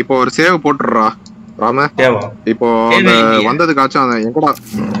ராம, இப்போ ஒரு சேவ் போட்டுறா. ராம சேவா? இப்போ அந்த வந்ததுக்காச்சும் அந்த எங்கடா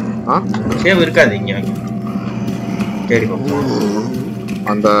சேவ் இருக்காது இங்க. சரி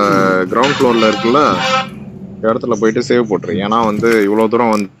அந்த கிரவுண்ட் ஃப்ளோர்ல இருக்குல்ல இடத்துல போயிட்டு சேவ் போட்டுரு. ஏன்னா வந்து இவ்வளவு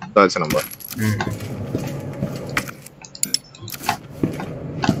தூரம் வந்தாச்சு நம்ம.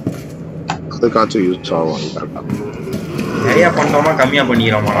 அதுக்காச்சும் யூஸ் ஆகும். கரெக்டா நிறைய பண்ணோமா கம்மியா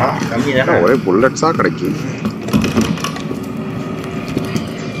பண்ணிக்கிறோமாடா? கம்மி தானே, ஒரே புல்லட்ஸா கிடைக்கும்.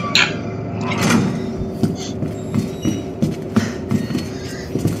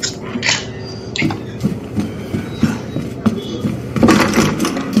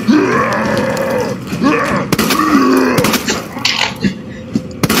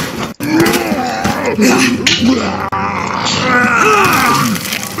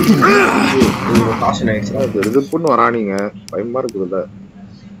 இதுப்புன்னு வரானீங்க, பயமா இருக்குதுல்ல.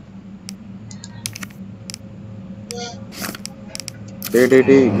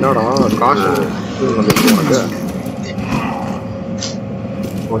 டேய் என்னடா காசு வந்துருக்கு?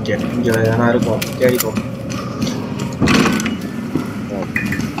 ஓகே இங்க எதனா இருக்கும், தேடிப்போம்.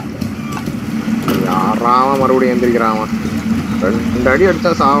 யாராவன் மறுபடியும் எந்திரிக்கிறான்? 2 அடி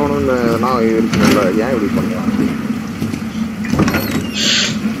அடிச்சா சாகணும்னு இருக்குல்ல, ஏன் இப்படி பண்ணுவான்?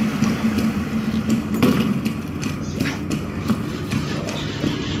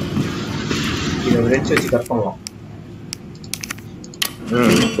 இதை ரெச்சு வச்சு கட் பண்ணலாம்.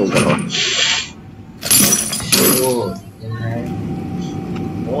 சூப்பரா. ஓ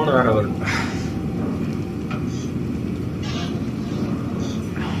மூணு வேற வருது.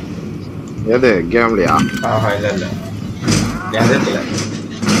 எது கேம்லையா? ஆஹா இல்ல எதுல.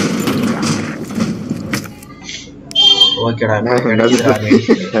 ஓகேடா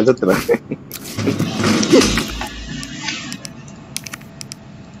எதுல?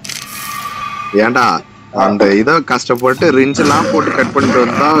 ஏண்டா அந்த இத கஷ்டப்பட்டு ரிஞ்ச் எல்லாம் போட்டு கட் பண்ணிட்டு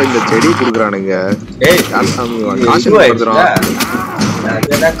வந்தா இந்த செடி குடுக்குறானுங்க.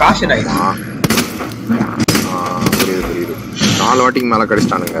 புரியுது. 4 வாட்டிக்கு மேல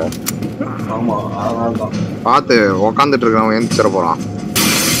கடிச்சிட்டானுங்க. பாத்து உக்காந்துட்டு இருக்கவன் எந்திரிச்சிட போறான்.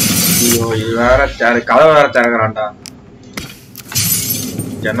 ஐயோ இது வேற கதவை வேற திறக்கிறான்டா.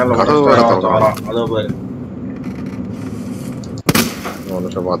 ஜன்னல் கதவு வேற திறக்கிறான். அதோ பாரு. ஒரு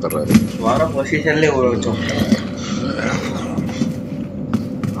நிமிஷம் பாத்துறாரு. வர பொசிஷன்லயே ஒரு வச்சோம்.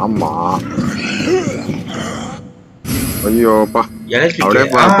 ஆமா. ஐயோப்பா. அப்படியே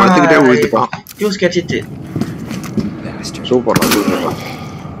படுத்துக்கிட்டே விழுந்துட்டான். ஃபியூஸ் கிடைச்சிச்சு. சூப்பர்டா.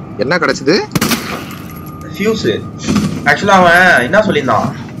 என்ன கிடைச்சது? ஃபியூஸ். ஆக்சுவலா அவன் என்ன சொல்லியிருந்தான்,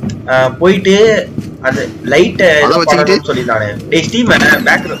 போயிட்டு அந்த லைட்டை வச்சுக்கிட்டு சொல்லியிருந்தானே. டேய் ஸ்டீம்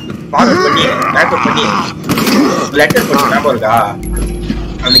பேக்கப் பண்ணி லெட்டர் போட்டு ஞாபகம் இருக்கா?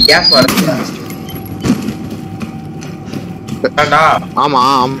 அந்த கேஸ் வரதுடா. ஆமா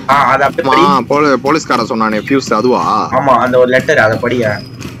அது அப்படியே போலீஸ்கார சொன்னானே ஃபியூஸ் அதுவா? ஆமா அந்த ஒரு லெட்டர் அத படிய.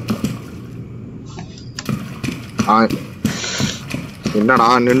 என்னடா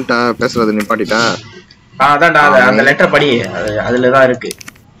நின்னுட்ட பேசுறது நிப்பாட்டிட்ட? அதான்டா அந்த லெட்டர் படி, அதுல தான் இருக்கு.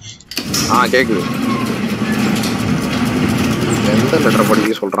 கேக்குது. எந்த லெட்டர்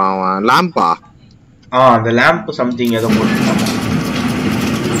படிக்க சொல்றான் அவன்? லாம்பா? அந்த லாம்ப் சம்திங் ஏதோ போட்டுட்டான்.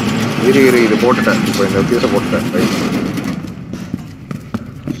 இரு இது போட்டுட்டேன். இப்போ இந்த ஃபியூஸை போட்டுட்டேன்.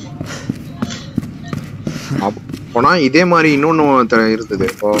 போனா இதே மாதிரி இன்னொன்னு இருந்தது.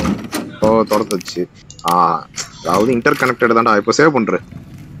 தொடர்ந்துச்சு. அதாவது இன்டர் கனெக்டட் தான்டா. இப்போ சேவ் பண்ற.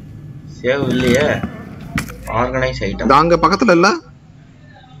 சேவ் இல்லையே. ஆர்கனைஸ் ஐட்டம் அங்க பக்கத்துல இல்ல.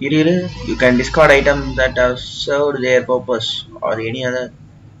 இரு you can discard items that have served their purpose or any other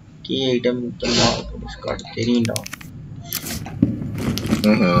key item to discard. தெரியும்டா.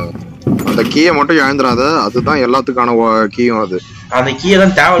 அந்த கீயை மட்டும் இழந்துராத, அதுதான் எல்லாத்துக்கான கீயும். அது அந்த கீயை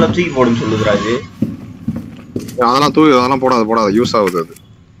தான் தேவையில்ல தூக்கி போடுன்னு சொல்லுறாரு. அதெல்லாம் போடாத யூஸ் ஆகுது. அது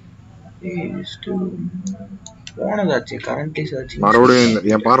போனதாச்சு கரண்ட் மறுபடியும்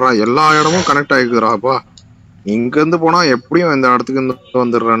என் பாடுறா எல்லா இடமும் கனெக்ட் ஆகிக்குறாப்பா. இங்க இருந்து போனா எப்படியும் இந்த இடத்துக்கு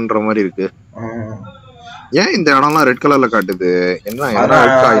வந்துடுறன்ற மாதிரி இருக்கு. ஏன் இந்த இடம்லாம் ரெட் கலர்ல காட்டுது? என்ன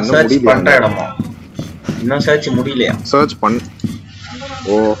இன்னும் சர்ச் முடியலையா? சர்ச் பண்ண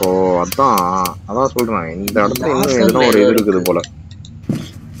ஓஹோ அதான் சொல்றேன். இந்த இடத்துல இன்னும் எதுனா ஒரு இது இருக்குது போல.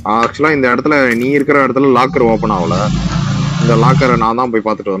 ஆக்சுவலா இந்த இடத்துல நீ இருக்கிற இடத்துல லாக்கர் ஓபன் ஆகல. இந்த லாக்கரை நான் தான் போய்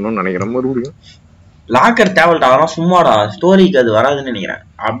பார்த்துட்டு வரணும்னு நினைக்கிறேன். மறுபடியும் லாக்கர் தேவல்டா, அதெல்லாம் சும்மாடா, ஸ்டோரிக்கு அது வராதுன்னு நினைக்கிறேன்.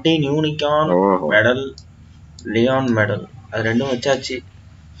 அப்படியே யூனிகான் மெடல், லியான் மெடல், அது ரெண்டும் வச்சாச்சு.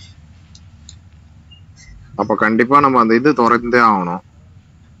 அப்ப கண்டிப்பா நம்ம அந்த இது திறந்தே ஆகணும்.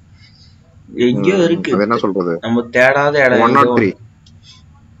 எங்கயோ இருக்கு, அது என்ன சொல்றது, நம்ம தேடாத இடம்.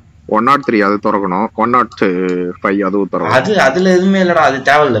 103 அது திறக்கணும். 105 அதுவும் திறக்கணும். அதுல எதுவுமே இல்லடா, அது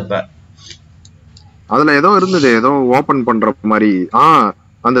தேவையில்ல. இப்ப அதுல ஏதோ இருந்தது, ஏதோ ஓபன் பண்ற மாதிரி.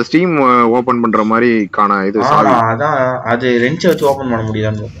 அந்த ஸ்டீம் ஓபன் பண்ற மாதிரி காண இது சாவி. அதான் அது ரெஞ்ச வச்சு ஓபன் பண்ண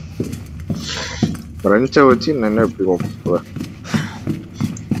முடியுதான்னு. ரெஞ்ச வச்சு என்ன எப்படி ஓபன் பண்ணுவ?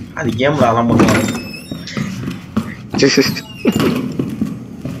 அது கேம்ல அதான் பண்ணுவாங்க.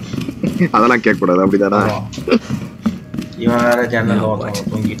 அதெல்லாம் கேட்க கூடாது, அப்படிதானா? இவன் வேற ஜன்னல் ஓபன்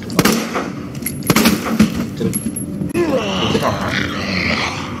தூங்கிட்டு இருக்கான்.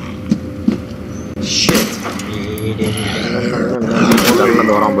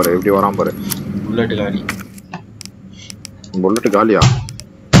 வரான் பாரு, எப்படி வரான் பாரு. புல்லட் காலி. புல்லட் காலியா?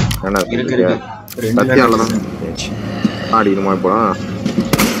 என்ன சத்தியாலதான் ஆடிடுமா இப்போ?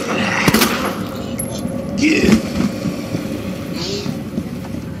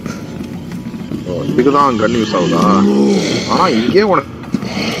 இதுக்குதான் கன் யூஸ் ஆகுதா? ஆனா இங்கே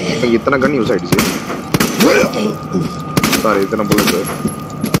உனக்கு இத்தனை கன் யூஸ் ஆயிடுச்சு. சாரி, இத்தனை புல்லட்.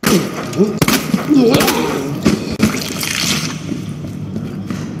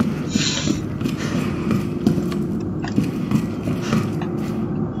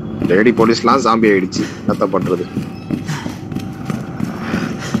 லேடி போலீஸ்லாம் சாம்பி ஆயிடுச்சு. என்னத்த பண்றது?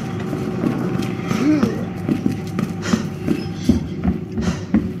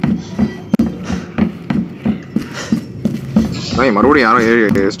 மறுபடியும்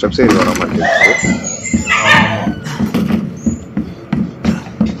யாரும் ஸ்டெப்ஸ் ஏறி வர மாதிரி.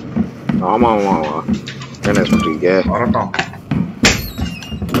 ஆமா என்ன சொல்றீங்க? வரட்டும்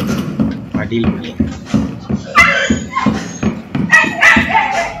அடியில்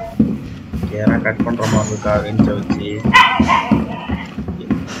கட் பண்ற மாதிரி இருக்கா? ரெஞ்ச வச்சு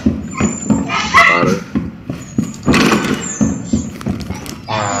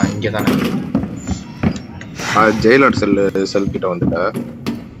இங்கதானே ஜெயிலர் செல் கிட்ட வந்துட்ட.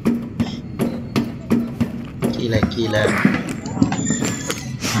 கீழே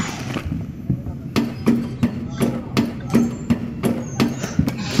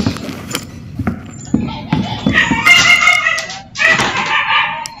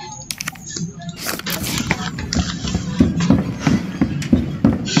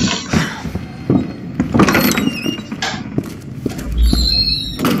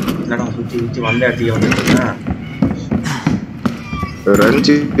வந்த இடத்துக்கு வந்துட்டீங்க. ரெஞ்ச்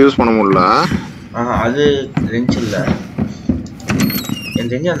யூஸ் பண்ண முடியல. அது ரெஞ்ச் இல்ல,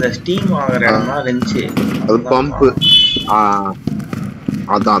 எனக்கு தெரிஞ்சு அந்த ஸ்டீம் ஆகிற இடம்னா ரெஞ்ச். அது பம்ப்.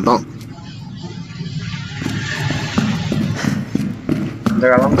 அதான் இந்த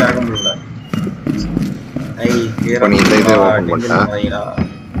காலம் கேட்க முடியல.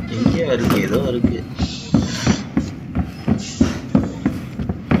 எங்கேயோ இருக்கு, ஏதோ இருக்கு.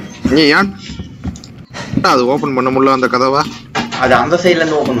 ஏன் அது ஓபன் பண்ண முடியல அந்த கதவை? அது அந்த சைடுல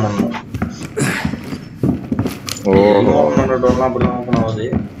இருந்து ஓபன் பண்ணணும். ஓபன் பண்ற டோர்லாம் அப்படிலாம் ஓபன் ஆகுது.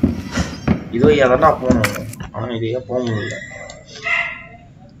 இதோ அதெல்லாம் போகணும், ஆனா இதையே போக முடியல.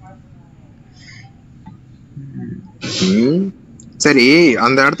 சரி,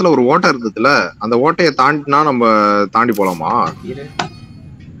 அந்த இடத்துல ஒரு ஓட்டை இருந்ததுல, அந்த ஓட்டையை தாண்டினா நம்ம தாண்டி போலாமா?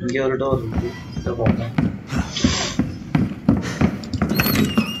 இங்க ஒரு டோர் இருக்கு.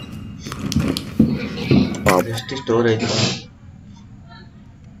 Storage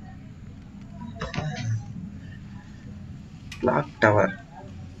clock tower.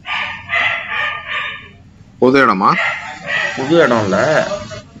 புது இடமா? புது இடம் இல்ல,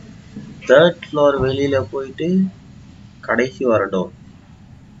 3rd floor வெளியில போயிட்டு கடைசி வர டோர்.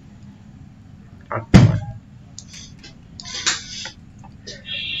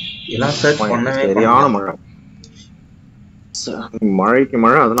 எல்லாம் சர்ச் பண்ணவே சரியான மழை. மழைக்கு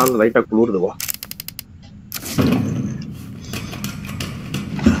மழை, அதனால லைட்டா குளிருதுவா.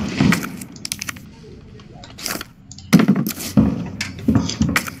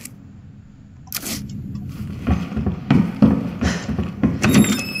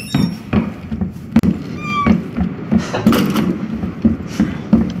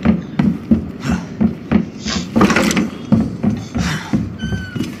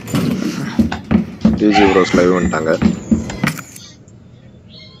 டிஜி ப்ரோஸ் லைவ் வந்துட்டாங்க.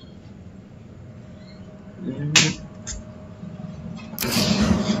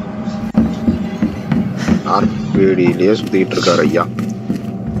 ஆர்பிடியிலேயே சுத்திட்டு இருக்காரு ஐயா.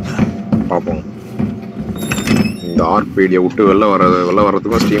 பார்ப்போம். இந்த ஆர்பிடியை விட்டு வெளில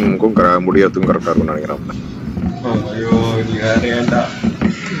வர்றதுக்கும் ஸ்டீமுக்கும் முடியறதுக்கும் கரெக்டா இருக்கும்னு நினைக்கிறேன்.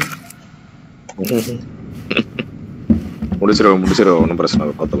 முடிச்சிருவோம் ஒன்றும் பிரச்சனை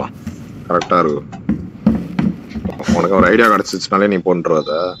இல்லை, பார்த்துலாம். கரெக்டா இருக்கும். உனக்கு ஒரு ஐடியா கிடைச்சிச்சுனாலே நீ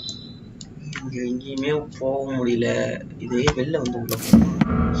போன்றது. எங்கேயுமே போக முடியல. இதே வெளில வந்து உள்ள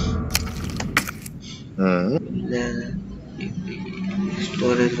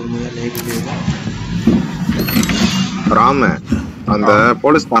ஸ்டோரேஜ் ரூம் ராம அந்த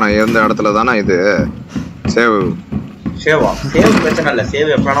போலீஸ் பானை இருந்த இடத்துல தானே இது சேவ் பிரச்சனை இல்லை. சேவ்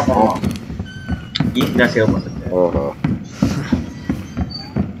எப்ப வேணா பண்ணலாம். ஈஸியாக சேவ் பண்ணுறது. ஓஹோ.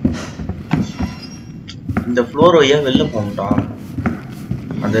 இந்த ஃப்ளோர் வழியா வெளில போகணும்டா.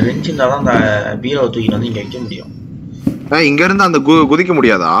 அந்த ரெஞ்ச் இருந்தால் தான் அந்த பீரோவை தூக்கிட்டு வந்து இங்கே வைக்க முடியும். இங்க இருந்து அந்த குதிக்க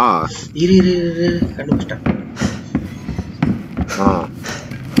முடியாதா? இரு கண்டுபிடிச்சிட்டேன்.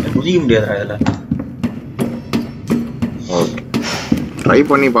 குதிக்க முடியாதா இதில்? ட்ரை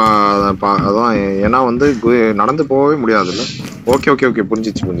பண்ணி அதான். ஏன்னா வந்து நடந்து போகவே முடியாதுல்ல. ஓகே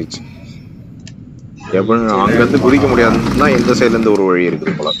புரிஞ்சிச்சு. எப்படி அங்க இருந்து குதிக்க முடியாதுன்னா எந்த சைட்ல இருந்து ஒரு வழி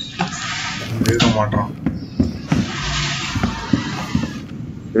இருக்குது போல. இழுக்க மாட்டானா?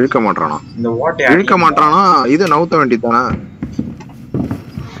 இழுக்க மாட்டானா? இது நவுத்த வேண்டியதானே?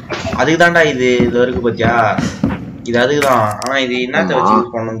 அதுக்கு தான்டா இது வரைக்கும் பத்தியா. இது அதுக்குதான். ஆனா இது என்னத்த வச்சு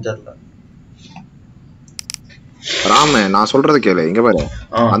யூஸ் பண்ணணும்னு தெரியல. ராம நான் சொல்றது கேளு. இங்க பாரு,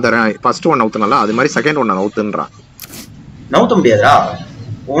 அந்த ஃபர்ஸ்ட் ஒன் நவுத்தனல அது மாதிரி செகண்ட் ஒன் நவுத்துன்றான். நவுத்த முடியாதா?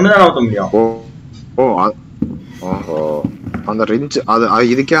 ஒண்ணுதான் நவுத்த முடியும். ஓஹோ. அந்த ரெஞ்ச் அது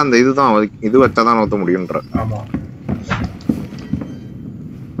இதுக்கே அந்த இதுதான் இது வச்சாதான் நவுத்த முடியும்ன்ற. ஆமா.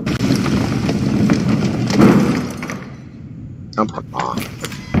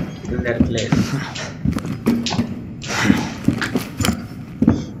 இந்த இடத்துல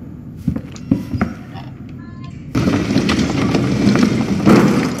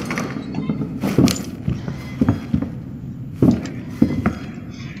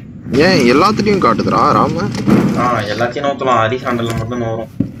ஏன் எல்லாத்துலயும் காட்டுதுரா ராம? எல்லாத்தையும் நோத்தலாம். ஹரிசாண்டல்ல மட்டும்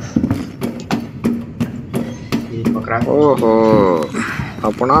வரும். ஓஹோ.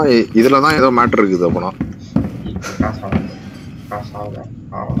 அப்பனா இதுலதான் ஏதோ மேட்டர் இருக்குது. அப்பனா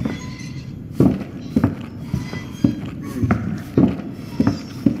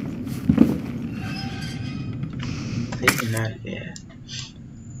என்ன இருக்கு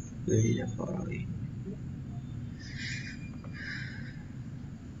வெளியில போய்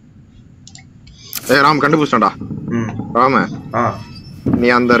ராம் கண்டுபிடிச்சான்டா. ராம நீ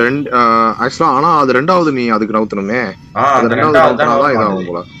அந்த ரெண்டு ஆக்சுவலா ஆனா அது ரெண்டாவது நீ அதுக்கு நவுத்தணுமே. ரெண்டாவது இதாகும்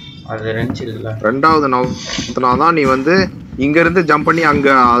போல. ரெண்டாவது நவுத்தினாதான் நீ வந்து இங்க இருந்து ஜம்ப் பண்ணி அங்க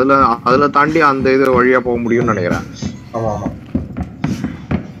அதுல தாண்டி அந்த இது வழியா போக முடியும்னு நினைக்கிறேன்.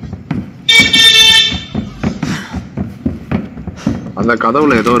 அந்த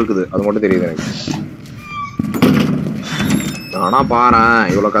கதவுல ஏதோ இருக்குது, அது மட்டும் தெரியுது எனக்கு. ஆனா பாரு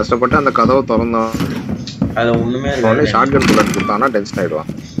இவ்வளவு கஷ்டப்பட்டு அந்த கதவை திறந்தோம். ஷாட்கன் புல்லட் கொடுத்தானா டென்ஷன்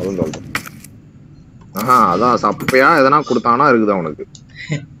ஆயிடுவான். அதுவும் சொல்றேன். அதான் சப்பையா எதனா கொடுத்தானா இருக்குதா உனக்கு?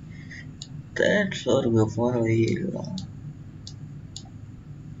 தேர்ட் ஃப்ளோருக்கு போற வழி இருக்குதா?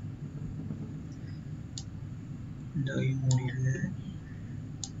 முடியல.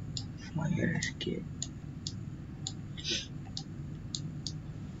 Fire escape.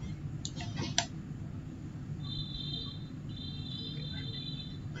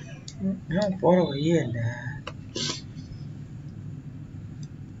 போற வழியே இல்ல.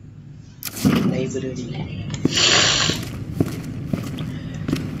 Library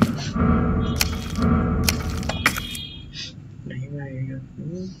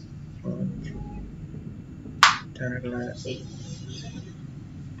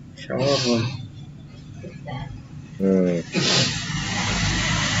shower room.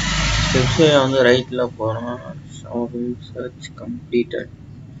 ஸ்டெப்ஸ் வந்து ரைட்ல போறோம். Shower room search completed.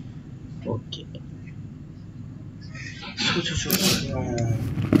 Okay.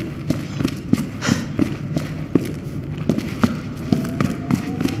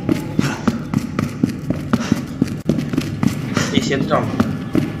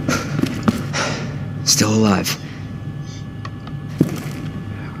 Still alive.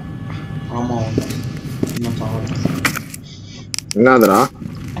 என்னதுடா?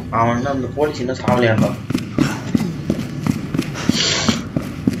 அவன் அந்த போலீஸ் இன்னும் சாவலையாண்டா.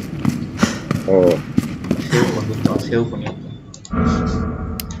 சேவ் பண்ணிருக்கான்.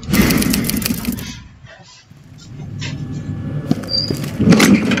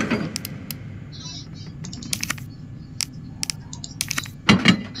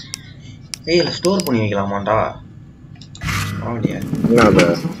 ஏய் ஸ்டோர் பண்ணி வைக்கலாமாடா ஆடியா என்னது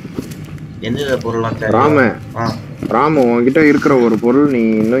எந்த பொருள்லாம் ராம உன்கிட்ட இருக்கிற ஒரு பொருள் நீ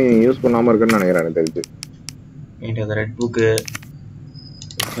இன்னும் யூஸ் பண்ணாம இருக்குன்னு நினைக்கிறேன் எனக்கு தெரிஞ்சு இந்த red book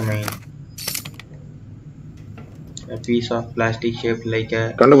a piece of plastic shaped like a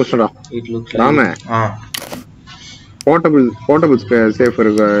கண்டுபிடிச்சடா it looks Rama portable safe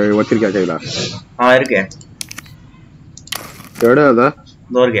இருக்கு வச்சிருக்கியா கையில இருக்கு எடு அத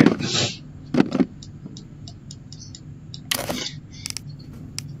இதோ இருக்கு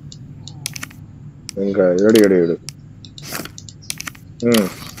எங்க எடு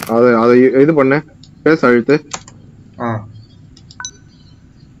அது இது பண்ணு பேச அழுத்து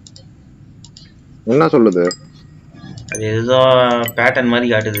என்ன சொல்லுது அது ஏதோ பேட்டர்ன் மாதிரி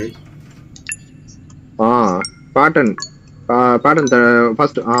காட்டுது பேட்டர்ன்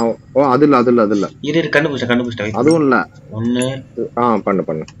ஃபர்ஸ்ட் அது இல்ல இரு கண்டுபிடிச்சேன் அதுவும் இல்ல ஒன்னு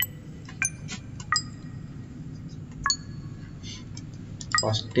பண்ணு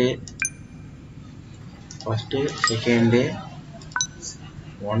ஃபர்ஸ்ட் செகண்ட்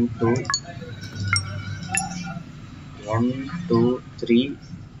 1 2 3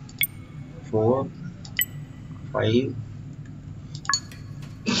 4 5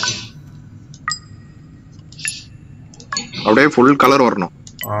 அப்படியே ஃபுல் கலர் வரணும்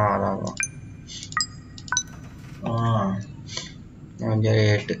அதான்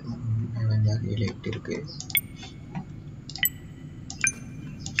 8 இருக்கு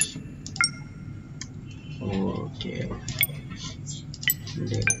ஓகே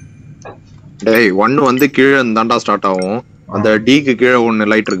டேய் 1 வந்து கீழ இருந்தாண்டா ஸ்டார்ட் ஆகும் அந்த டிக்கு கீழ ஒன்னு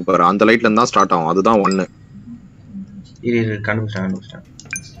லைட் இருக்கு பாரு அந்த லைட்ல இருந்தா ஸ்டார்ட் ஆகும் அதுதான் 1 இரு கண்டுபிடிச்சேன்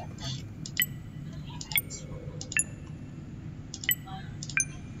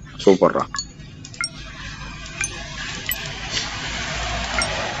சூப்பர்ரா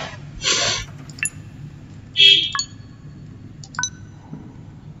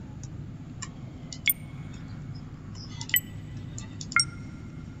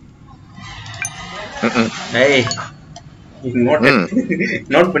ஏய்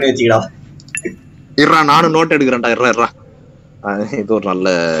நோட் பண்ணி வச்சிடா இருடா நானும் நோட் எடுக்கறேன்டா இருடா இது ஒரு நல்ல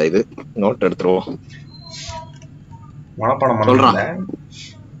இது நோட் எடுத்துருவோம் மனப்பாடம் சொல்றான்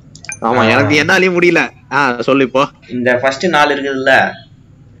ஆமா எனக்கு என்னாலயே முடியல சொல்லு இப்போ இந்த ஃபர்ஸ்ட் 4 இருக்குதுல்ல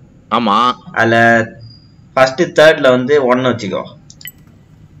ஆமா அதுல ஃபர்ஸ்ட் தேர்ட்ல வந்து 1 வச்சுக்கோ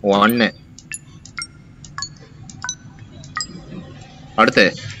 1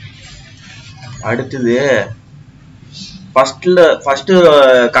 அடுத்தது ஃபர்ஸ்ட்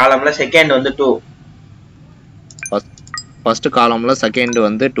காலம்ல செகண்ட் வந்து 2 ஃபர்ஸ்ட் காலம்ல செகண்ட்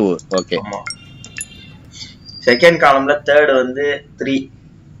வந்து 2 ஓகே ஆமா செகண்ட் காலம்ல தேர்ட் வந்து 3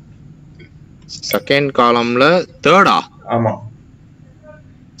 செகண்ட் காலம்ல தேர்டா ஆமா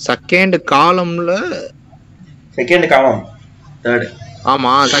செகண்ட் காலம் தேர்ட்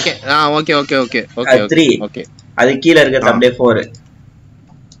ஆமா second okay okay okay okay 3 okay அது கீழ இருக்குது அப்படியே 4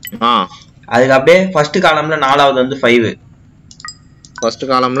 அதுக்கு அப்படியே ஃபர்ஸ்ட் காலம்ல 4வது வந்து 5 ஃபர்ஸ்ட்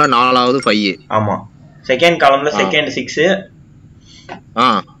காலம்ல 4வது 5 ஆமா செகண்ட் காலம்ல செகண்ட் 6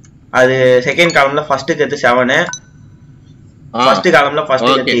 அது செகண்ட் காலம்ல ஃபர்ஸ்ட்க்கு அடுத்து 7 ஃபர்ஸ்ட் காலம்ல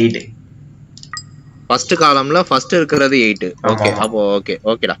ஃபர்ஸ்ட்க்கு அடுத்து 8 ஃபர்ஸ்ட் காலம்ல ஃபர்ஸ்ட் இருக்குறது 8 ஓகே அப்போ ஓகே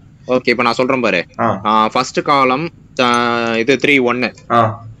ஓகேடா ஓகே இப்போ நான் சொல்றேன் பாரு ஃபர்ஸ்ட் காலம் இது 3 1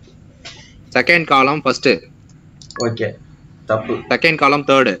 செகண்ட் காலம் ஃபர்ஸ்ட் ஓகே தப்பு செகண்ட் காலம்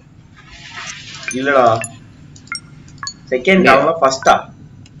தேர்ட் இல்லடா செகண்ட் காலம்ல ஃபர்ஸ்டா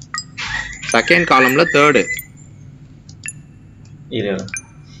செகண்ட் காலம்ல தேர்ட் இல்ல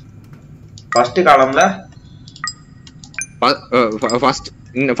ஃபர்ஸ்ட் காலம்ல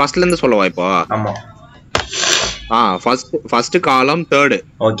ஃபர்ஸ்ட்ல இருந்து சொல்லவா இப்போ ஆமா first column third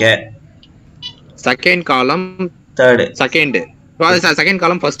okay second column third second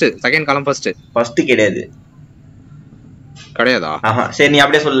column first கிடையாது கிடையாதா சரி நீ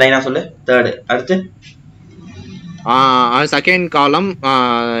அப்படியே சொல்லு லைனா சொல்லு தேர்ட் அடுத்து செகண்ட் காலம்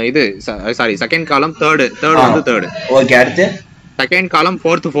இது சாரி செகண்ட் காலம் தேர்ட் வந்து தேர்ட் ஓகே அடுத்து செகண்ட் காலம்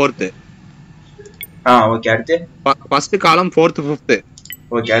ஃபோர்த் ஓகே அடுத்து first column fourth fifth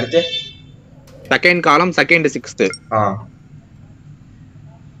okay அடுத்து second column second sixth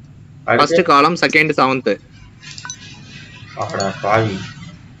first column second seventh அடடா பாவி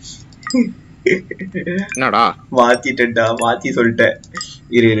என்னடா மாத்தி சொல்லிட்டேன்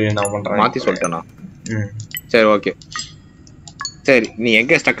இரு நான் பண்றேன் மாத்தி சொல்லிட்டேனா சரி ஓகே சரி நீ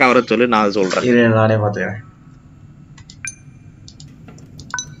எங்க ஸ்டக் ஆவற சொல்லு நான் சொல்றேன் இரு நானே பாத்துக்கிறேன்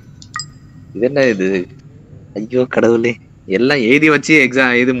இது என்ன இது ஐயோ கடவுளே எல்லாம் எழுதி வச்சு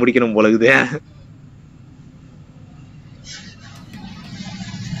எக்ஸாம் எழுதி முடிக்கணும் போல இருக்குது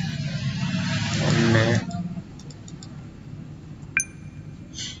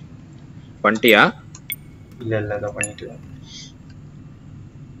பண்ணிட்டியா? இல்ல இல்ல அத பண்ணிட்டு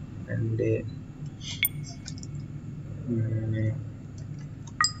 2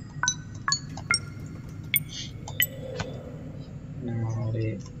 4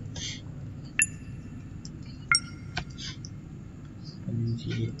 5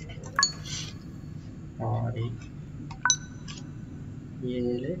 6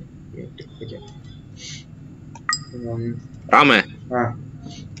 7 8 ராம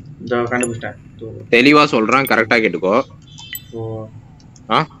இந்த கண்டுபிடிச்சிட்டேன். தெளிவா சொல்றேன், கரெக்டா கேட்டுக்கோ.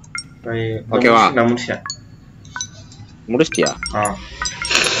 ஓகேவா? நான் முடிச்சிட்டேன். முடிச்சிட்டியா?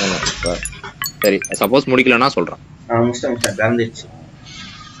 சரி, சப்போஸ் முடிக்கலன்னா சொல்றேன். முடிச்சிட்டேன் திறந்துருச்சு.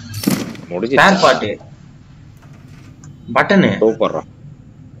 முடிஞ்சு ஸ்பேர் பார்ட் பட்டன் சூப்பர்ரா.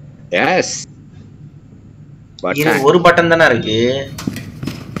 எஸ் பட்டன், ஒரு பட்டன் தானே இருக்கு.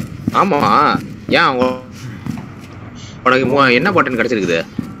 ஆமா, ஏன் உனக்கு என்ன பட்டன் கிடைச்சிருக்குது?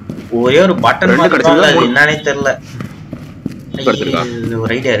 ஒரே ஒரு பட்டன் கிடைச்சிருக்கு, அது என்னன்னே தெரியல.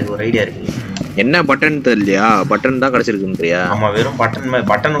 ஒரு ஐடியா இருக்கு. என்ன பட்டன் தெரியலையா? பட்டன் தான் கிடைச்சிருக்குன்றியா? ஆமா, வெறும்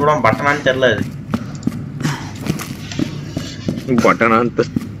பட்டன் கூட பட்டனான்னு தெரியல. அது பட்டனான்னு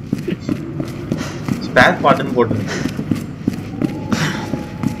ஸ்பேர் பார்ட்னு போட்டுருக்கு.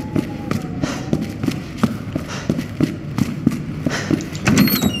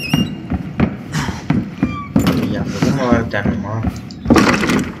 தேணுமா?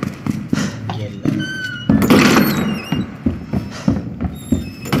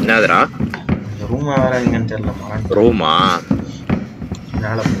 என்னதுடா ரூம் வேற எங்கன்னு தெரியல. ரூமா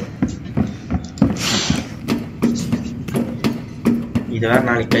மேல இது வேற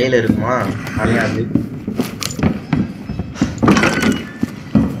நாளைக்கு கையில இருக்குமா? அலையாது.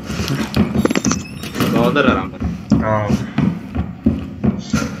 வந்துடுறாங்க.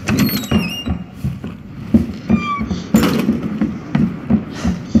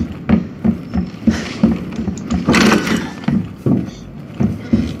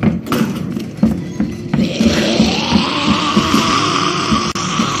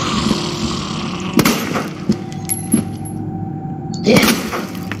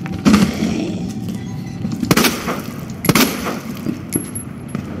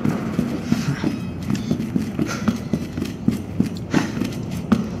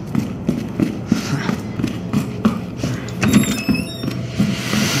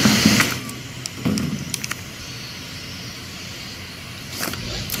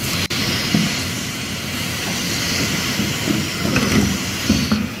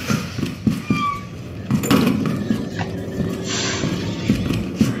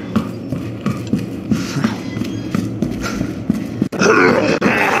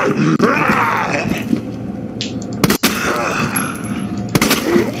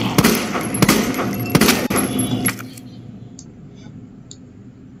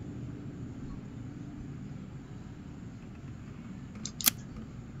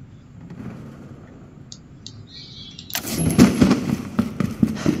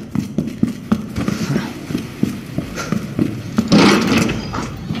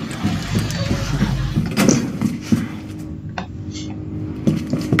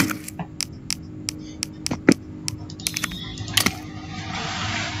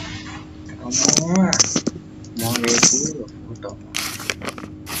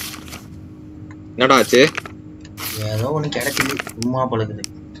 என்னடா ஆச்சு? ஏதோ ஒண்ணு கிடைக்குது, சும்மா பழகுது.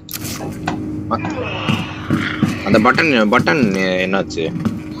 அந்த பட்டன் என்னாச்சு?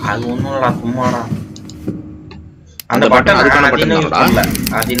 அது ஒண்ணும் இல்லடா, சும்மாடா. அந்த பட்டன் அதுக்கான பட்டன் இல்ல,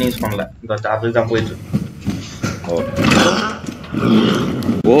 அது யூஸ் பண்ணல. அதுதான் போயிட்டு இருக்கு.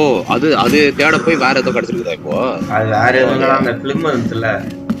 ஓ, அது தேட போய் வேற ஏதோ கிடைச்சிருக்குதா இப்போ? அது வேற எதுவும் அந்த பிலிம் இருந்துச்சுல.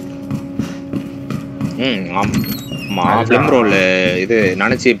 ஆமா, பிலிம் ரோல் இது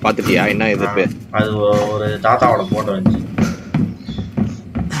நினைச்சு பாத்துட்டியா? என்ன இது? அது ஒரு தாத்தாவோட போட்டோ இருந்துச்சு.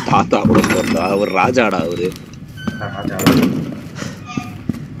 தாத்தாவோட போட்டோ? ஒரு ராஜாடா அவரு. ராஜா.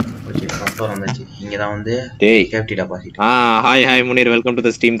 ஓகே, ஃபர்ஸ்ட் வந்துச்சு. இங்க தான் வந்து safety deposit. Hi Munir, welcome to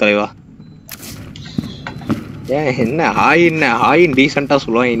the stream தலைவா. என்ன ஹாய் டீசென்ட்டா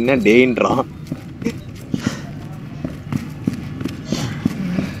சொல்லுவான், என்ன டேன்றான்.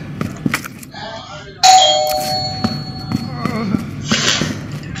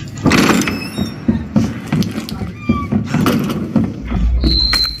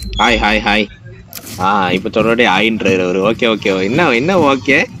 ஹாய் இப்ப சொல்றே ஹாய்ன்றாரு அவரு. ஓகே என்ன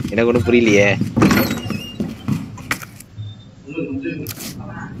ஓகே, எனக்கு ஒன்றும் புரியலையே.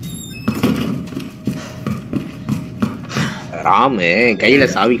 ராமு கையில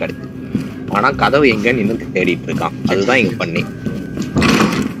சாவி கிடைச்சு, ஆனா கதவு எங்கன்னு இன்னும் தேடிட்டு இருக்கான். அதுதான் இங்க பண்ணி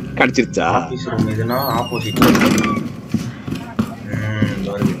கிடைச்சிருச்சா?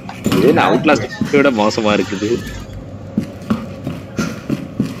 இது அவுட்லாஸ்ட் விட மோசமா இருக்குது.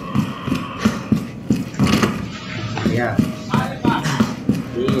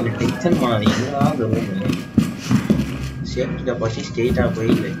 டென்ஷன் பண்ணாதீங்க. சேஃப்டில பத்தி ஸ்ட்ரெயிட்டா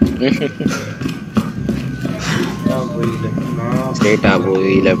போயில ஸ்ட்ரெயிட்டா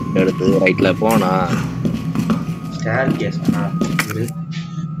போய் லெஃப்ட் எடுத்து ரைட்ல போனா ஸ்டார் கேஸ்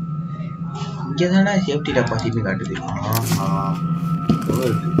இங்கதானே சேஃப்டி டெபாசிட்னு காட்டுது.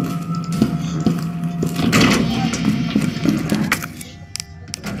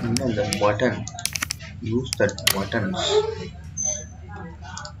 இந்த பட்டன் யூஸ் தட் பட்டன்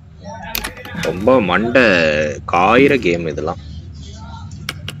ரொம்ப மண்டை காயிற கேம் இதெல்லாம்.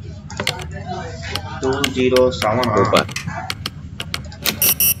 207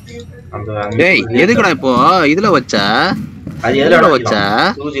 டேய் எதுக்குடா இப்போ இதுல வச்ச? அது எதுல வச்ச?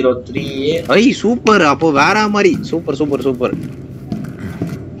 203. ஐ சூப்பர். அப்போ வேற மாதிரி சூப்பர் சூப்பர் சூப்பர்.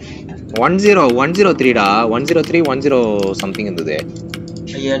 103டா. 103 10 சம்திங் இருந்தது.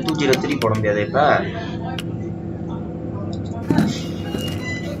 ஐயா 203 போட முடியாது இப்ப.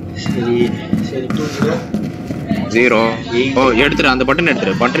 சரி சரி 20 ஓ எடுத்துரு. அந்த பட்டன்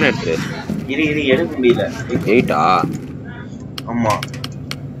எடுத்துரு. இரு எடுக்க முடியல. 8ஆ? ஆமா.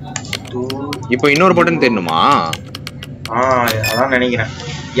 இப்போ இன்னொரு பட்டன் தெரியணுமா? அதான் நினைக்கிறேன்.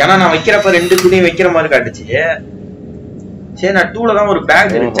 ஏன்னா நான் வைக்கிறப்ப 2 துணியும் வைக்கிற மாதிரி காட்டுச்சு. சரி நான் 2ல தான் ஒரு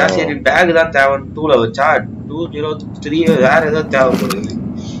பேக் இருந்துச்சா, சரி பேக் தான் தேவை 2ல வச்சா 203 வேற ஏதோ தேவைப்படுது.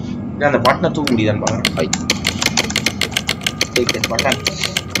 அந்த பட்டனை தூக்க முடியுதான்னு பாருங்க.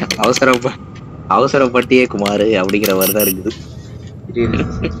 அவசரப்பட்டியே குமார் அப்படிங்கிற மாதிரி தான் இருக்குது.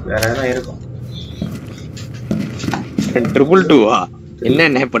 வேற ஏதோ இருக்கும். 222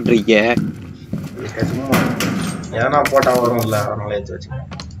 என்ன பண்றீங்க? சும்மா ஏன்னா போட்டா வரும்ல, அதனால எடுத்து வச்சுக்கேன்.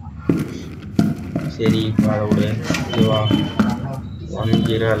 சரி இப்போ அதை விடு. இதுவா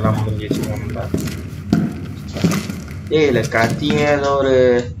 10 எல்லாம் முடிஞ்சிச்சு. இல்லை கத்தியுமே ஏதோ ஒரு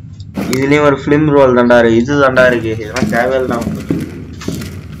இதுலயும் ஒரு ஃபிலிம் ரோல் தாண்டா இது தாண்டா இருக்கு. இதெல்லாம் தேவையில்லை.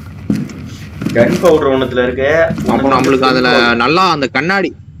 கன் பவுடர் ஒண்ணுத்துல இருக்கு. அப்போ நம்மளுக்கு அதுல நல்லா அந்த கண்ணாடி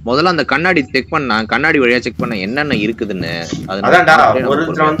முதல்ல அந்த கண்ணாடி செக் பண்ண, கண்ணாடி வழியா செக் பண்ண என்னென்ன இருக்குதுன்னு. அதான்டா ஒரு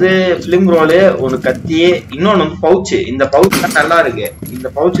வந்து ஃபிலிம் ரோல், ஒரு கத்தி, இன்னொன்னு வந்து பவுச். இந்த பவுச் நல்லா இருக்கு. இந்த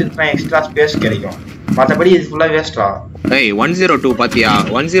பவுச் இருந்தா எக்ஸ்ட்ரா ஸ்பேஸ் கிடைக்கும். மத்தபடி இது ஃபுல்லா வேஸ்டா. ஏய் 102 பாத்தியா?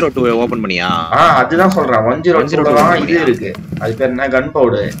 102 ஓபன் பண்ணியா? அதுதான் சொல்றேன். 102 தான் இது இருக்கு. அது பேர் என்ன? கன்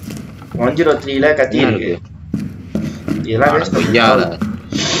பவுடர். 103ல கத்தி இருக்கு. இதெல்லாம் வேஸ்ட். ஐயால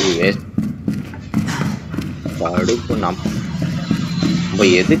வேஸ்ட் படுப்பு. நம்ம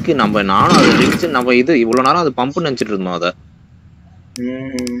எதுக்கு நானும் அது ரிங்ஸ் நம்ம இது இவ்வளவு நேரம் அது பம்ப் நினைச்சிட்டு இருந்தோம். அத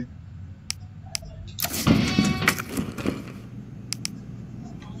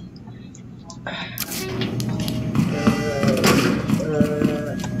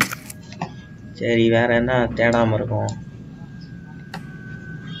சரி வேற என்ன தேடாம இருக்கும்?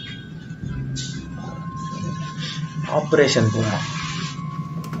 ஆபரேஷன் பூமா.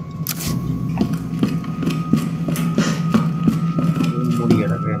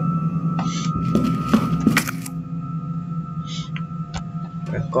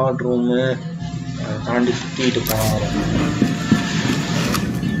 ரெக்கார்ட் ரூமு தாண்டி சுத்திட்டு போனோம்.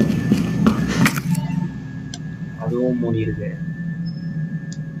 அதுவும் மூடி இருக்கு.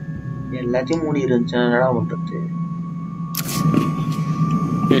 எல்லாத்தையும் மூடி இருந்துச்சு. என்னடா பண்றது?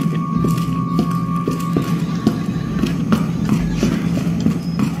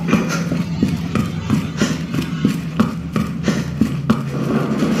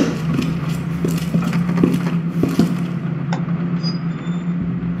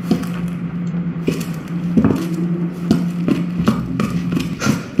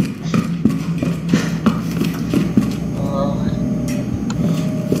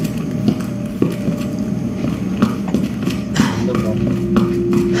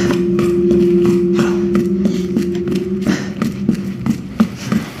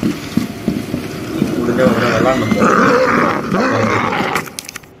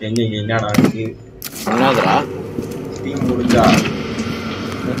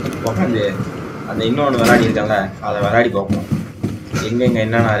 அந்த இன்னொன்று விளையாடி இருக்கல, அதை விளையாடி பார்ப்போம். எங்க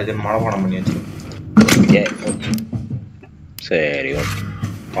என்னென்ன இருக்குன்னு மனப்பாடம் பண்ணி வச்சு. சரி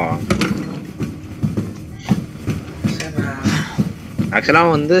ஆக்சுவலா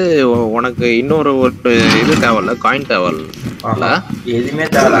வந்து உனக்கு இன்னொரு ஒரு இது தேவையில்ல, காயின் தேவையில்ல. எதுவுமே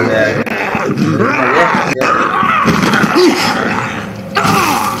தேவையில்ல.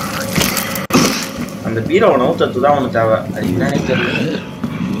 அந்த பீரோவை நவுத்தத்து தான் ஒன்று தேவை. அது என்னன்னே தெரியல.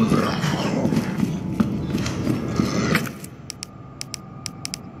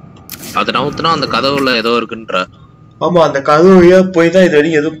 அது நவுத்துனா அந்த கதவுல ஏதோ இருக்குன்ற ஆமா அந்த கதவு வழியா போய் தான் இது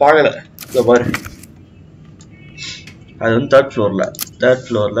வரைக்கும் எதுவும் பார்க்கல. இங்க பாரு, அது வந்து தேர்ட்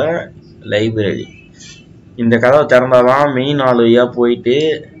ஃப்ளோர்ல லைப்ரரி. இந்த கதவை திறந்தாதான் மெயின் ஹால் வழியா போயிட்டு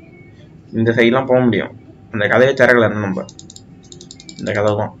இந்த சைட்லாம் போக முடியும். அந்த கதவை திறக்கல நம்ம, இந்த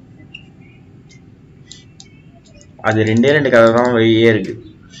கதவு தான். அது ரெண்டே கதவு தான் வழியே இருக்கு.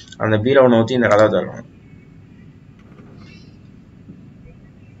 அந்த பீரோவை நோக்கி இந்த கதவை திறக்கணும்.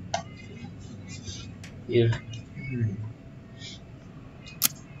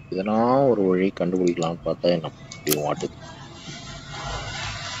 இதனா ஒரு வழி கண்டுபிடிக்கலாம்னு பார்த்தா என்ன மாட்டுது.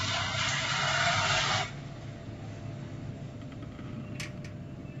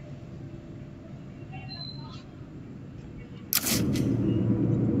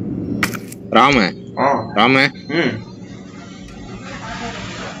 ராம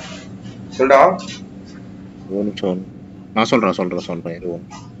சொல்டா. ஒரு நிமிஷம் நான் சொல்றேன் இது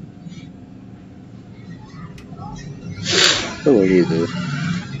வழி இது.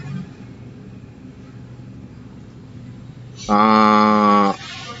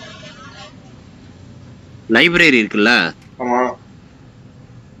 லைப்ரரி இருக்குல்ல,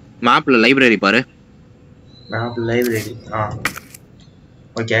 மேப்ல லைப்ரரி பாரு.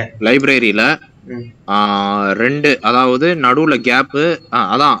 லைப்ரரியில ரெண்டு, அதாவது நடுவுல கேப்பு,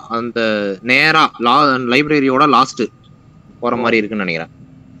 அதான் அந்த நேரா லைப்ரரியோட லாஸ்ட் போற மாதிரி இருக்குன்னு நினைக்கிறேன்.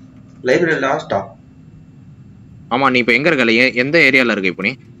 லைப்ரரி லாஸ்டா? ஆமா. நீ இப்ப எங்க இருக்க, எந்த ஏரியால இருக்க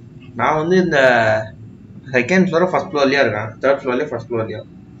இப்ப? நான் வந்து இந்த செகண்ட் ஃப்ளோர் ஃபர்ஸ்ட் ஃப்ளோர்லயா இருக்கேன். Third ஃப்ளோர்லயா first ஃப்ளோர்லயா?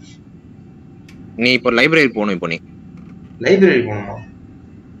 நீ இப்ப லைப்ரரி போகணும். இப்போ நீ லைப்ரரி போகணுமா?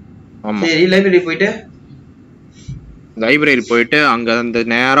 ஆமா. சரி, லைப்ரரி போயிட்டு அங்க அந்த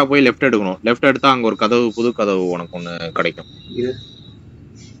நேரா போய் லெஃப்ட் எடுக்கணும். லெஃப்ட் எடுத்தா அங்க ஒரு கதவு, புது கதவு உனக்கு ஒண்ணு கிடைக்கும்.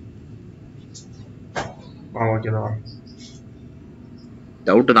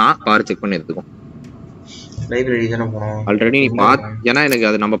 டவுட் தான், பாரு செக் பண்ணி எடுத்துக்கோ. லைப்ரரி தான போறோம் ஆல்ரெடி நீ ஏன்னா எனக்கு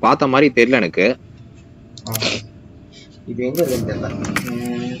அது நம்ம பார்த்த மாதிரி தெரியல எனக்கு. இப்போ எங்க இருக்கேன்னு தெரியல.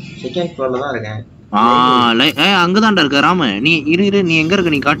 செகண்ட் ஃப்ளோர்ல தான் இருக்கேன். அங்கதான்டா இருக்க ராம. நீ இரு நீ எங்க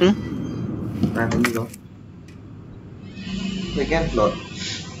இருக்க, நீ காட்டு. Second floor.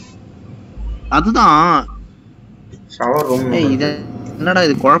 அதுதான் ஷவர் ரூம். இது என்னடா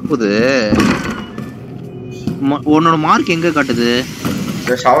இது குழப்புது? உன்னோட மார்க் எங்க காட்டுது?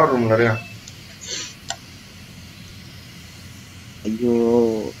 ஷவர் ரூம்ல இருக்கேன். ஐயோ,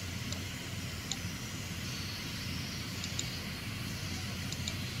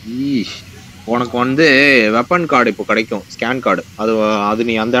 உனக்கு வந்து வெப்பன் கார்டு இப்போ கிடைக்கும், ஸ்கேன் கார்டு. அது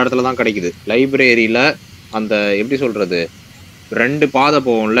நீ அந்த இடத்துல தான் கிடைக்குது. லைப்ரரியில அந்த எப்படி சொல்றது, ரெண்டு பாதை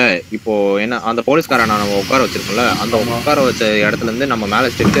போகும்ல. இப்போ என்ன, அந்த போலீஸ்காரன் நம்ம உட்கார வச்சிருக்கோம்ல, அந்த உட்கார வச்ச இடத்துல இருந்து நம்ம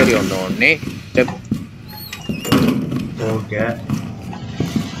மேல ஸ்டெப் ஏறி வந்த உடனே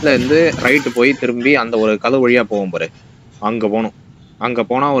இருந்து ரைட்டு போய் திரும்பி அந்த ஒரு கதவு வழியா போவோம் பாரு, அங்க போகணும். அங்க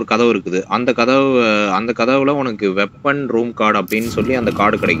போனா ஒரு கதவு இருக்குது. அந்த கதவுல உனக்கு வெப்பன் ரூம் கார்டு அப்படின்னு சொல்லி அந்த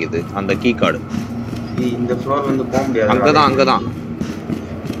கார்டு கிடைக்குது, அந்த கீ கார்டு. இந்த ஃப்ளோர்ல இருந்து போக முடியாது. அங்கதான்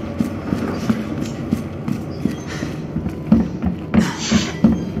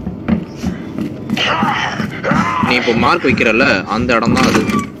நீ இப்போ மார்க் வைக்கிறல்ல, அந்த இடம் தான் அது.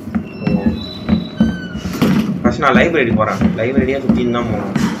 ஃபர்ஸ்ட் நான் லைப்ரரி போறேன். லைப்ரரியா சுத்தி தான்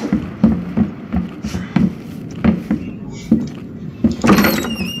போகணும்.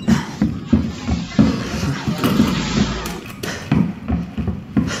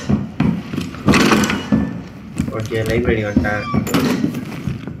 ஓகே, லைப்ரரி வந்துட்டேன்.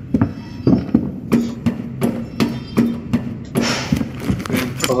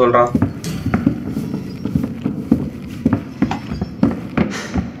 சொல்றா.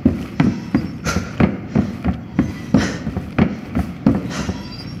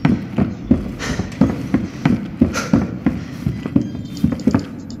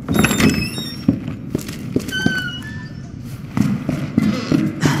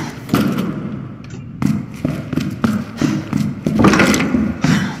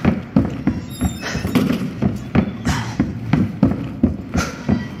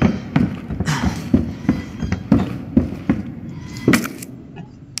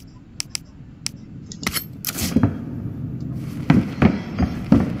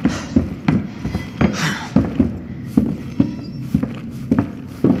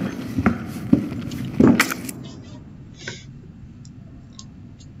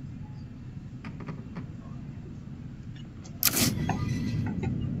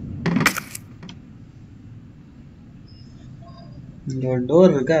 இங்க ஒரு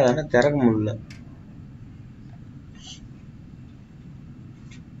டோர் இருக்கு, அதனால திறக்க முடியல.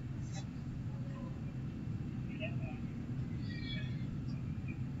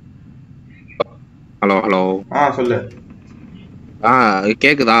 Hello hello hello. சொல்லு.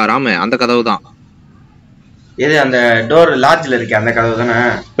 கேக்குதா ராம? அந்த கதவு தான். எது அந்த டோர் லார்ஜ்ல இருக்கு அந்த கதவு தானே?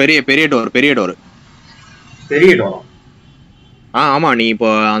 பெரிய டோர். பெரிய டோர். ஆமா, நீ இப்போ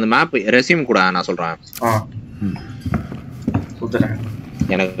அந்த மேப் ரெஸ்யூம் கூட நான் சொல்றேன். குடுறேன்.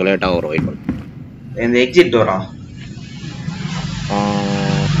 எனக்கு லேட்டா வரும், வெயிட் பண்ணு. இந்த எக்ஸிட் டோரா?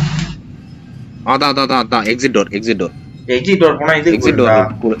 அதான் எக்ஸிட் டோர். எக்ஸிட் டோர் போனா இது எக்ஸிட் டோர்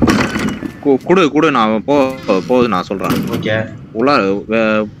குடு நான் போகுது நான் சொல்றேன். ஓகே. உள்ள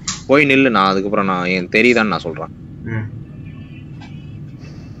போய் நில்லு, நான் அதுக்கப்புறம் நான் தெரியுதான்னு நான் சொல்றேன்.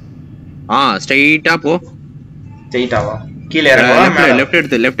 ஸ்ட்ரைட்டா போ. ஸ்ட்ரைட்டாவா? கீழ இறங்கவா? லெஃப்ட்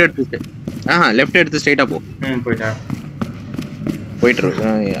எடுத்து ஸ்ட்ரைட்டா போ. போயிட்டு இரு.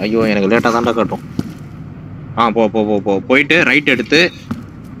 ஐயோ எனக்கு லேட்டா தான்டா காட்டும். போ. போயிட்டு ரைட்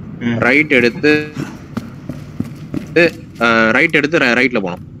எடுத்து ரைட்ல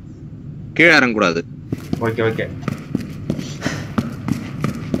போகணும். கீழே இறங்க கூடாது. ஓகே.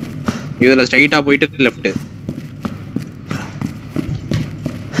 இதுல ஸ்ட்ரைட்டா போயிட்டு லெஃப்ட்.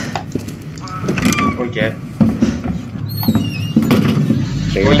 ஓகே.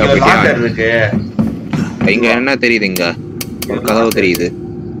 ஸ்ட்ரைட்டா போயிட்டு இருக்கு. இங்க என்ன தெரியுது? இங்க ஒரு கதவு தெரியுது.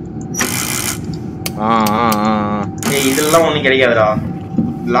 ஏய் இதெல்லாம் ஒண்ணும் கிடைக்காதுடா.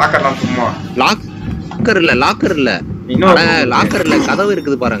 லாக்கர்லாம் சும்மா. லாக்கர் இல்ல. இன்னொரு லாக்கர் இல்ல, கதவு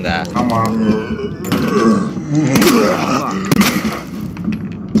இருக்குது பாருங்க. ஆமா.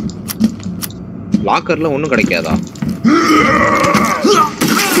 லாக்கர்ல ஒண்ணும் கிடைக்காதா?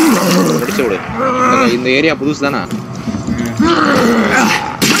 முடிச்சு விடு. இந்த ஏரியா புதுசு தானே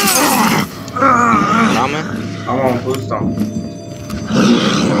ராம? ஆமா புதுசுதான்.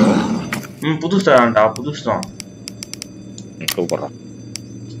 புதுசுதான்டா, புதுசுதான். சூப்பரா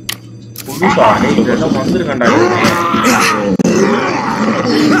புதுசா? இதெல்லாம் வந்திருக்கேன்டா.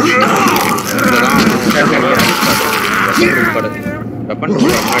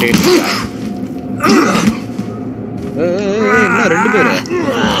 என்ன 2 பேரு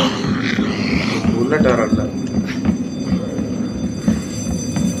புல்லட் வரல.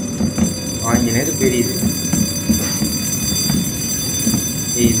 இங்க நேரு பெரியுது.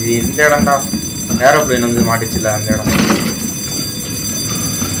 இது எந்த இடம்டா? ஏரோப்ளேன் வந்து மாட்டிச்சுல அந்த இடம்.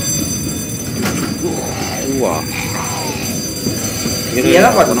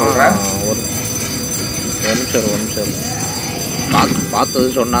 ஒரு நிமிஷம் பார்த்தது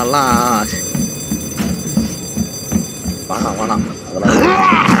சொன்னாலாம் வேணாம் அதெல்லாம்.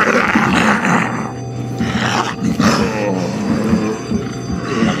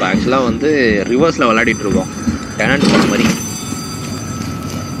 நம்ம ஆக்சுவலா வந்து ரிவர்ஸ்ல விளையாடிட்டு இருக்கோம், டெனன்ட் பண்ண மாதிரி.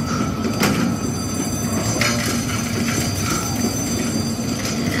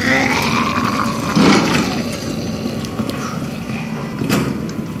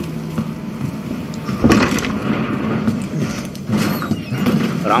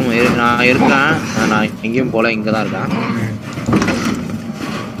 ராமு நான் இருக்கேன், நான் எங்கேயும் போல, இங்க தான் இருக்கேன்.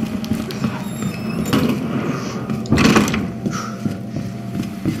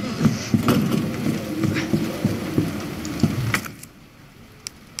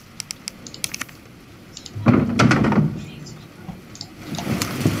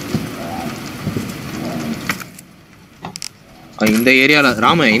 இந்த ஏரியால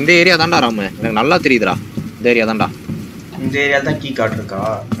ராமு, இந்த ஏரியா தான்டா ராமு, எனக்கு நல்லா தெரியுதுடா. இந்த ஏரியா தான்டா. இந்த ஏரியா தான் கீ கார்டு இருக்கா?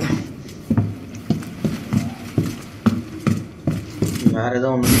 வேற ஏதோ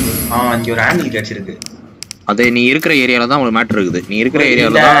ஒண்ணு. இங்க ஒரு ஹேண்டில் கிடைச்சிருக்கு. அதே நீ இருக்கிற ஏரியால தான் ஒரு மேட்டர் இருக்குது. நீ இருக்கிற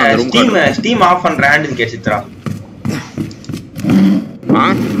ஏரியால தான் அந்த ரூம் கார்டு. ஸ்டீம் ஆஃப் பண்ற ஹேண்டில் கிடைச்சிட்டா?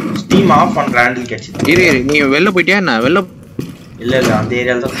 ஸ்டீம் ஆஃப் பண்ற ஹேண்டில் கிடைச்சிட்டா? இரு நீ வெளில போய்ட்டியா என்ன? வெளில இல்ல அந்த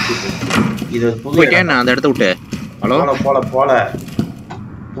ஏரியால தான் இது புது போய்ட்டியா என்ன அந்த இடத்த விட்டு? ஹலோ போல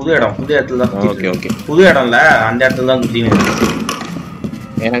புது இடத்துல தான். ஓகே புது இடம்ல அந்த இடத்துல தான் குதிங்க.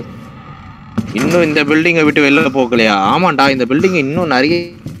 எனக்கு இன்னும் இந்த பில்டிங்கை விட்டு வெளில போகலையா? ஆமாண்டா, இந்த பில்டிங் இன்னும் நிறைய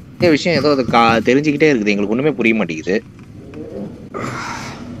விஷயம் ஏதோ அது தெரிஞ்சுக்கிட்டே இருக்குது. எங்களுக்கு ஒண்ணுமே புரிய மாட்டேங்குது.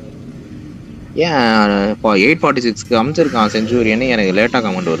 ஏன் இப்போ 846க்கு அமைச்சிருக்கான் செஞ்சுரியன்னு எனக்கு லேட்டா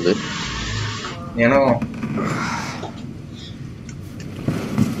கமெண்ட் வருது. ஏன்னா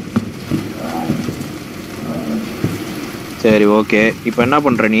சரி ஓகே, இப்போ என்ன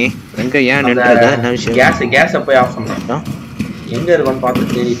பண்ற நீ? எங்க ஏன் நின்னுட்ட? என்ன விஷயம்? கேஸ் போய் ஆஃப் பண்ணேன். எங்க இருக்குன்னு பார்த்து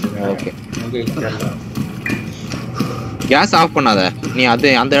தெரியுது. ஓகே, கேஸ் ஆஃப் பண்ணாத நீ. அது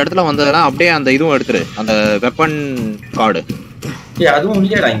அந்த இடத்துல வந்ததெல்லாம் அப்படியே அந்த இதுவும் எடுத்துரு, அந்த வெப்பன் கார்டு. அதுவும்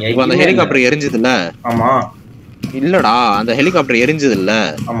இல்லடா. இங்க இப்போ அந்த ஹெலிகாப்டர் எரிஞ்சதுல்ல? ஆமா. இல்லடா, அந்த ஹெலிகாப்டர் எரிஞ்சதுல்ல?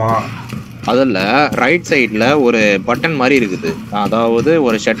 ஆமா. அதுல ரைட் சைடுல ஒரு பட்டன் மாதிரி இருக்குது, அதாவது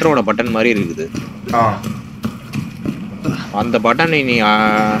ஒரு ஷட்டரோட பட்டன் மாதிரி இருக்குது. அந்த பட்டனை நீ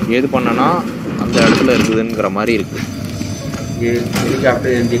எது பண்ணனா அந்த இடத்துல இருக்குதுங்கிற மாதிரி இருக்கு.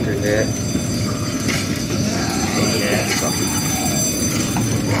 ஹெலிகாப்டர் எழுந்திட்டு இருக்கு.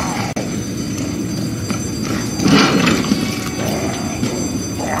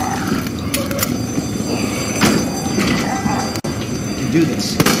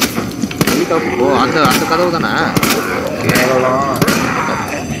 ஹெலிகாப்டர் அந்த அந்த கதவு தானே?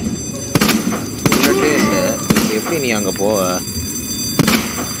 எப்படி நீ அங்க போ?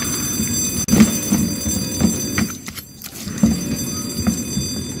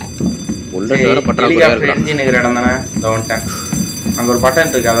 அங்க ஒரு பட்டன்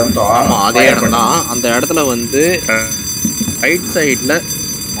இருக்கு, அத வந்து ஆமா அதே இடம் தான். அந்த இடத்துல வந்து ரைட் சைடுல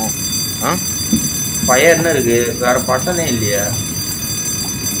ஃபயர்னு இருக்கு, வேற பட்டனே இல்லையா?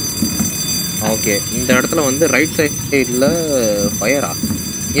 ஓகே, இந்த இடத்துல வந்து ரைட் சைடுல ஃபயரா?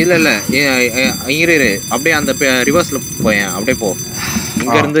 இல்ல இல்ல இரு அப்படியே அந்த ரிவர்ஸ்ல போயேன். அப்படியே போ.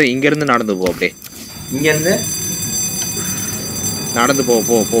 இங்க இருந்து நடந்து போ. அப்படியே இங்க இருந்து நடந்து போ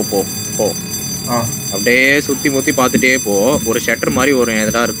போ போ போ போ. அப்படியே சுத்தி முத்தி பாத்துட்டே போ. ஒரு ஷட்டர் மாதிரி ஒரு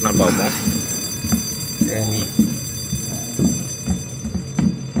எதா இருக்குன்னா பாப்போம்.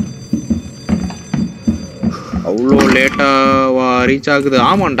 அவ்வளோ லேட்டாவா ரீச் ஆகுது?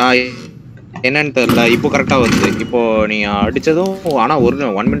 ஆமாண்டா, என்னன்னு தெரியல. இப்போ கரெக்டா வருது. இப்போ நீ அடிச்சதும் ஆனா ஒரு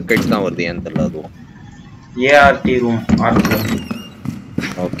 1 மினிட் கழிச்சு தான் வருது. ஏன்னு தெரியல. அதுவும் ART room, art room.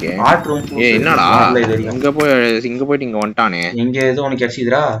 Okay, art room. என்னடா இங்க போயிட்டு இங்க வந்துட்டானே. எங்க ஏதோ உனக்கு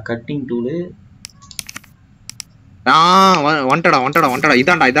கிடைச்சிதுடா கட்டிங் டூல். வந்துட்டடா.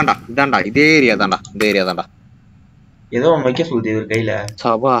 இதாண்டா இதே ஏரியா தான்டா. இந்த ஏரியா தான்டா. ஏதோ ஒன்று வைக்க சொல்லுது இவர் கையில.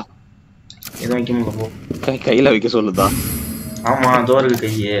 சாபா, ஏதோ வைக்க முடியல. போ, கையில வைக்க சொல்லுதா? ஆமா, தோருக்கு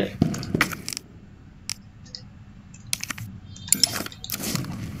கையே.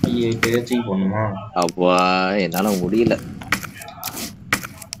 பேச்சுக்கு போடணுமா? அப்பா என்னால முடியல.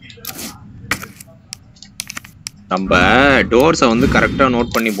 நம்ம டோர்ஸை வந்து கரெக்டா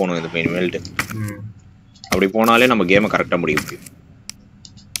நோட் பண்ணி போகணும். இது இனிமேல்ட்டு அப்படி போனாலே நம்ம கேமை கரெக்டா முடியும்.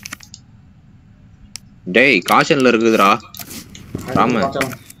 டேய் காஷன்ல இருக்குதுடா ராம.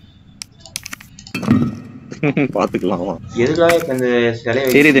 பாத்துக்கலாம்.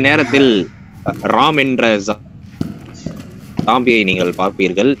 சிறிது நேரத்தில் ராம் என்ற சாம்பியை நீங்கள்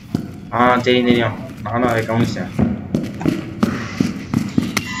பார்ப்பீர்கள். தெரியும், நானும் அதை கவனிச்சேன்.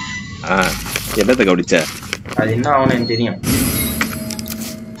 என்னத்தை கவனிச்ச? அது என்ன ஆகணும் எனக்கு தெரியும்.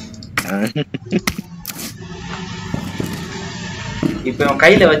 இப்ப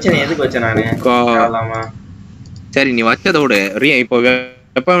கையில வச்சேன், எதுக்கு வச்சேன் நானு? சரி, நீ வச்சதோட இப்போ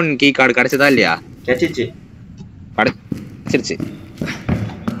வெப்பன் கீ கார்டு கிடைச்சதா இல்லையா? கிடைச்சிச்சு. கிடைச்சிருச்சு.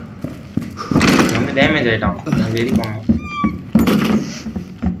 வந்து டேமேஜ் ஆயிட்டான். வெரி பண்ணணும்.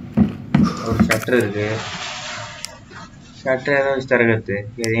 ஒரு ஷட்டர் இருக்கு. ஷட்டர் ஏதோ வச்சு தரகத்து,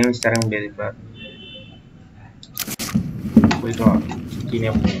 எதையும் வச்சு தர முடியாது. இப்ப போயிட்டு வா,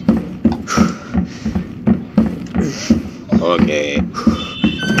 சுத்தினே போ. ஓகே,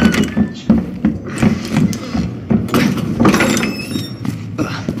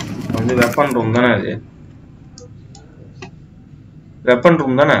 வந்து வெப்பன் ரூம் தானே? அது வெப்பன்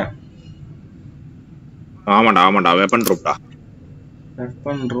ரூம் தானே? ஆமாண்டா வெப்பன் ரூம்டா.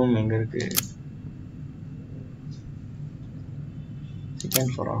 வெப்பன் ரூம் எங்க இருக்கு?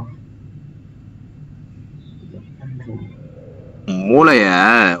 Second Flora? மூளைய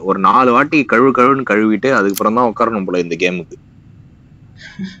ஒரு 4 வாட்டி கழுவுன்னு கழுவிட்டு அதுக்கப்புறம் தான் உட்காரணும் போல இந்த கேமுக்கு.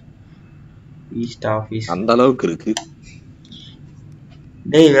 ஈஸ்ட் ஆபீஸ் அந்த அளவுக்கு இருக்கு.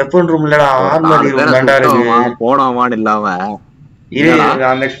 டேய் வெப்பன் ரூம்லடா, ஆர்மரி ரூம் தான்டா இருக்கு. போடாமான்னு இல்லாம இரு,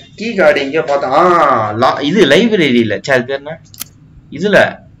 அந்த கீ கார்டு எங்க பார்த்தா? இது லைப்ரரியில. சரி, பேர் என்ன இதுல?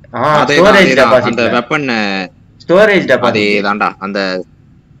 Storage deposit. அந்த வெப்பன் ஸ்டோரேஜ் டெபாசிட் அதேதான்டா. அந்த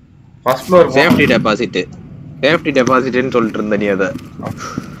ஃபர்ஸ்ட் ஃப்ளோர் சேஃப்டி டெபாசிட்னு சொல்லிட்டு இருந்த நீ. அத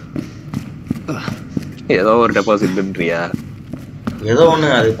ஏதோ ஒரு டெபாசிட்ன்றியா? ஏதோ ஒண்ணு,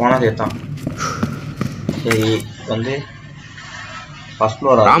 அது போனா சேர்த்தான். சரி, வந்து ஃபர்ஸ்ட்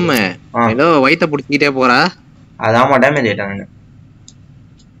ஃப்ளோர். ராம ஏதோ வயித்தை புடிச்சிட்டே போற. அதாமா டேமேஜ் ஆயிட்டாங்க.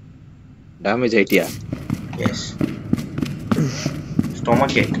 டேமேஜ் ஆயிட்டியா? எஸ்,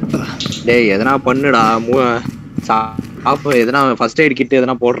 ஸ்டொமக் ஏக். டேய் எதனா பண்ணுடா. சாப்ப எதனா ஃபர்ஸ்ட் எய்ட் கிட்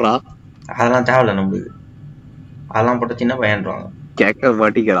எதனா போடுறா. அதெல்லாம் தேவையில்ல நம்மளுக்கு. அதெல்லாம் போட்டு சின்ன பையன்றாங்க. கேட்க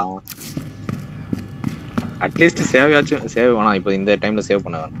மாட்டிக்கிறான். அட்லீஸ்ட் சேவ் வேணாம். இப்போ இந்த டைம்ல சேவ்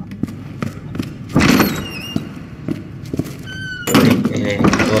பண்ண வேணாம்.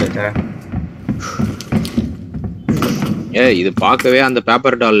 இது பார்க்கவே அந்த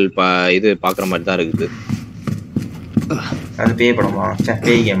பேப்பர் டால் இது பாக்குற மாதிரி தான் இருக்குது. அது பேய் படமா?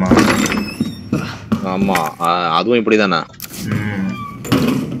 பேய் கேமா? ஆமா, அதுவும் இப்படிதானே.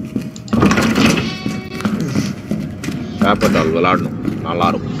 பேப்பர் டால் விளையாடணும், நல்லா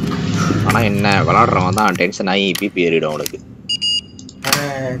இருக்கும். ஆனா என்ன விளையாடுறவன் தான் டென்ஷன் ஆகி பிபி ஏறிடும் அவனுக்கு.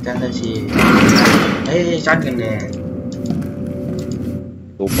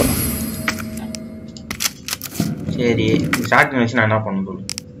 சூப்பர். சரி ஷார்ட் கன் வச்சு நான் என்ன பண்ண சொல்லு.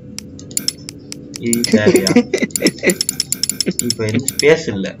 இது சரியா? இப்போ ஸ்பேஸ்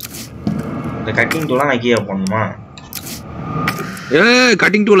இல்ல. இந்த கட்டிங் டூலாம் நான் கீழே போடணுமா?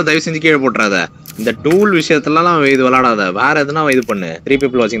 கட்டிங் டூல தயவு செஞ்சு கீழே போட்டுறாத. இந்த டூல் விஷயத்துலலாம் இது விளையாடாத. வேற எதுனா இது பண்ணு. 3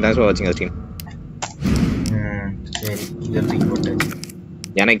 people watching. Thanks for watching the stream. சரி இத தூக்கி போட்டு.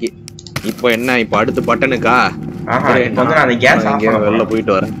 எனக்கு இப்போ என்ன இப்போ அடுத்து பட்டனுக்கா? இப்போ வந்து நான் அந்த கேஸ் ஆஃப் பண்ண வெளில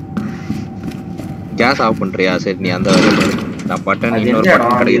போயிட்டு வரேன். கேஸ் ஆஃப் பண்றியா? சரி நீ அந்த நான் பட்டன் இன்னொரு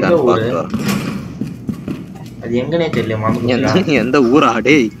பட்டன் கிடைக்குதான்னு பார்த்துட்டு வரேன். அது எங்கனே தெரியல மாமா. எந்த ஊரா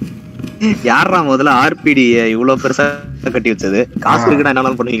டேய்? யாரா முதல்ல ஆர்பிடி இவ்வளவு பெருசா கட்டி வச்சது? காசு இருக்குடா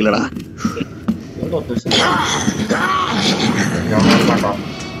என்னாலும் பண்ணுவீங்களா? எவ்வளவு பெருசா?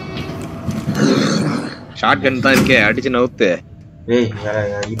 ஷார்ட் கன் தான் இருக்கே, அடிச்சு நவுத்து. ஏய்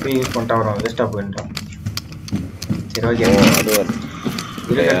இப்போ யூஸ் பண்ணிட்டா வரும், வேஸ்டா போயிட்டோம். சரி ஓகே அது வர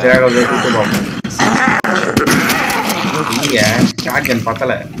இதுல ஜாக வெயிட் பாப்போம். இங்க ஷார்ட் கன்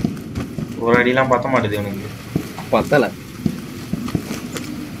பத்தல. ஒரு அடிலாம் பத்த மாட்டேது எனக்கு. பத்தல.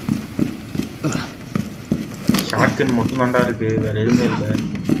 ஷார்ட் கன் மட்டும் தான்டா இருக்கு, வேற எதுவுமே இல்ல.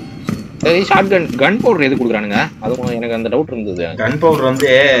 சரி ஷார்ட் கன் பவுடர் எது குடுக்குறானுங்க? அது எனக்கு அந்த டவுட் இருந்தது. கன் பவுடர் வந்து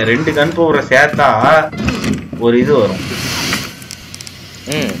 2 கன் பவுடரை சேர்த்தா ஒரு இது வரும்.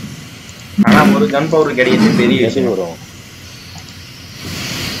 ஆனா ஒரு கன் பவுடர் கிடையாது பெரிய விஷயம் வரும்.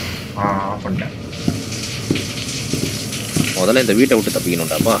 ஆஃப் பண்ணிட்டேன். முதல்ல இந்த வீட்டை விட்டு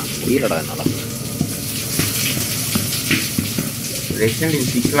தப்பிக்கணும்டாப்பா, முடியலடா என்னால. ரெசிடென்ட் இவல்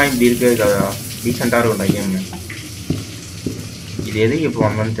 6 இப்படி இருக்கு, டீசெண்டா இருக்கும்டா கேம். இது எதுக்கு இப்போ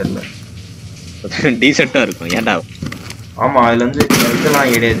வந்தோன்னு தெரியல. டீசெண்டா இருக்கும் ஏன்டா? ஆமா அதுல வந்து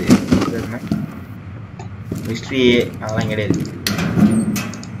இதெல்லாம் கிடையாது, மிஸ்ட்ரி அதெல்லாம் கிடையாது.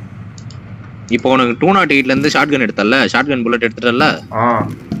 இப்போ உனக்கு 208ல இருந்து ஷார்ட் கன் எடுத்தல்ல, ஷார்ட் கன் புல்லட் எடுத்துட்டல்ல?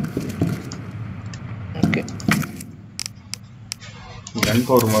 ஓகே. கன்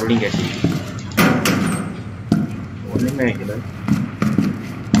பவுடர் மறுபடியும் கேட்டு ஒண்ணுமே வைக்கல.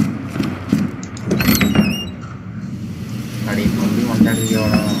 அடி வந்து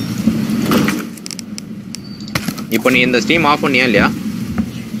வந்தாடுவியோடா. இப்போ நீ இந்த ஸ்டீம் ஆஃப் பண்ணியா இல்லையா?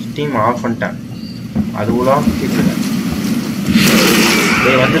 ஸ்டீம் ஆஃப் பண்ணிட்டேன். அது உள்ள கிட்டல.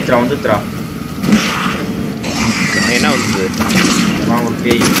 டேய் வந்துத்ரா. என்ன வந்து? நான் ஒரு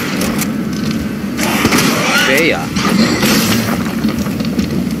பேய். பேயா?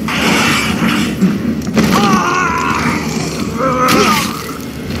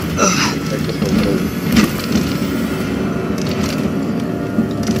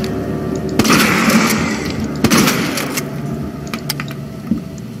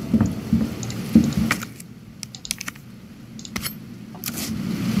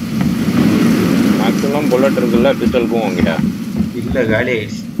 புல்லட் இருக்குல்ல, பிஸ்டல் போவாங்கடா. இல்ல காலி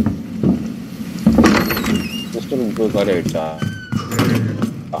ஆயிடுச்சு. பிஸ்டல் காலி ஆயிடுச்சா?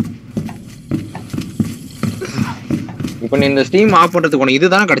 இப்போ நீ இந்த ஸ்டீம் ஆஃப் பண்றதுக்கு உனக்கு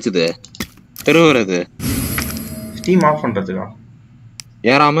இதுதானே கிடைச்சது? தெருவுறது ஸ்டீம் ஆஃப் பண்றதுக்கா?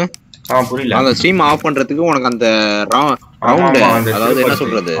 ஏறாம புரியல. அந்த ஸ்டீம் ஆஃப் பண்றதுக்கு உனக்கு அந்த ரவுண்ட், அதாவது என்ன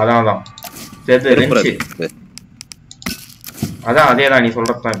சொல்றது, அதான் அதான் அதேதான் நீ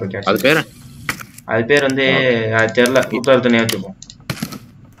சொல்றதுதான் இப்ப கேட்க. அது பேர் வந்து தெரியல, புத்தகத்தை வச்சுப்போம்.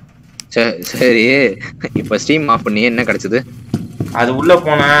 சரி இப்ப ஸ்டீம் ஆஃப் பண்ணி என்ன கிடைச்சது? அது உள்ள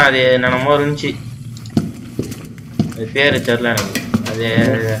போனா அது என்னமோ இருந்துச்சு, அது பேரு தெரியல எனக்கு. அது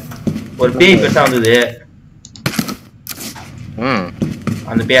ஒரு பேய் பெருசா வந்தது,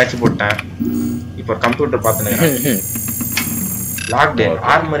 அந்த பேய் அடிச்சு போட்டேன். இப்ப கம்ப்யூட்டர் பார்த்துன்னு லாக்டு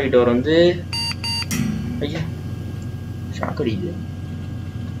ஆர்மரி டோர் வந்து ஐயா ஷாக் அடிக்குது.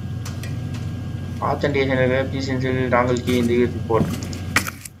 Authentication please insert dongle key இந்த ரிப்போர்ட்.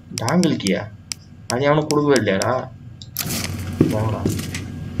 டாங்கல் கீயா? அது அவனுக்கு கொடுக்கவே இல்லையாடா? வாங்கடா.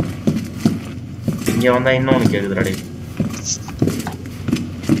 இங்க வந்தா இன்னும் உனக்கு கேக்குதுடா டேய்.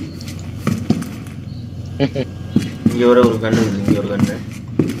 இங்க ஒரு கண்ணு இருக்குது, இங்க ஒரு கண்ணு.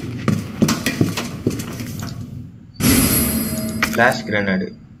 Flash grenade.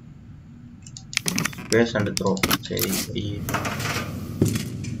 Space and throw. சரி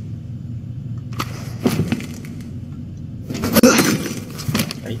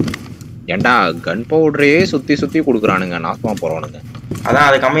ஏண்டா கன் பவுடரே சுத்தி சுத்தி குடுக்குறானுங்க, நாசமா போறவனுங்க. அதான்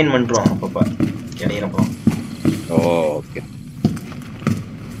அதை கம்பைன் பண்றோம் அப்பப்ப கிடைக்கிறப்போ. ஓகே.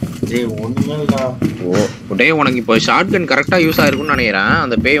 டேய் ஒண்ணுமே இல்ல. டேய் உனக்கு இப்போ ஷார்ட் கன் கரெக்டா யூஸ் ஆயிருக்கும்னு நினைக்கிறேன்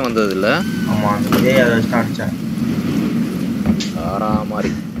அந்த பேய் வந்தது இல்ல? ஆமா அந்த பேய் அதை வச்சு அடிச்சேன்.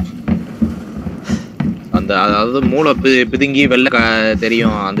 மாதிரி அந்த அதாவது மூளை பிதுங்கி வெள்ளை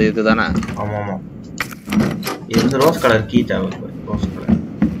தெரியும் அந்த இதுதானே. ஆமா ஆமா. இது ரோஸ் கலர் கீ தேவை. ரோஸ் கலர்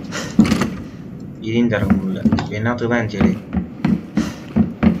இதையும் தர முடியல. என்னத்துக்கு தான் சரி.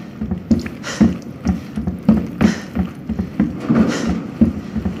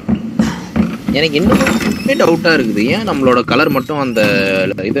 எனக்கு இன்னும் டவுட்டா இருக்குது, ஏன் நம்மளோட கலர் மட்டும் அந்த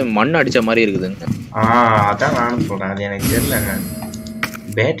இது மண் அடிச்ச மாதிரி இருக்குதுன்னு. அதான் நானும் சொல்றேன், அது எனக்கு தெரியல.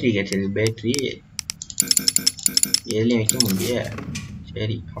 பேட்டரி கிடைச்சது, பேட்டரி எதுலையும் வைக்க முடியல.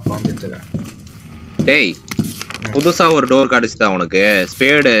 சரி அப்ப வந்துட்டுறேன். டேய் புதுசா ஒரு டோர் கிடைச்சுதா உனக்கு?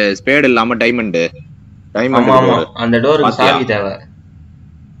 ஸ்பேடு இல்லாம டைமண்ட். அந்த டோருக்கு சாவி தேவை.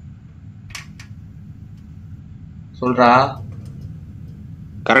 சொல்றா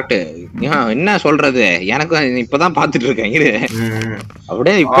கரெக்ட். என்ன சொல்றது, எனக்கு இப்பதான் பாத்துட்டு இருக்கேன். இரு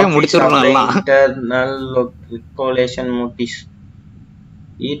அப்படியே இப்பவே முடிச்சிடணும் எல்லாம். Internal ரிகோலேஷன் notice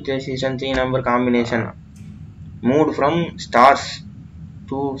each season 3 number combination moved from stars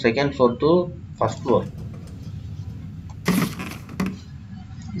to second floor to first floor.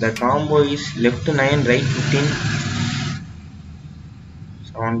 The combo is left 9 right 15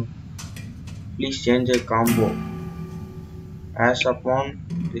 7. Please change the combo as upon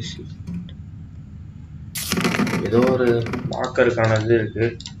receipt. ஏதோ ஒரு லாக்கருக்கானது இருக்கு.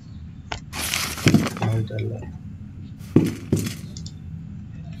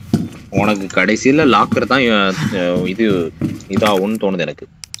 உனக்கு கடைசியில லாக்கர் தான் இது இதாகும்னு தோணுது எனக்கு.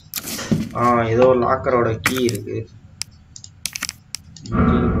 ஏதோ லாக்கரோட கீ இருக்கு.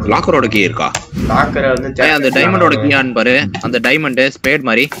 லாக்கரோட கீ இருக்கா? லாக்கரை வந்து அந்த டைமண்டோட கீயான்னு பாரு. அந்த டைமண்ட் ஸ்பேட்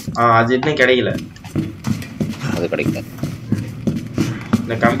மாதிரி அது இன்னும் கிடைக்கல. அது கிடைக்கல.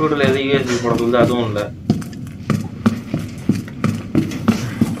 இந்த கம்ப்யூட்டர்ல எது யூஎஸ்பி போட சொல்லுது அதுவும் இல்லை.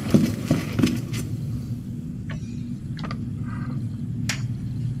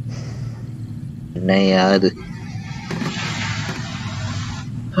 என்னையாது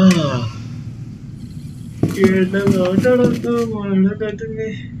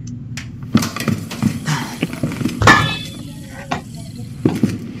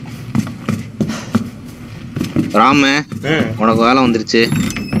ராம, உனக்கு வேலை வந்துருச்சு.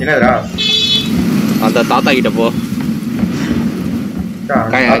 என்னடா? அந்த தாத்தா கிட்ட போ.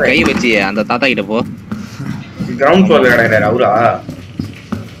 கை வச்சு அந்த தாத்தா கிட்ட போ. கிரவுண்ட் ஃப்ளோர்ல கிடக்குறாரு அவரா?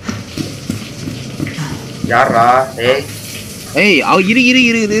 யாரா? ஏய் இரு இரு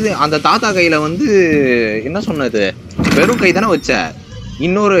இரு இரு. அந்த தாத்தா கையில வந்து என்ன சொன்னது, வெறும் கை தானே வச்ச.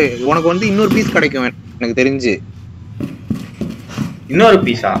 இன்னொரு உனக்கு வந்து இன்னொரு பீஸ் கிடைக்கும் எனக்கு தெரிஞ்சு. இன்னொரு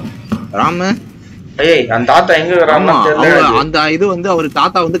பீஸா? ராம அந்த தாத்தா எங்க தெரியல. அந்த இது வந்து அவர்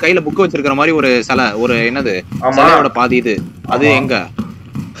தாத்தா வந்து கையில புக் வச்சிருக்கிற மாதிரி ஒரு சிலை, ஒரு என்னது சிலையோட பாதி இது. அது எங்க?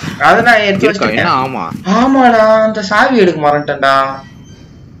 அத நான் எடுத்து வச்சிட்டேன். என்ன? ஆமா ஆமாடா, அந்த சாவி எடுக்க மறந்துட்டேன்டா.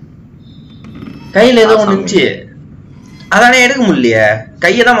 கையில ஏதோ ஒண்ணு இருந்துச்சு, அதானே எடுக்க முடியலையே.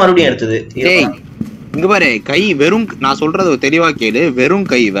 கையை தான் மறுபடியும் எடுத்தது. டேய் இங்க பாரு, கை வெறும், நான் சொல்றது தெளிவா கேளு, வெறும்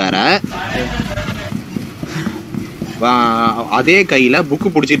கை வேற, அதே கையில புக்கு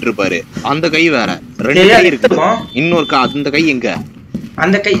புடிச்சிட்டு இருப்பாரு அந்த கை வேற. ரெண்டு கை இருக்கு. இன்னொரு அந்த கை எங்க?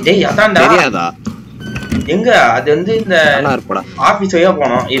 அந்த கை டேய் அதான்டா. தெரியாதா எங்க? அது வந்து இந்த ஆபீஸ் வழியா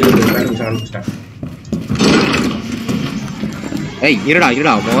போனோம். ஏய் இருடா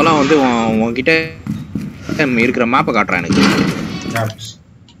இருடா, முதல்ல வந்து உன்கிட்ட இருக்கிற மேப்பை காட்டுறேன் எனக்கு.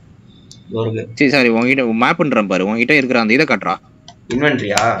 சரி சாரி, உன்கிட்ட மேப்ன்றேன் பாரு. உன்கிட்ட இருக்கிற அந்த இதை காட்டுறா.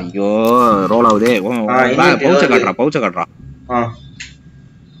 இன்வென்ட்ரியா? ஐயோ ரோல் ஆகுதே. பவுச்ச காட்டுறா, பவுச்ச காட்டுறா.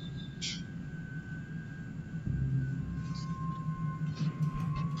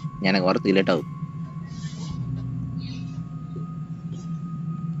 எனக்கு வரது லேட் ஆகுது.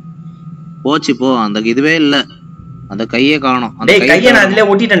 போச்சு போ. அந்த இதுவே இல்ல, அந்த கையே காணோம். அந்த கையை நான் அதுல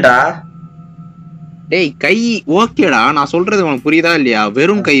ஒட்டிட்டேன்டா. டேய் கை ஓகேடா, நான் சொல்றது உனக்கு புரியுதா இல்லையா?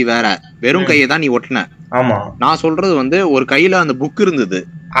 வெறும் கை வேற, வெறும் கையை தான் நீ ஒட்டின. ஆமா, நான் சொல்றது வந்து ஒரு கையில அந்த புக் இருந்தது.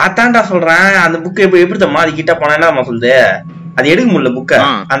 அதான்டா சொல்றேன். அந்த புக் எப்படி தம்மா அது கிட்ட போனா என்ன சொல்லுது, அது எடுக்க முடியல புக்க.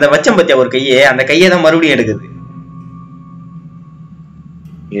 அந்த வச்சம் பத்தியா ஒரு கையே, அந்த கையை தான் மறுபடியும் எடுக்குது.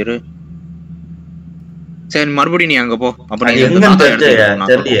 இரு சரி, மறுபடியும் நீ அங்க போ. அப்புறம்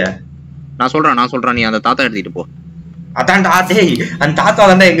நான் சொல்றேன் நீ அந்த தாத்தா எடுத்துட்டு போ. அதான்டா டேய், அந்த தாத்தா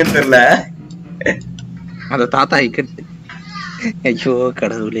தான்டா எங்கன்னு தெரியல. அந்த தாத்தா எங்க? ஐயோ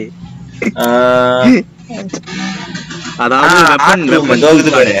கடவுளே. அதாவது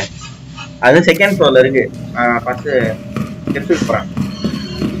அது செகண்ட் ஃப்ளோர்ல இருக்கு. பார்த்து எடுத்துட்டு போறேன்.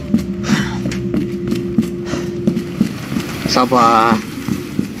 சாப்பா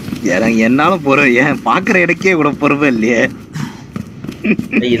என்னால போற, ஏன் பாக்குற இடக்கே கூட பொறுமை இல்லையே.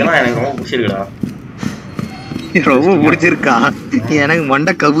 இதெல்லாம் எனக்கு ரொம்ப பிடிச்சிருக்குடா. ரொம்ப பிடிச்சிருக்கா எனக்கு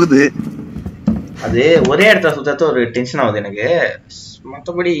மண்டை கவுது அது ஒரே இடத்துல சுத்தறது ஒரு டென்ஷன் ஆகுது எனக்கு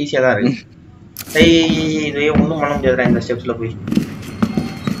மற்றபடி ஈஸியா தான் இருக்கு இதே ஒன்றும் பண்ண முடியாதுடா இந்த ஸ்டெப்ஸ்ல போய்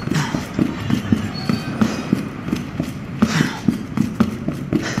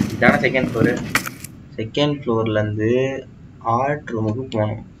இதான செகண்ட் ஃப்ளோர்ல இருந்து ஆர்ட் ரூமுக்கு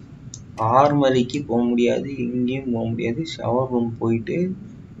போகணும் ஆர்மரிக்கு போக முடியாது எங்கேயும் போக முடியாது ஷவர் ரூம் போயிட்டு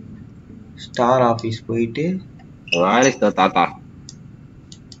ஸ்டார் ஆபீஸ் போயிட்டு தாத்தா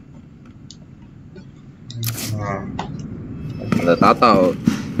அந்த தாத்தா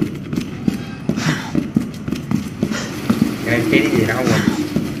எனக்கு தெரியுது நான்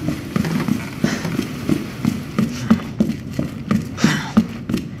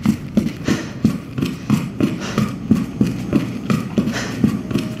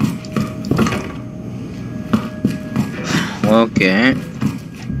ஓகே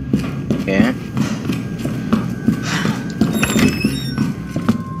ஓகே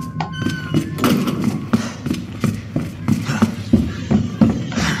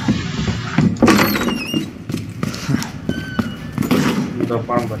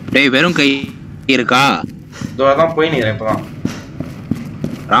டேய் வெறும் கை இருக்கா இதோதான் போய் நிக்கிறேன் இப்பதான்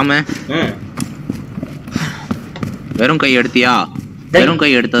ராம வெறும் கை எடுத்தியா வெறும்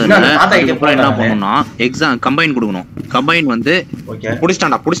கை எடுத்ததுல அதுக்கப்புறம் என்ன பண்ணணும்னா எக்ஸாம் கம்பைன் கொடுக்கணும் கம்பைன் வந்து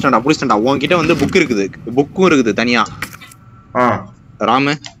புடிச்சிட்டான்டா உன்கிட்ட வந்து புக் இருக்குது புக்கும் இருக்குது தனியா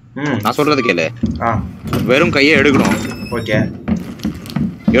ராம நான் சொல்றது கேளு வெறும் கையை எடுக்கணும் ஓகே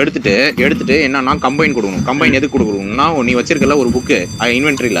எடுத்துட்டு என்னன்னா கம்பைன் கொடுக்கணும் கம்பைன் எதுக்கு கொடுக்கணும்னா நீ வச்சிருக்கல ஒரு புக்கு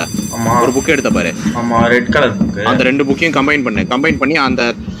இன்வென்ட்ரியில ஒரு புக் எடுத்த பாரு ரெட் கலர் புக் அந்த ரெண்டு புக்கையும் கம்பைன் பண்ணி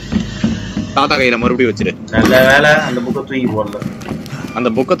அந்த தாத்தா கையில மறுபடியும் வச்சிரு நல்ல வேலை அந்த புக்கை தூக்கி போடல அந்த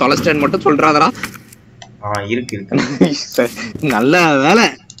புக்கை தொலைச்சிட்டேன்னு மட்டும் சொல்றாதடா இருக்கு நல்ல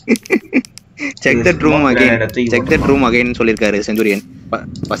வேலை செக் தட் ரூம் அகைன் சொல்லிருக்காரு செஞ்சுரியன்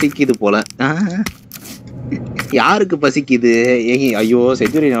பசிக்குது போல யாருக்கு பசிக்குது ஐயோ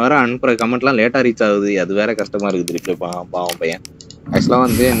செஞ்சுரியன் வேற அனுப்புற கமெண்ட்லாம் லேட்டா ரீச் ஆகுது அது வேற கஷ்டமா இருக்குது ரிப்ளை பாவம் பையன் ஆக்சுவலா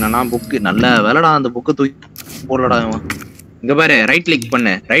வந்து என்னன்னா புக்கு நல்ல வேலைடா அந்த புக்கு தூக்கி போடலடா இங்க பாரு ரைட் கிளிக்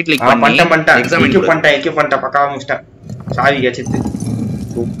பண்ணு பண்ணிட்டேன் பக்காவா முடிச்சிட்டேன் சாவி கச்சிட்டு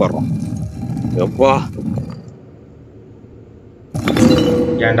சூப்பர் எப்பா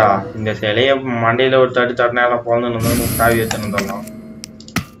ஏண்டா இந்த சிலைய மண்டையில ஒரு தட்டு நேரம் போகணும்னு சாவி வச்சுன்னு தரலாம்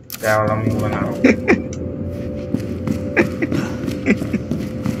தேவையில்லாம இவ்வளவு நேரம்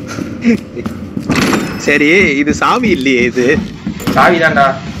சரி இது சாவி இல்லையே இது சாவி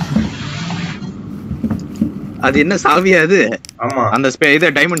தான்டா அது என்ன சாவியா அது ஆமா அந்த இது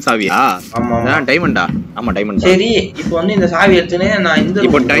டைமண்ட் சாவியா ஆமா டைமண்டா ஆமா டைமண்ட் சரி இப்போ வந்து இந்த சாவி எடுத்துனே நான் இந்த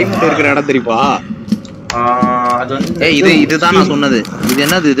இப்போ டைமண்ட் இருக்கிற இடம் தெரியுமா அது வந்து இதுதான் நான் சொன்னது இது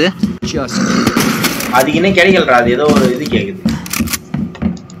என்னது இது அதுக்கு என்ன கிடைக்கலடா அது ஏதோ ஒரு இது கேக்குது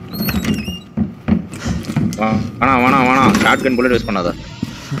வேணாம் ஷாட்கன் புல்லட் யூஸ் பண்ணாத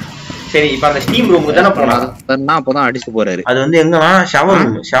சரி இப்போ அந்த ஸ்டீம் ரூமுக்கு தான போறோம் அப்பதான் அடிச்சு போறாரு அது வந்து எங்கனா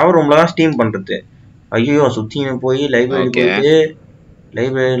ஷவர் ரூம்ல தான் ஸ்டீம் பண்றது ஐயோ சுத்தின்னு போய் லைப்ரரி போயிட்டு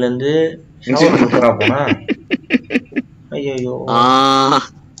லைப்ரரியில இருந்து போனா ஐயோ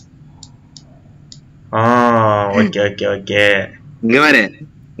ஓகே இங்க பாரு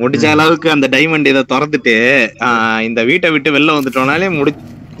முடிச்ச அளவுக்கு அந்த டைமண்ட் இதை திறந்துட்டு இந்த வீட்டை விட்டு வெளில வந்துட்டோம்னாலே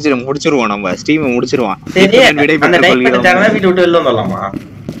முடிச்சிருவோம் நம்ம ஸ்டீம் முடிச்சிருவான் வீட்டை விட்டு வெளில வந்துடலாமா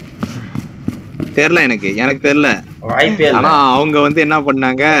தெரியல எனக்கு தெரியல ஆனா அவங்க வந்து என்ன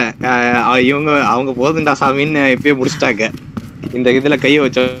பண்ணாங்க அவங்க போதுண்டா சாமின்னு எப்பயே முடிச்சிட்டாங்க இந்த இதுல கைய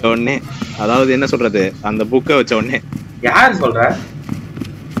வச்ச உடனே அதாவது என்ன சொல்றது அந்த புக்கை வச்ச உடனே யாரு சொல்ற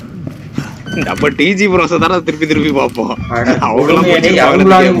அப்ப டிஜி ப்ரோஸ தான் திருப்பி பாப்போம் அவங்களாம்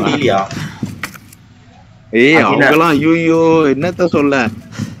ஐயோ என்னத்த சொல்ல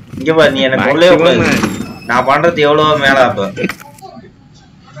இங்க பாரு நீ எனக்கு நான் பண்றது எவ்வளவு மேல அப்ப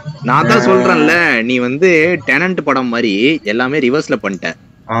நான் தான் சொல்றேன்ல நீ வந்து டெனன்ட் படம் மாதிரி எல்லாமே ரிவர்ஸ்ல பண்ணிட்ட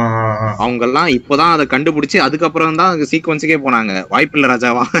அவங்க எல்லாம் இப்பதான் அதை கண்டுபிடிச்சு அதுக்கப்புறம் தான் சீக்வன்ஸுக்கே போனாங்க வாய்ப்பில்ல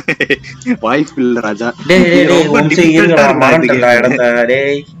ராஜாவா வாய்ப்பில்ல ராஜா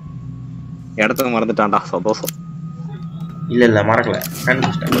இடத்த மறந்துட்டான்டா சந்தோஷம் இல்ல மறக்கல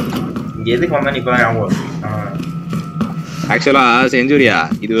இங்க எதுக்கு வந்தா நீ ஆக்சுவலா செஞ்சுரியா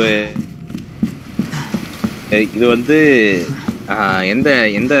இது வந்து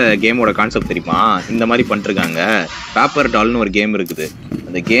எந்த கேமோட கான்செப்ட் தெரியுமா இந்த மாதிரி பண்ணிருக்காங்க பேப்பர் டால்னு ஒரு கேம் இருக்குது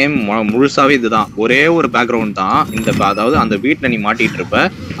அந்த கேம் முழுசாவே இதுதான் ஒரே ஒரு பேக்ரவுண்ட் தான் அதாவது அந்த வீட்டில் நீ மாட்டிட்டு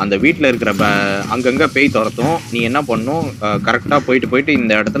இருப்ப அந்த வீட்டில் இருக்கிற அங்கங்க பேய் துரத்தும் நீ என்ன பண்ணும் கரெக்டா போயிட்டு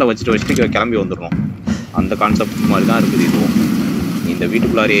இந்த இடத்துல வச்சுட்டு கிளம்பி வந்துடணும் அந்த கான்செப்ட் மாதிரி தான் இருக்குது இதுவும் இந்த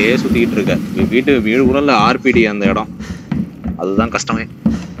வீட்டுக்குள்ளாரையே சுத்திக்கிட்டு இருக்க. வீடு கூட இல்ல, ஆர்பிடி அந்த இடம். அதுதான் கஷ்டமே.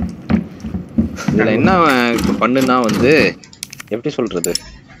 இதுல என்ன பண்ணுன்னா வந்து எப்படி சொல்றது?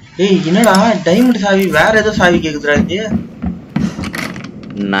 என்னடா டைமண்ட் சாவி வேற ஏதோ சாவி கேக்குதுடா இது.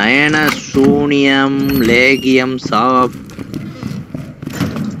 நயன சூனியம் லேகியம் சாப்பிடு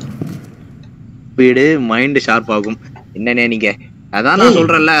மைண்ட் ஷார்ப் ஆகும். என்னன்னே நீங்க அதான் நான்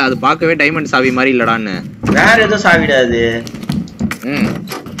சொல்றேன்ல, அது பார்க்கவே டைமண்ட் சாவி மாதிரி இல்லடான்னு. வேற ஏதோ சாவிடா அது.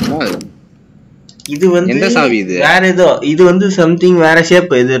 இது வந்து எந்த சாவி இது? வேற ஏதோ. இது வந்து சம்திங் வேற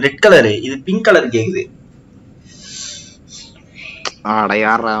ஷேப். இது ரெட் கலர், இது பிங்க் கலர் கேக்குது. ஆட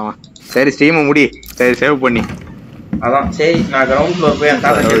யாரா? சரி ஸ்ட்ரீம் முடி. சரி சேவ் பண்ணி. அதான் சரி நான் கிரவுண்ட் ஃப்ளோர் போய் அந்த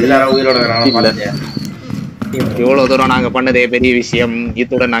தாத்தா எல்லாரும் உயிரோட இருக்காங்க. இவ்வளவு தூரம் நாங்க பண்ணதே பெரிய விஷயம்.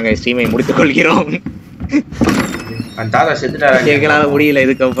 இத்துடன் நாங்க ஸ்ட்ரீமை முடித்துக் கொள்கிறோம். அந்த தாத்தா செத்துட்டாரா? கேட்கலாத முடியல,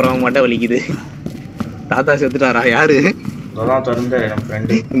 இதுக்கப்புறம் மட்டும் வலிக்குது. தாத்தா செத்துட்டாரா? யாரு?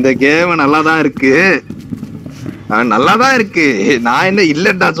 இந்த கேம் நல்லாதான் இருக்கு, நல்லாதான் இருக்கு. நான் என்ன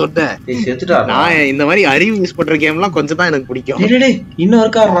இல்லடா சொன்னேன். நான் இந்த மாதிரி அறிவு யூஸ் பண்ற கேம்லாம் கொஞ்சம் தான் எனக்கு பிடிக்கும். இன்னும்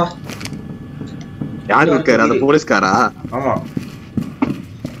இருக்காரா? யாரு இருக்காரு? அந்த போலீஸ்காரா? ஆமா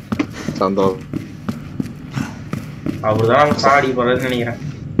சந்தோஷம். அவர்தான் சாடி போறதுன்னு நினைக்கிறேன்.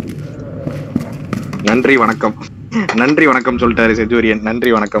 நன்றி வணக்கம். நன்றி வணக்கம் சொல்லிட்டாரு செஜூரியன். நன்றி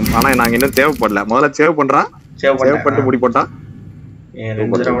வணக்கம். ஆனா நாங்க இன்னும் தேவைப்படல. முதல்ல சேவ் பண்றா, சேவ் பண்ணிட்டு முடி போட்டா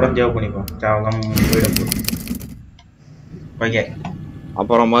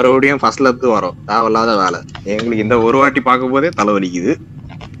அப்புறம் மறுபடியும் ஃபர்ஸ்ட்ல இருந்து வரும். தேவையில்லாத வேலை எங்களுக்கு. இந்த ஒரு வாட்டி பார்க்கும் போதே தலைவலிக்குது.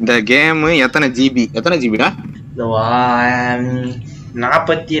 இந்த கேம் எத்தனை ஜிபி? எத்தனை ஜிபிடா?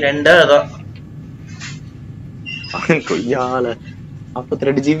 42 ஏதோ. கொய்யால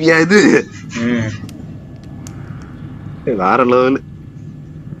 42 ஜிபியா இது? வேற லெவல்.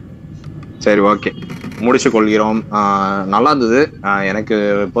 சரி ஓகே, முடிச்சு கொள்கிறோம். நல்லா இருந்தது. எனக்கு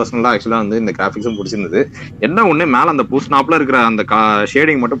பர்சனலா ஆக்சுவலா வந்து இந்த கிராபிக்ஸும் பிடிச்சிருந்தது. என்ன ஒண்ணு, மேல அந்த பூஸ்னாப்ல இருக்கிற அந்த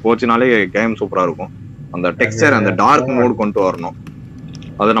ஷேடிங் மட்டும் போச்சுனாலே கேம் சூப்பரா இருக்கும். அந்த டெக்ஸ்சர், அந்த டார்க் மோட் கொண்டு வரணும்.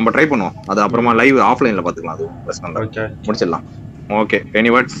 அதை நம்ம ட்ரை பண்ணுவோம். அது அப்புறமா லைவ் ஆஃப்லைன்ல பாத்துக்கலாம். அது பிரச்சனை இல்லை, முடிச்சிடலாம். Okay,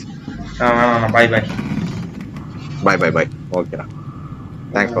 any words? By by by by by. ஓகேடா,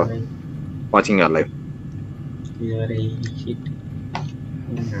 தேங்க்ஸ் ஃபார் வாட்சிங் அவர் லைவ்.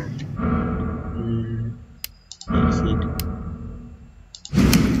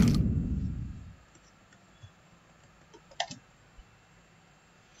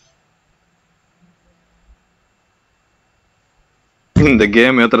 இந்த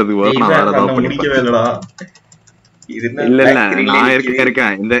கேம் ஏத்துறதுக்கு வர நான் வேற ஏதாவது பண்ணிப்பேன். இல்ல நான்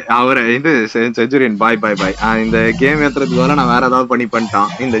இருக்கேன். இந்த அவரை இது செஜூரியன் பாய் பாய் பாய். இந்த கேம் ஏத்துறதுக்கு வர நான் வேற ஏதாவது பண்ணி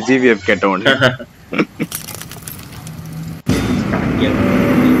பண்ணிட்டான். இந்த ஜிவிஎஃப் கேட்ட உடனே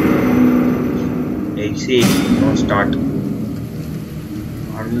exit no start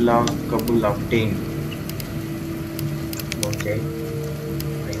unlockable obtain. Okay,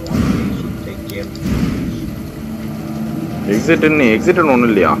 I want to exit the game. exit ஒண்ணு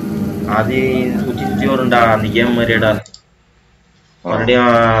இல்லையா? அது சுத்தி சுத்தி வரும்டா அந்த கேம் மாதிரியேடா. மறுபடியும்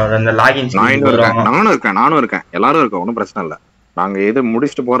அந்த லாகின். நானும் இருக்கேன், எல்லாரும் இருக்கோம். ஒன்றும் பிரச்சனை இல்லை. நாங்க எது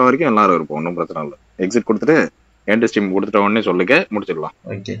முடிச்சுட்டு போற வரைக்கும் எல்லாரும் இருப்போம். ஒன்றும் பிரச்சனை இல்லை. எக்ஸிட் கொடுத்துட்டு எண்ட் ஸ்ட்ரீம் கொடுத்துட்ட உடனே சொல்லுங்க, முடிச்சிடலாம்.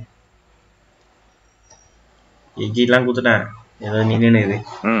 ஓகே, எக்ஸிட்லாம் கொடுத்துட்டேன். ஏதோ நின்னுது.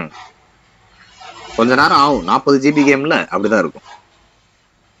 கொஞ்ச நேரம் ஆகும். 40 ஜிபி கேம்ல அப்படிதான் இருக்கும்.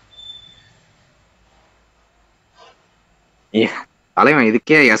 தலைவன்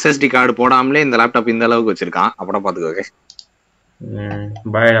இதுக்கே எஸ்எஸ்டி கார்டு போடாமலே இந்த லேப்டாப் இந்த அளவுக்கு வச்சிருக்கான். அப்புறம் பாத்துக்கோங்க.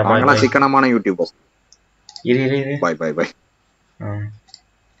 சிக்கனமான யூடியூபர்ஸ். பாய் பாய் பாய்.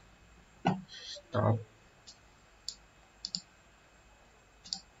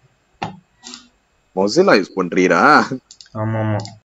 Mozilla use பண்றீரா? ஆமா ஆமா.